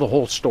doesn't else. tell the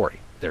whole story.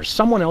 There's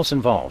someone else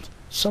involved.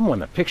 Someone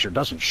the picture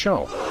doesn't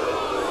show.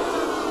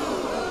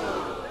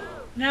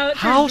 Now it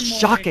How turns to Maury.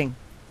 shocking.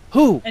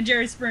 Who? And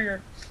Jerry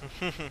Springer.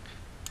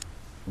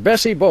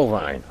 Bessie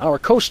Bovine, our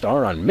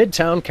co-star on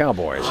Midtown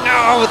Cowboys.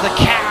 No, the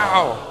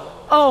cow!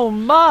 Oh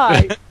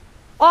my!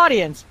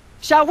 Audience,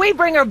 shall we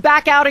bring her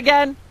back out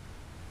again?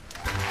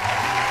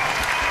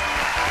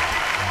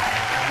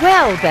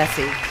 Well,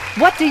 Bessie,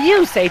 what do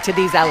you say to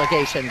these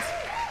allegations?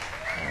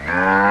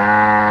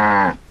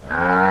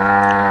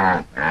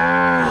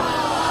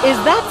 Is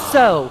that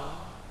so?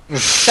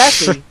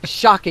 Bessie,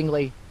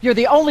 shockingly, you're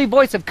the only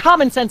voice of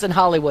common sense in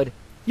Hollywood.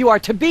 You are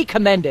to be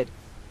commended.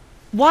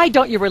 Why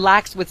don't you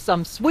relax with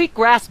some sweet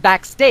grass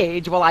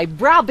backstage while I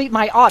browbeat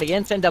my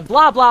audience into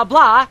blah blah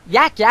blah,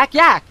 yak yak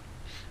yak?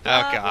 Oh,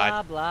 God.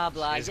 Blah, blah,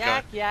 blah, He's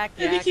yak, yak,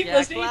 If you yak, keep yak,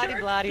 listening to bloody, her,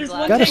 bloody, there's bloody.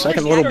 one Got a thing where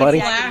second, she little starts buddy?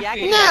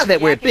 laughing. Now that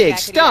we're big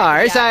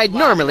stars, I'd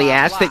normally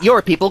ask that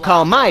your people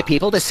call my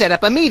people to set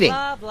up a meeting.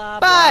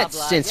 But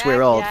since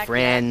we're old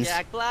friends,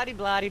 We've got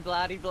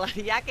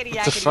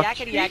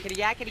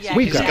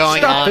to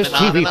going stop on this and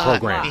on TV and on,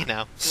 program. you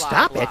know.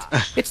 stop it.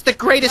 It's the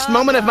greatest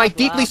moment of my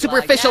deeply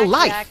superficial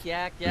life.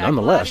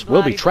 Nonetheless,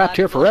 we'll be trapped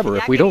here forever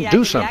if we don't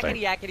do something.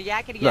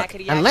 Look,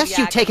 unless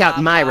you take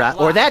out Myra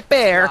or that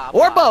bear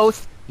or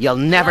both, you'll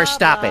never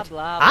stop it.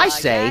 I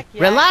say,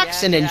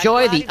 relax and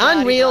enjoy the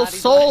unreal,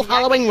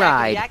 soul-hollowing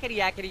ride. Okay.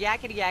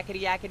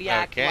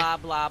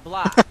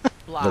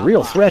 The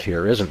real threat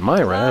here isn't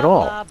Myra at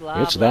all.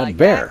 It's that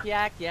bear.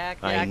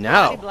 I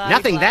know.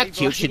 Nothing that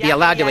cute should be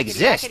allowed to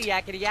exist.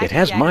 It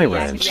has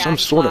Myra in some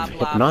sort of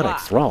hypnotic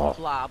thrall.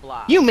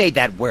 You made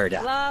that word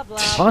up.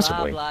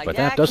 Possibly, but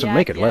that doesn't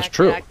make it less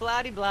true.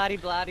 According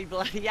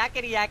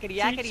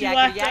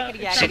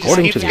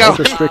to the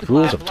ultra-strict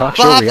rules of talk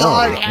show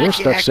reality, we're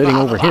stuck sitting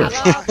over here,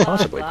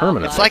 possibly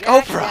permanently. It's like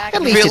Oprah.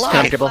 At least it's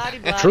comfortable.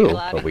 True,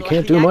 but we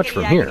can't do much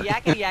from here.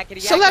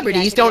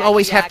 Celebrities don't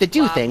always have to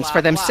do things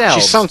for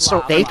themselves. She sounds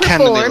so They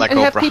uncannily perform like and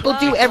have Oprah. people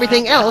do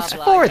everything else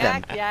for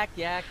them.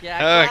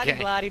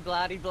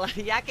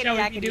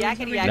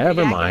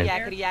 Never mind.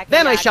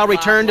 Then I shall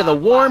return to the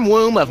warm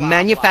womb of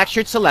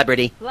manufactured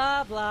celebrity.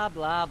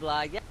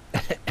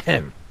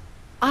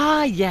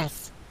 Ah,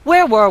 yes.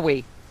 Where were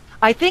we?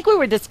 I think we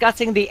were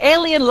discussing the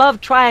alien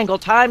love triangle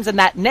times and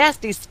that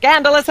nasty,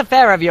 scandalous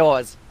affair of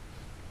yours.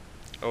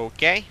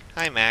 Okay.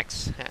 Hi,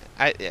 Max.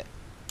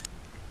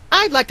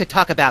 I'd like to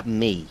talk about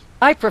me.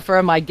 I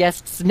prefer my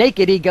guests'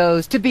 naked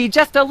egos to be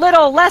just a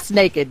little less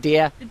naked,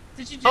 dear.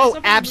 Did you do Oh,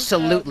 something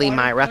absolutely, with the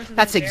Myra. water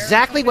That's from the bear or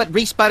exactly what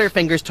Reese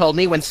Butterfingers told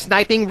me when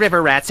sniping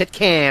river rats at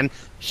Cannes.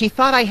 She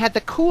thought I had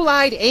the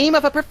cool-eyed aim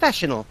of a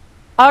professional.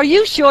 Are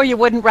you sure you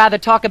wouldn't rather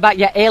talk about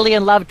your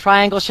alien love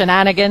triangle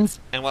shenanigans?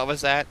 And what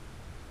was that?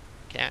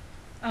 Cat?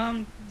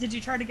 Did you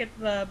try to get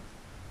the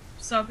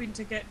something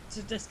to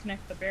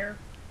disconnect the bear?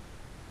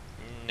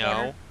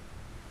 No.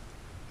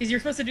 Because you're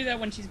supposed to do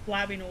that when she's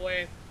blabbing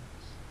away.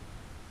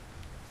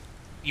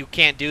 You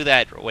can't do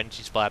that when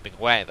she's flapping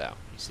away, though.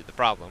 You see the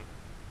problem.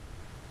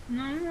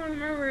 No, I don't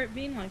remember it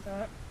being like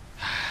that.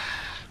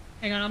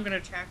 Hang on, I'm gonna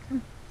check.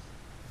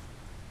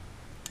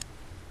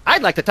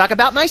 I'd like to talk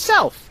about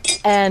myself.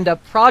 And a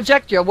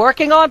project you're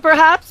working on,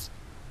 perhaps?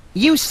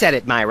 You said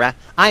it, Myra.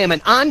 I am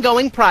an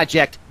ongoing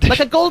project, like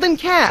a golden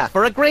calf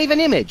or a graven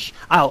image.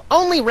 I'll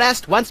only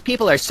rest once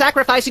people are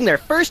sacrificing their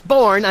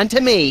firstborn unto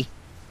me.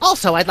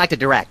 Also, I'd like to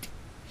direct.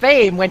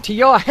 Fame went to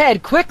your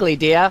head quickly,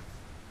 dear.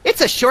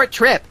 It's a short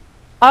trip.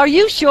 Are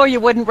you sure you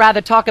wouldn't rather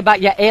talk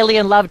about your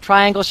alien love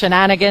triangle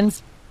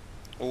shenanigans?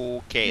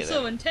 Okay, You're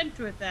so intent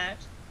with that.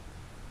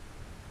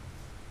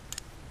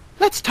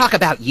 Let's talk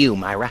about you,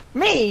 Myra.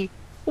 Me?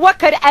 What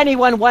could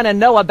anyone want to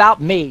know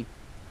about me?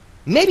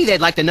 Maybe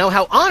they'd like to know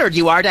how honored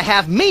you are to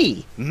have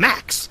me,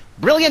 Max,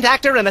 brilliant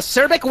actor and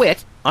acerbic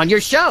wit, on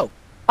your show.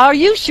 Are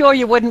you sure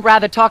you wouldn't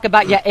rather talk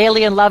about your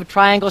alien love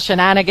triangle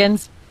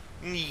shenanigans?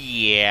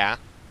 Yeah.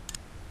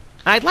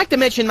 I'd like to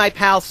mention my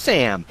pal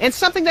Sam and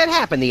something that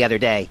happened the other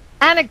day.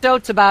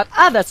 Anecdotes about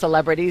other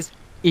celebrities,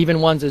 even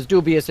ones as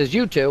dubious as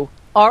you two,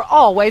 are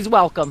always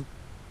welcome.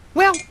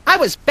 Well, I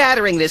was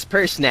battering this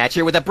purse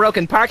snatcher with a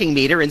broken parking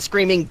meter and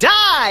screaming,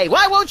 "Die!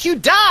 Why won't you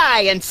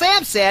die?" And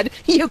Sam said,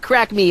 "You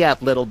crack me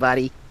up, little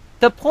buddy."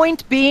 The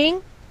point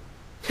being?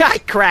 I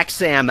cracked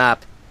Sam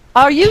up.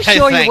 Are you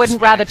sure you Thanks,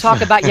 wouldn't rather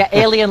talk about your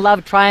alien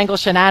love triangle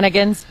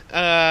shenanigans?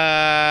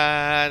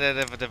 I'd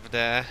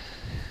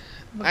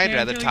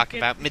rather talk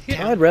about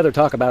Midtown. I'd rather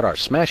talk about our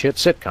smash hit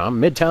sitcom,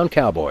 Midtown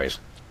Cowboys.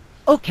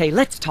 Okay,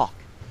 let's talk.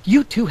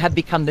 You two have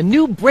become the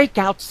new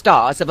breakout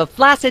stars of a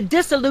flaccid,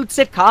 dissolute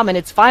sitcom in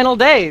its final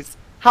days.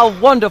 How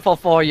wonderful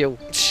for you.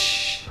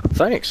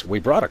 Thanks, we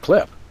brought a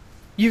clip.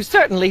 You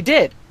certainly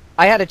did.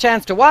 I had a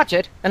chance to watch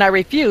it, and I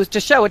refused to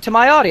show it to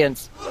my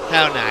audience.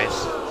 How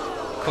nice.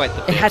 Quite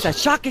the bitch. It has a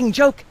shocking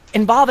joke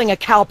involving a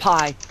cow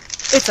pie.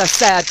 It's a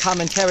sad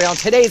commentary on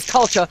today's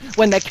culture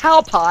when the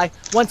cow pie,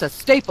 once a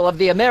staple of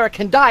the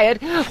American diet,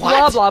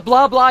 blah, blah,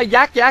 blah, blah,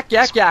 yak, yak,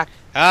 yak, yak.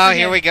 Oh,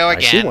 here we go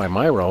again. I see why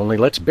Myra only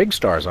lets big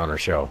stars on her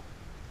show.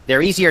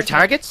 They're easier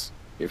targets?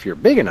 If you're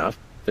big enough,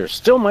 there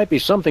still might be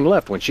something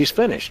left when she's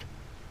finished.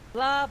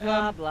 Blah,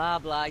 blah, blah,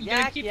 blah,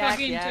 yak, keep yak,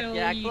 talking yak, until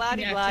yak, you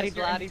bloody, can bloody, access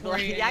your bloody,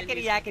 bloody,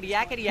 inventory yakety, yakety,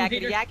 yakety,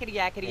 yakety, yakety,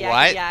 yakety,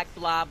 What? yakety, yak,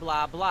 blah,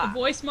 blah, blah. A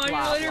voice Blah,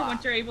 modulator blah.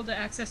 once you're able to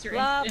access your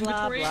Blah, blah,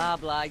 inventory. blah,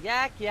 blah,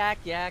 yak, yak,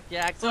 yak,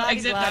 yak, So bloody,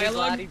 exit bloody,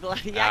 dialogue? bloody,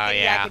 bloody, Oh, yakety,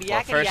 yeah. yakety,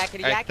 Well, yakety, first,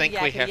 yakety, I yakety, think we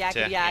yakety, have to,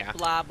 yakety, yak, yeah.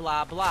 blah,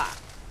 blah, blah.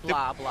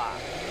 Blah, blah.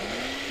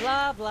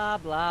 Blah, blah,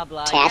 blah,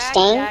 blah.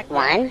 Testing. Yak, yak,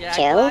 1, yak,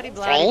 2, bloody,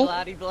 bloody, 3.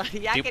 bloody, bloody,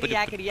 yakety,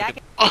 yakety,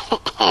 yakety.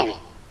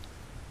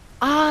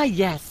 Ah,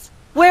 yes.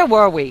 Where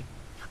were we?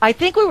 I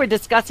think we were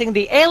discussing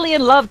the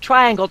alien love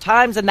triangle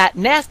times and that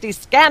nasty,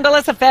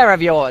 scandalous affair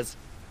of yours.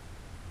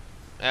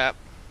 I'd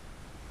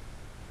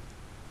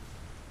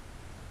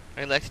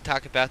like to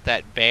talk about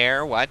that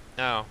bear. What?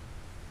 Oh.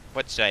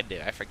 What should I do?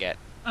 I forget.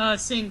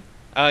 Sing.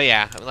 Oh,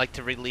 yeah. I'd like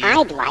to relieve...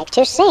 I'd like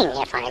to sing,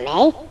 if I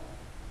may.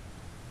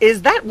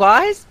 Is that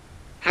wise?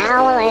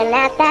 Howling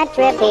at that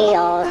drippy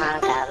old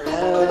hunk of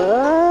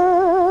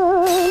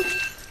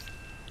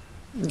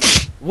moon.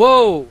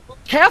 Whoa!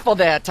 Careful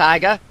there,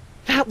 Tiger.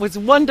 That was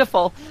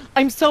wonderful.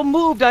 I'm so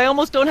moved I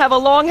almost don't have a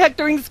long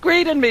hectoring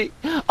screed in me.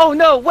 Oh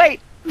no,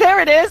 wait! There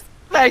it is!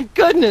 Thank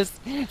goodness!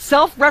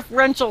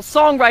 Self-referential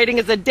songwriting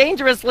is a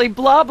dangerously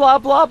blah blah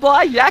blah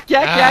blah yak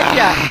yak yak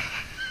yak.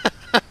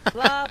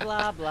 Blah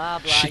blah blah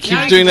blah. She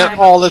keeps doing that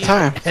all the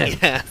time.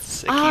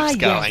 Yes, it keeps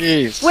going.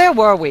 Yes. Where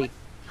were we?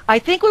 I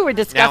think we were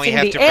discussing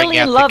have the to bring out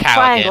alien the love cow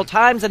triangle again.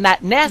 times and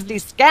that nasty,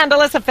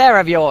 scandalous affair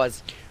of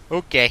yours.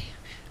 Okay.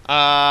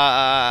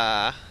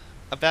 About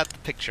the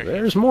picture.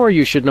 There's more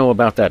you should know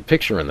about that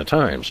picture in the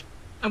Times.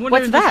 I wonder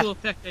What's if that? this will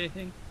affect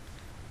anything.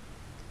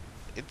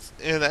 It's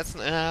that's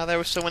there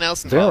was someone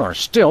else There involved. are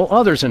still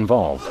others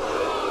involved.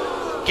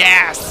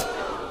 Gas.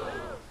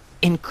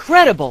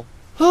 Incredible.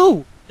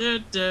 Who? Da,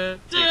 da,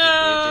 Do,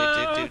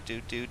 da. do, do,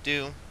 do, do,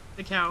 do.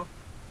 The cow.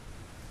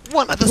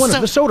 One of the One of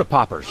the soda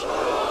poppers.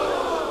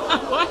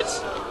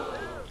 What?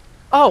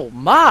 Oh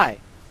my!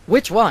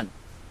 Which one?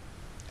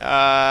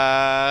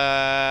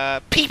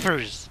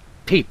 Peepers.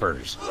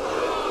 Peepers.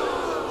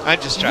 I'm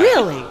just trying.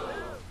 Really?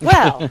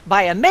 Well,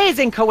 by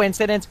amazing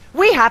coincidence,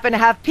 we happen to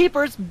have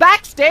Peepers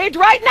backstage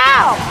right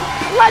now!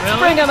 Let's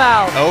bring him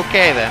out!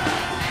 Okay then.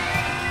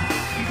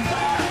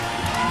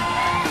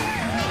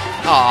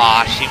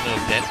 Aw, she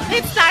moved it.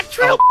 It's not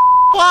true,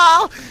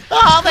 Wall.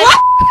 All that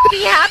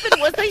happened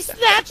was they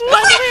snatched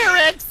my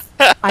lyrics.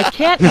 I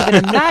can't even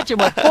imagine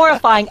what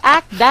horrifying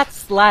act that's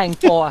slang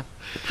for.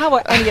 How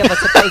are any of us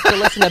supposed to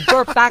listen to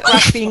Burt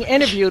Bacharach being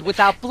interviewed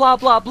without blah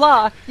blah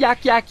blah,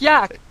 yak yak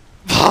yak?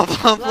 Blah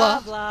blah Blah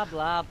blah.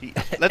 blah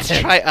blah. Let's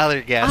try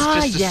other guests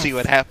just to yes. see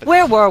what happens.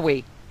 Where were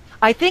we?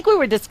 I think we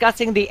were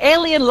discussing the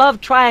alien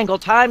love triangle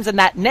times and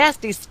that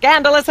nasty,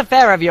 scandalous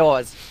affair of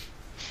yours.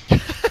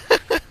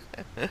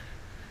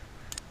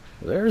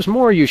 There's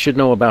more you should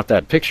know about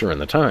that picture in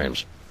the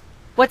Times.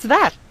 What's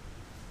that?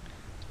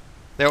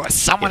 There was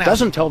someone It else.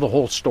 doesn't tell the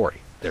whole story.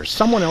 There's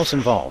someone else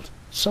involved.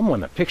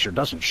 Someone the picture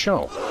doesn't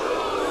show.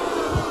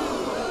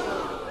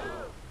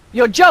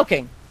 You're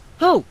joking.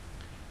 Who?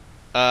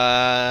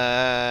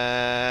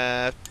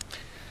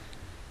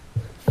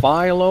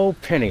 Philo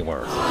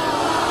Pennyworth.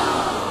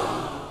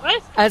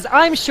 What? As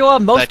I'm sure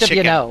most The of you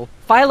chicken. know,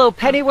 Philo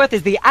Pennyworth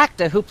is the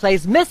actor who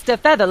plays Mr.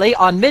 Featherly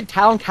on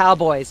Midtown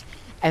Cowboys.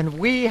 And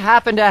we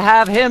happen to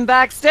have him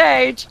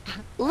backstage.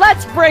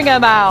 Let's bring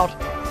him out!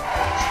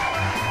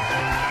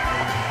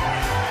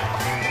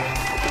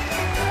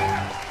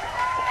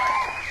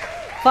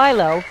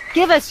 Philo,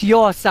 give us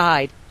your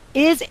side.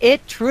 Is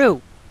it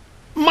true?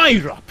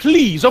 Myra,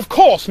 please, of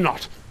course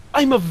not.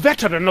 I'm a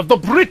veteran of the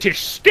British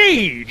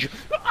stage.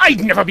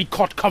 I'd never be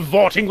caught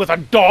cavorting with a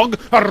dog,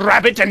 a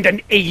rabbit, and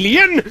an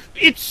alien.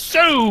 It's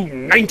so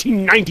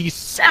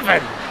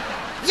 1997.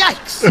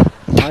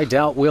 Yikes! I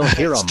doubt we'll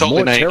hear a It's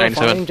totally more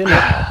terrifying 1997.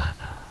 denial.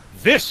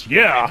 This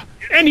year,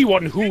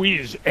 anyone who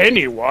is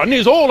anyone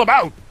is all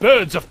about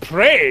birds of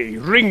prey,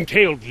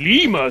 ring-tailed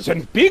lemurs,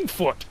 and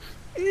Bigfoot.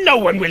 No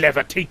one will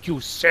ever take you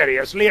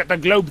seriously at the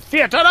Globe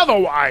Theatre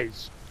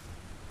otherwise.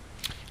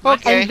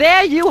 Okay. And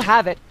there you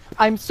have it.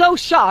 I'm so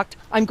shocked,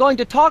 I'm going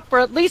to talk for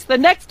at least the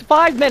next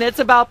 5 minutes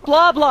about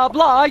blah blah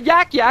blah,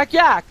 yak yak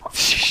yak.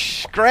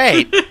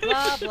 great.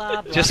 Blah,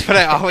 blah, blah. Just what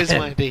I always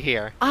wanted to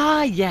hear.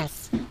 Ah,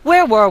 yes.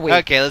 Where were we?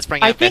 Okay, let's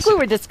bring I up think Bessie. we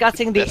were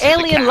discussing the Bessie the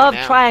alien cow love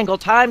now. triangle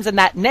times and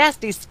that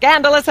nasty,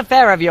 scandalous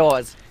affair of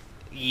yours.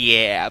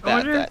 Yeah, I about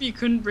wonder that. if you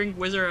couldn't bring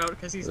Whizzer out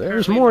because he's.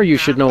 There's apparently more you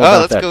fat. should know Oh,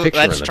 about let's that go. picture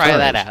Let's in the try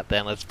that Times. out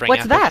then. Let's bring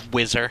What's out that? the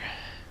Whizzer.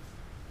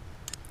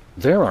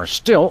 There are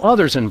still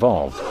others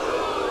involved.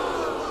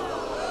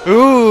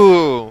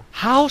 Ooh.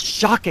 How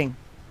shocking.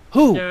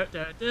 Who? Da,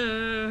 da,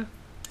 da.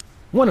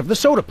 One of the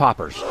soda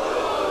poppers.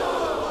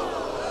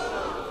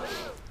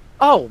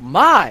 Oh,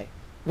 my.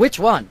 Which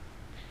one?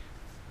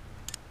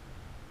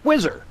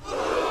 Whizzer.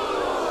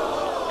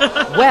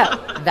 Well,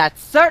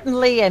 that's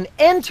certainly an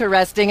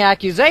interesting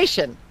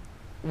accusation.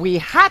 We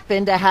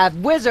happen to have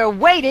Whizzer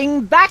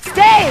waiting backstage.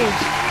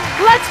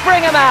 Let's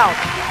bring him out.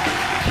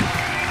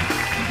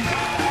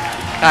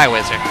 Hi,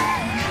 Whizzer.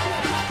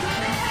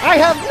 I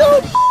have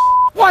no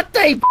what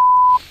they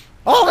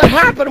all that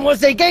happened was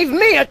they gave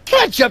me a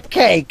ketchup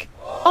cake.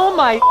 Oh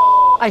my,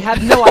 I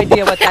have no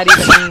idea what that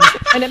even means.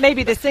 And it may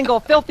be the single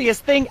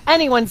filthiest thing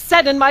anyone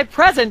said in my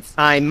presence.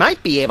 I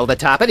might be able to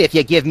top it if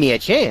you give me a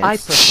chance. I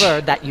prefer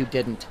that you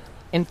didn't.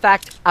 In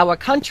fact, our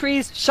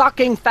country's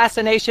shocking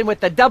fascination with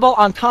the double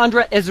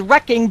entendre is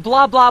wrecking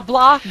blah blah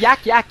blah,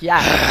 yak yak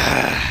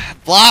yak.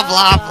 Blah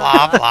blah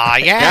blah blah.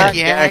 Yak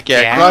yak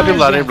yak. Blah,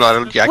 blah, blah,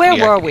 blah, yak, Where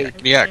yak, were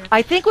yak, we? yak.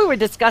 I think we were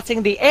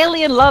discussing the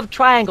alien love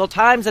triangle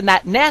times and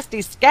that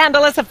nasty,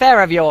 scandalous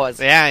affair of yours.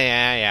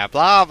 Yeah.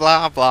 Blah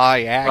blah blah.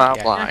 Yak Blah,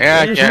 yak. blah,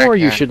 yak, There's yak, more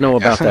you yak. should know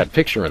about that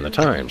picture in the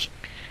Times.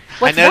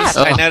 What's I noticed.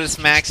 that? I noticed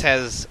Max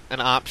has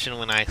an option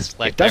when I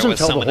select It there doesn't was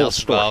tell the someone whole else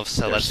story. involved.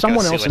 So There's let's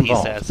someone go else see what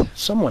involved. he says.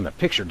 Someone the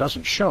picture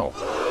doesn't show.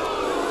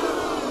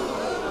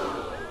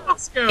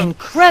 Let's go.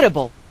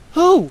 Incredible.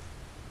 Who?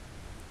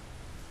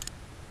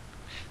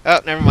 Oh,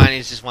 never mind. He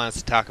just wants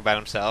to talk about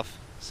himself.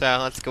 So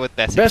let's go with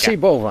Bessie. Bessie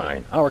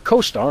Bovine, our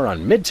co-star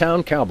on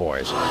Midtown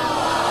Cowboys.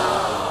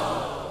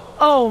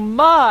 Oh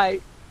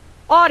my.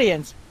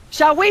 Audience,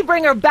 shall we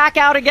bring her back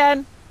out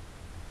again?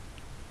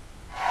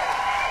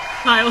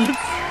 Silence.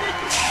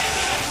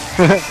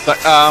 But,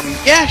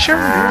 yeah, sure.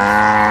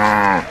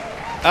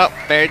 Oh,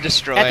 bear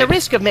destroyed. At the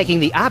risk of making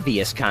the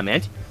obvious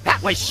comment,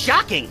 that was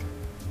shocking.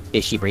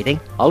 Is she breathing?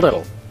 A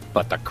little,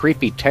 but the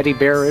creepy teddy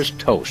bear is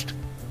toast.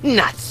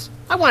 Nuts.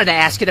 I wanted to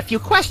ask it a few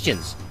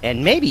questions,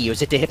 and maybe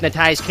use it to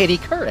hypnotize Katie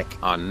Couric.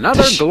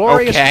 Another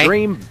glorious Okay.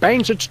 dream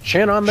bangs its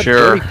chin on the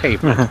Sure. dirty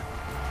pavement.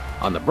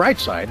 On the bright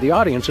side, the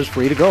audience is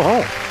free to go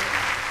home.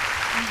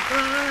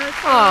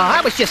 Oh,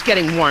 I was just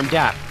getting warmed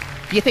up.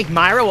 Do you think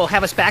Myra will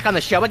have us back on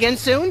the show again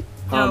soon?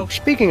 No.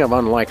 Speaking of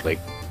unlikely,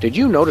 did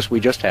you notice we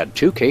just had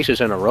 2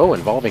 cases in a row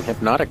involving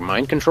hypnotic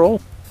mind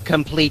control?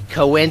 Complete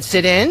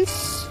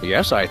coincidence?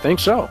 Yes, I think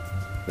so.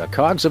 The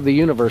cogs of the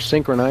universe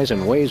synchronize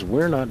in ways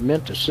we're not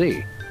meant to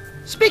see.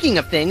 Speaking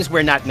of things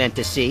we're not meant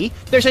to see,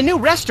 there's a new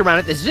restaurant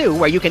at the zoo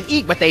where you can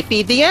eat what they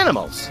feed the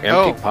animals.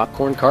 Empty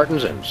popcorn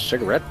cartons and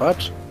cigarette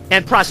butts?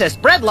 And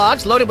processed bread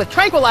logs loaded with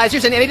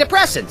tranquilizers and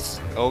antidepressants.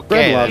 Okay.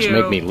 Bread logs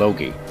make me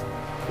logy.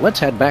 Let's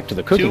head back to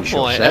the cooking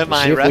show set and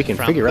see if we can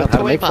figure out how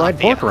to make fried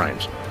pork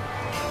rinds.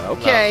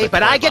 Okay,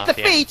 but I get the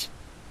Mafia. feet.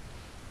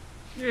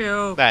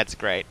 Ew. That's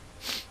great.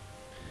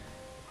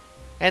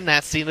 And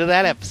that's the end of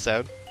that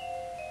episode.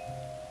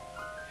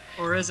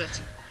 Or is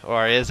it?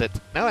 Or is it?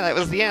 No, that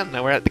was the end.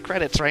 Now we're at the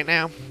credits right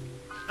now.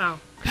 Oh.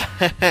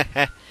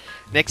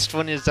 Next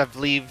one is, I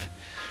believe,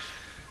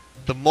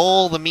 the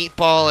mole, the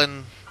meatball,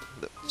 and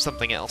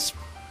something else.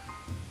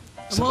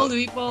 The mole,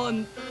 the meatball,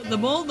 and the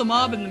mole, the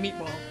mob, and the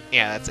meatball.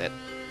 Yeah, that's it.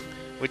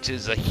 Which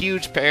is a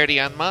huge parody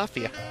on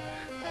Mafia.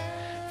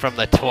 From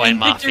the Toy And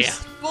Mafia.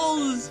 Victor's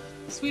balls,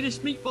 Swedish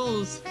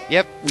meatballs.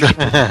 Yep.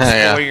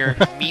 Yeah. For your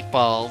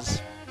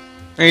meatballs.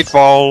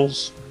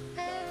 Meatballs.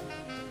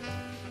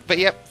 But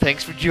yep,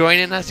 thanks for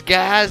joining us,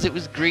 guys. It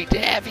was great to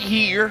have you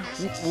here.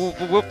 Whoop, whoop,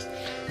 whoop, whoop.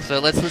 So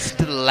let's listen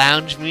to the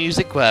lounge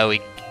music while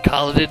we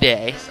call it a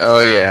day.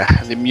 Oh, yeah.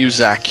 The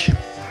music.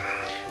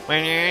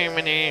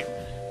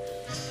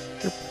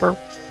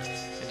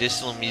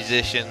 Additional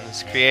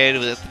musicians created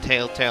with the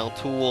Telltale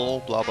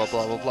tool, blah, blah,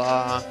 blah, blah,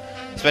 blah.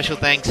 Special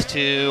thanks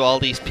to all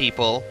these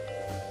people.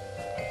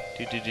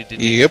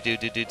 Yep.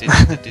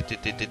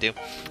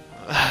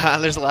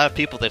 There's a lot of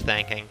people they're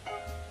thanking.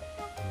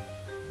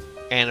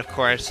 And of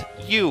course,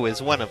 you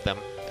is one of them.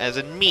 As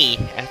in me,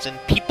 as in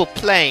people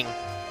playing.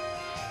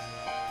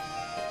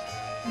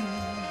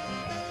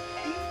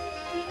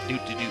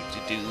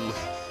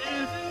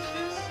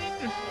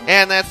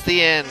 And that's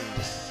the end.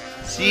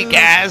 See you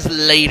guys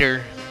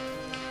later.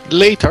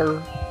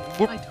 Later.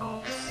 I talk.